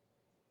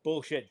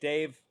 Bullshit.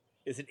 Dave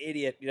is an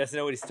idiot. He doesn't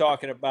know what he's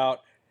talking about.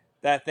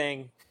 That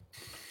thing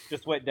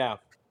just went down.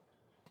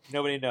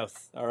 Nobody knows.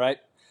 All right?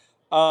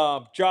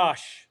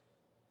 Josh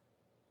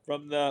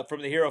from the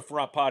Hero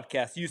Front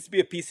podcast used to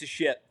be a piece of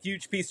shit.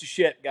 Huge piece of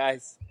shit,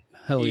 guys.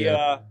 Hell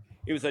yeah.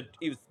 He was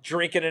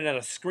drinking it at a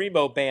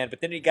screamo band, but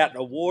then he got an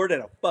award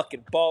and a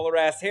fucking baller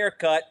ass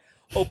haircut.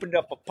 Opened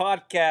up a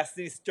podcast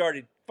and he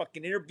started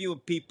fucking interviewing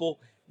people.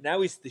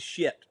 Now he's the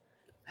shit.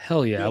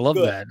 Hell yeah, I love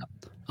that.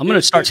 I'm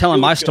gonna start telling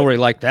my story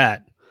like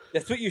that.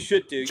 That's what you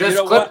should do. Just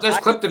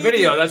clip the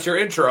video. That's your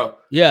intro.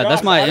 Yeah,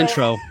 that's my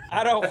intro.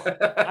 I don't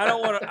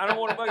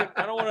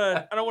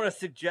want to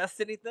suggest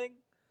anything,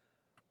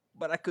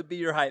 but I could be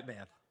your hype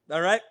man.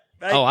 All right.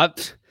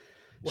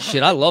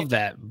 Shit, I love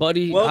that,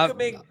 buddy.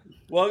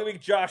 Welcoming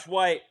Josh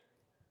White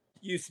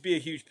used to be a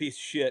huge piece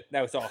of shit.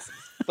 That was awesome.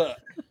 Fuck.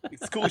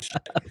 It's cool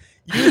shit.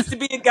 Used to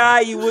be a guy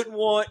you wouldn't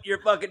want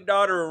your fucking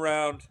daughter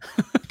around.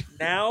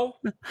 Now,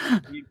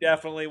 you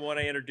definitely want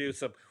to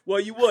introduce him. Well,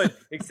 you would,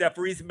 except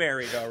for he's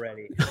married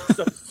already.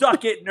 So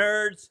suck it,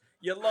 nerds.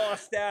 You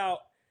lost out.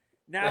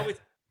 Now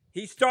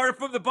he started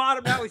from the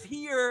bottom. Now he's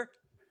here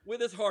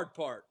with his hard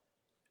part.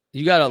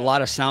 You got a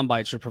lot of sound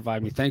bites to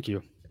provide me. Thank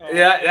you.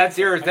 Yeah, that's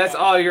yours. That's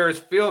all yours.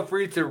 Feel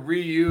free to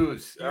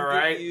reuse. All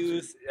right. Yeah,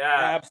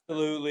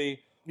 absolutely.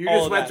 You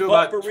just went to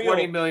about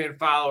 20 million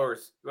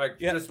followers.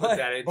 Just with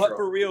that intro. But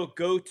for real,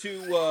 go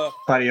to.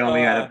 Buddy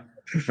only had a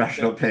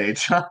professional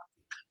page.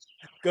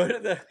 Go to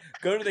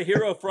the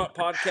Hero Front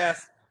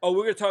podcast. Oh,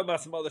 we're gonna talk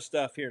about some other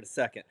stuff here in a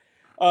second.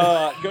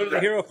 Go to the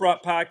Hero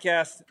Front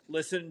podcast.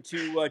 Listen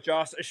to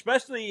Josh,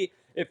 especially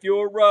if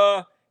you're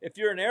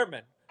an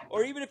airman.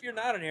 Or even if you're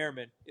not an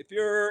airman, if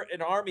you're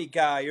an Army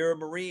guy, you're a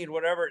Marine,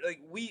 whatever. Like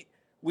we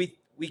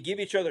give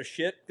each other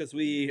shit because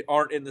we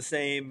aren't in the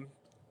same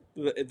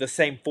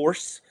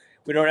force.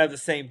 We don't have the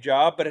same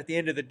job. But at the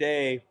end of the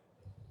day,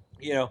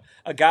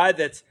 a guy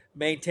that's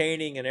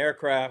maintaining an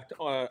aircraft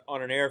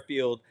on an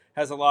airfield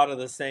has a lot of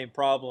the same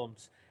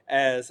problems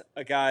as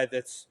a guy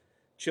that's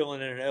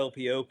chilling in an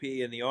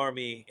LPOP in the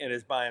Army and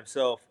is by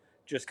himself,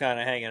 just kind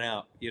of hanging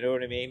out. You know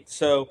what I mean?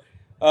 So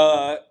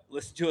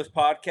listen to his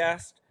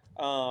podcast.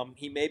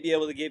 He may be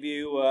able to give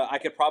you. I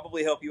could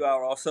probably help you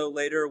out also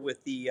later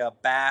with the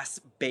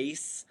bass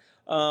base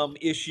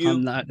issue.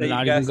 I'm not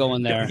even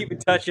going there. Don't even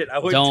touch it. I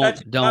wouldn't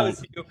touch it. Don't.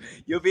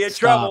 You'll be in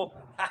trouble.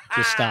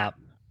 Just stop.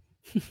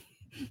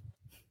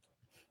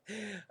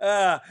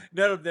 None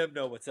of them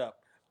know what's up.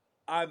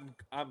 I'm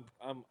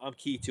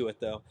key to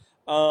it though.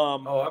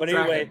 But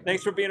anyway,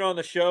 thanks for being on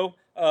the show.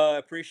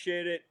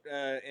 Appreciate it,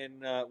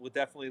 and we'll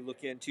definitely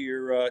look into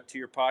your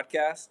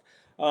podcast.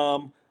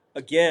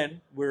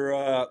 Again,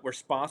 we're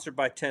sponsored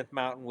by 10th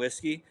Mountain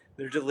Whiskey.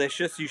 They're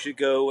delicious. You should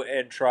go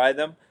and try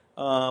them.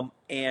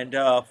 And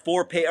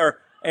for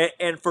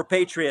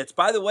Patriots,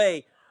 by the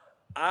way,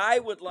 I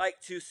would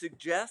like to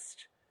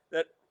suggest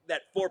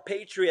that For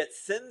Patriots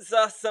sends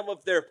us some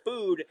of their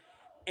food,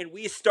 and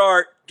we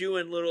start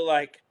doing little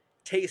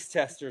taste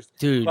testers.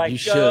 Dude, you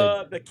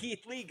should. The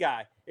Keith Lee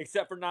guy,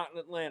 except for not in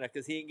Atlanta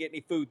because he didn't get any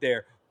food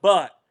there,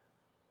 but.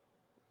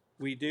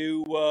 We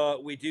do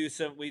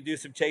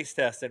some taste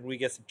tests, and we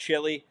get some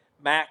chili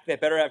mac. They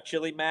better have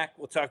chili mac.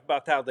 We'll talk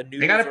about how the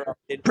noodles are.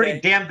 They got a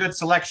pretty damn good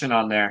selection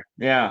on there.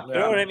 Yeah, you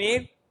know what I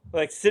mean.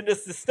 Send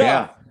us the stuff.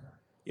 Yeah.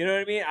 You know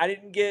what I mean. I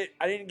didn't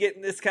get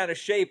in this kind of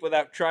shape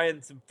without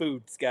trying some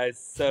foods, guys.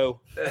 So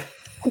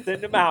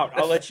send them out.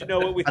 I'll let you know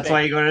what we think. That's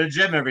why you go to the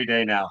gym every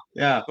day now.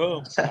 Yeah.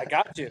 Boom. I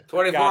got you.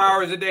 24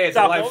 hours a day. It's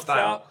a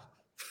lifestyle.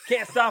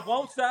 Can't stop,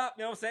 won't stop.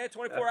 You know what I'm saying?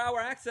 24-hour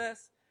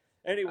access.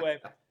 Anyway,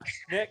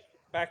 Nick,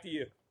 back to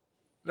you.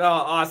 No,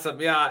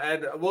 awesome. Yeah,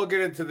 and we'll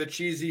get into the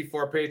cheesy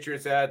For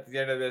Patriots at the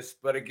end of this.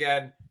 But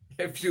again,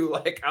 if you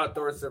like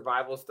outdoor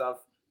survival stuff,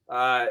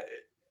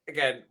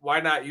 again, why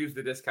not use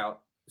the discount?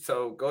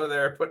 So go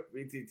there, put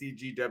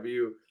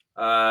VTTGW.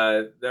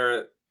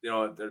 They're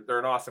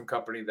an awesome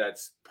company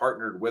that's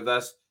partnered with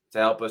us to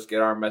help us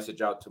get our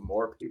message out to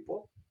more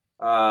people,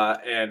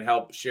 and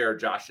help share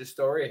Josh's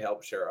story,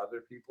 help share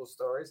other people's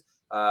stories.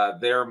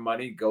 Their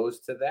money goes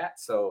to that.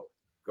 So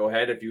go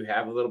ahead, if you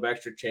have a little bit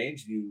extra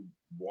change, you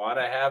want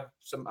to have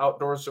some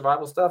outdoor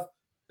survival stuff,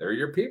 they're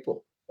your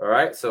people. All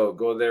right, so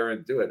go there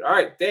and do it. All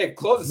right, Dave,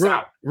 close us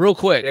out real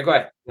quick. Yeah, go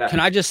ahead. Yeah.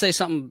 Can I just say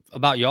something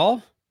about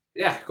y'all?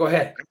 Yeah, go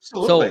ahead.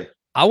 Absolutely. So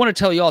I want to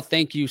tell y'all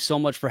thank you so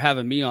much for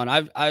having me on.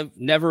 I've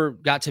never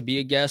got to be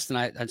a guest,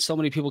 and so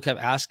many people kept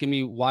asking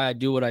me why I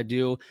do what I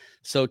do.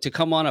 So to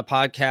come on a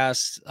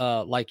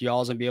podcast like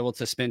y'all's and be able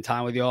to spend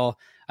time with y'all,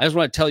 I just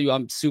want to tell you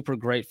I'm super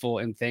grateful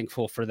and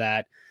thankful for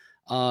that.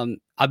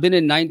 I've been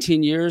in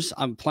 19 years.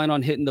 I'm planning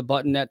on hitting the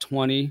button at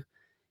 20.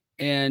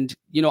 And,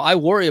 I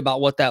worry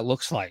about what that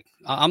looks like.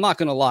 I'm not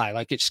going to lie.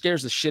 Like, it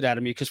scares the shit out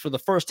of me because for the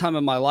first time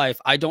in my life,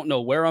 I don't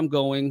know where I'm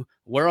going,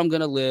 where I'm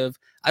going to live.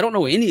 I don't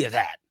know any of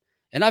that.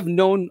 And I've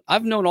known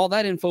all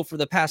that info for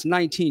the past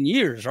 19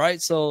 years.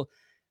 Right. So,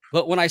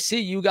 but when I see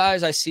you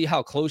guys, I see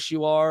how close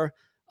you are,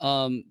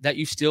 that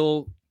you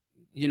still,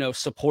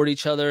 support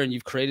each other, and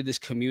you've created this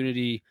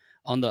community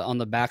on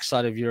the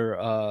backside of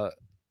your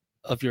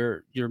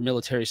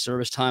military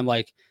service time.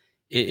 Like,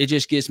 it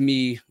just gives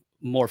me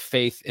more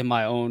faith in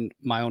my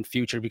own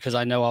future, because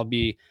I know I'll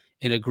be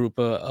in a group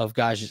of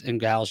guys and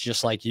gals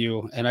just like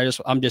you. And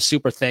I'm just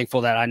super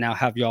thankful that I now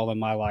have y'all in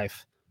my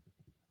life.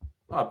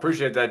 I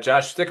appreciate that,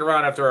 Josh. Stick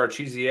around after our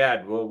cheesy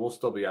ad. We'll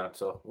still be on,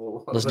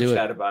 so let's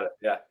chat about it.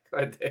 Yeah, go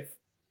ahead, Dave.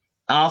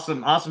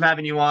 Awesome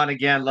having you on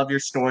again. Love your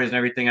stories and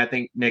everything. I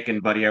think Nick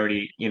and Buddy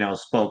already,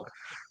 spoke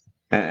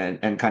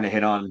and kind of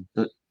hit on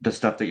the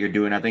stuff that you're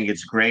doing. I think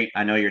it's great.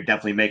 I know you're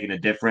definitely making a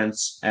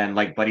difference. And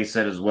like Buddy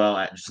said as well,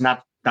 it's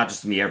not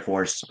just in the Air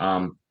Force,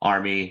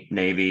 Army,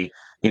 Navy,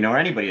 or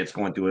anybody that's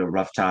going through a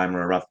rough time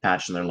or a rough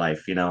patch in their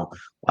life.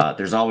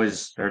 There's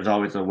always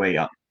a way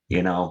up.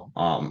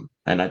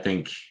 And I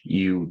think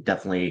you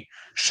definitely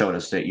showed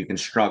us that you can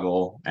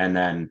struggle and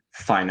then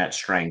find that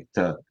strength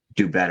to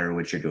do better,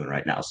 which you're doing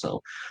right now.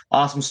 So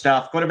awesome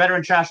stuff. Go to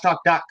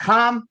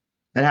veterantrashtalk.com.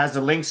 It has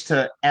the links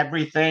to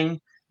everything,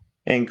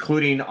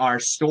 including our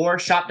store,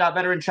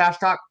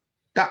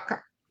 shop.veterantrashtalk.com.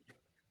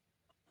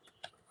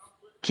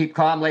 Keep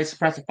calm, lace,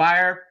 suppress the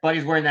fire.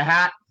 Buddy's wearing the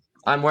hat.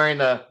 I'm wearing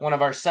one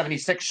of our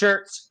 76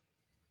 shirts.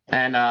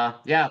 And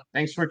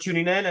thanks for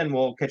tuning in, and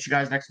we'll catch you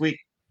guys next week.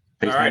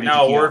 All right,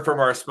 now a word from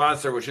our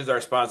sponsor, which is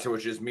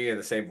me in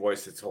the same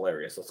voice. It's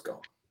hilarious. Let's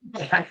go.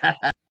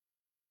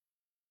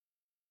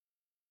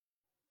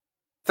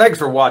 Thanks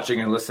for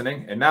watching and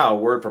listening. And now a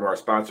word from our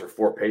sponsor,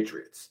 For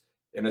Patriots.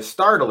 In a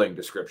startling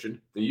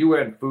description, the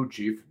UN food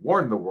chief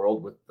warned the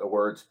world with the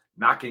words,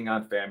 knocking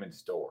on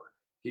famine's door.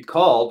 He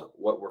called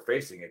what we're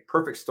facing a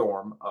perfect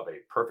storm of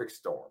a perfect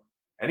storm.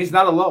 And he's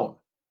not alone.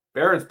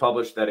 Barron's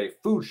published that a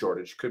food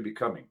shortage could be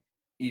coming,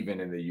 even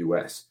in the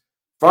U.S.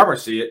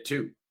 Farmers see it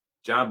too.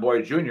 John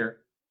Boyd Jr.,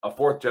 a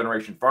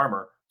fourth-generation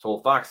farmer,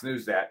 told Fox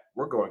News that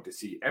we're going to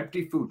see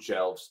empty food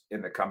shelves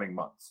in the coming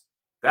months.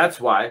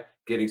 That's why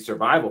getting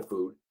survival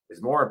food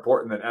is more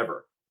important than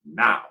ever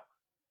now.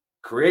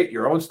 Create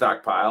your own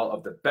stockpile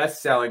of the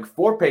best-selling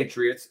For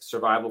Patriots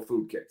survival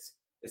food kits.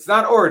 It's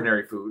not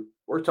ordinary food.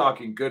 We're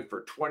talking good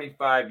for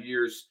 25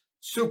 years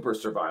super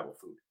survival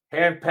food,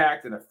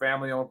 hand-packed in a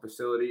family-owned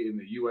facility in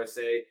the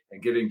USA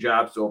and giving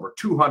jobs to over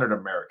 200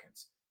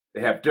 Americans.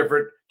 They have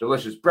different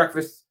delicious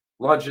breakfasts,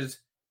 lunches,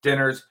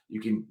 dinners.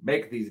 You can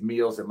make these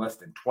meals in less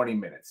than 20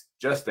 minutes.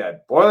 Just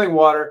add boiling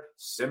water,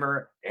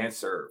 simmer, and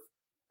serve.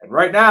 And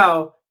right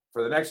now,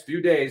 for the next few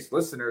days,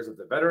 listeners of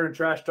the Veteran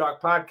Trash Talk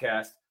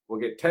podcast will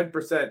get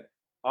 10%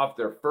 off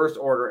their first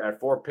order at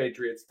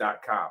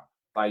forpatriots.com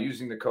by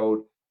using the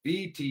code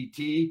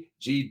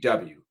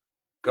VTTGW.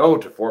 Go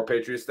to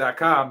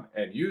forpatriots.com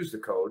and use the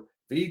code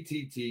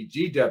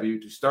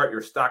VTTGW to start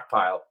your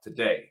stockpile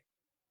today.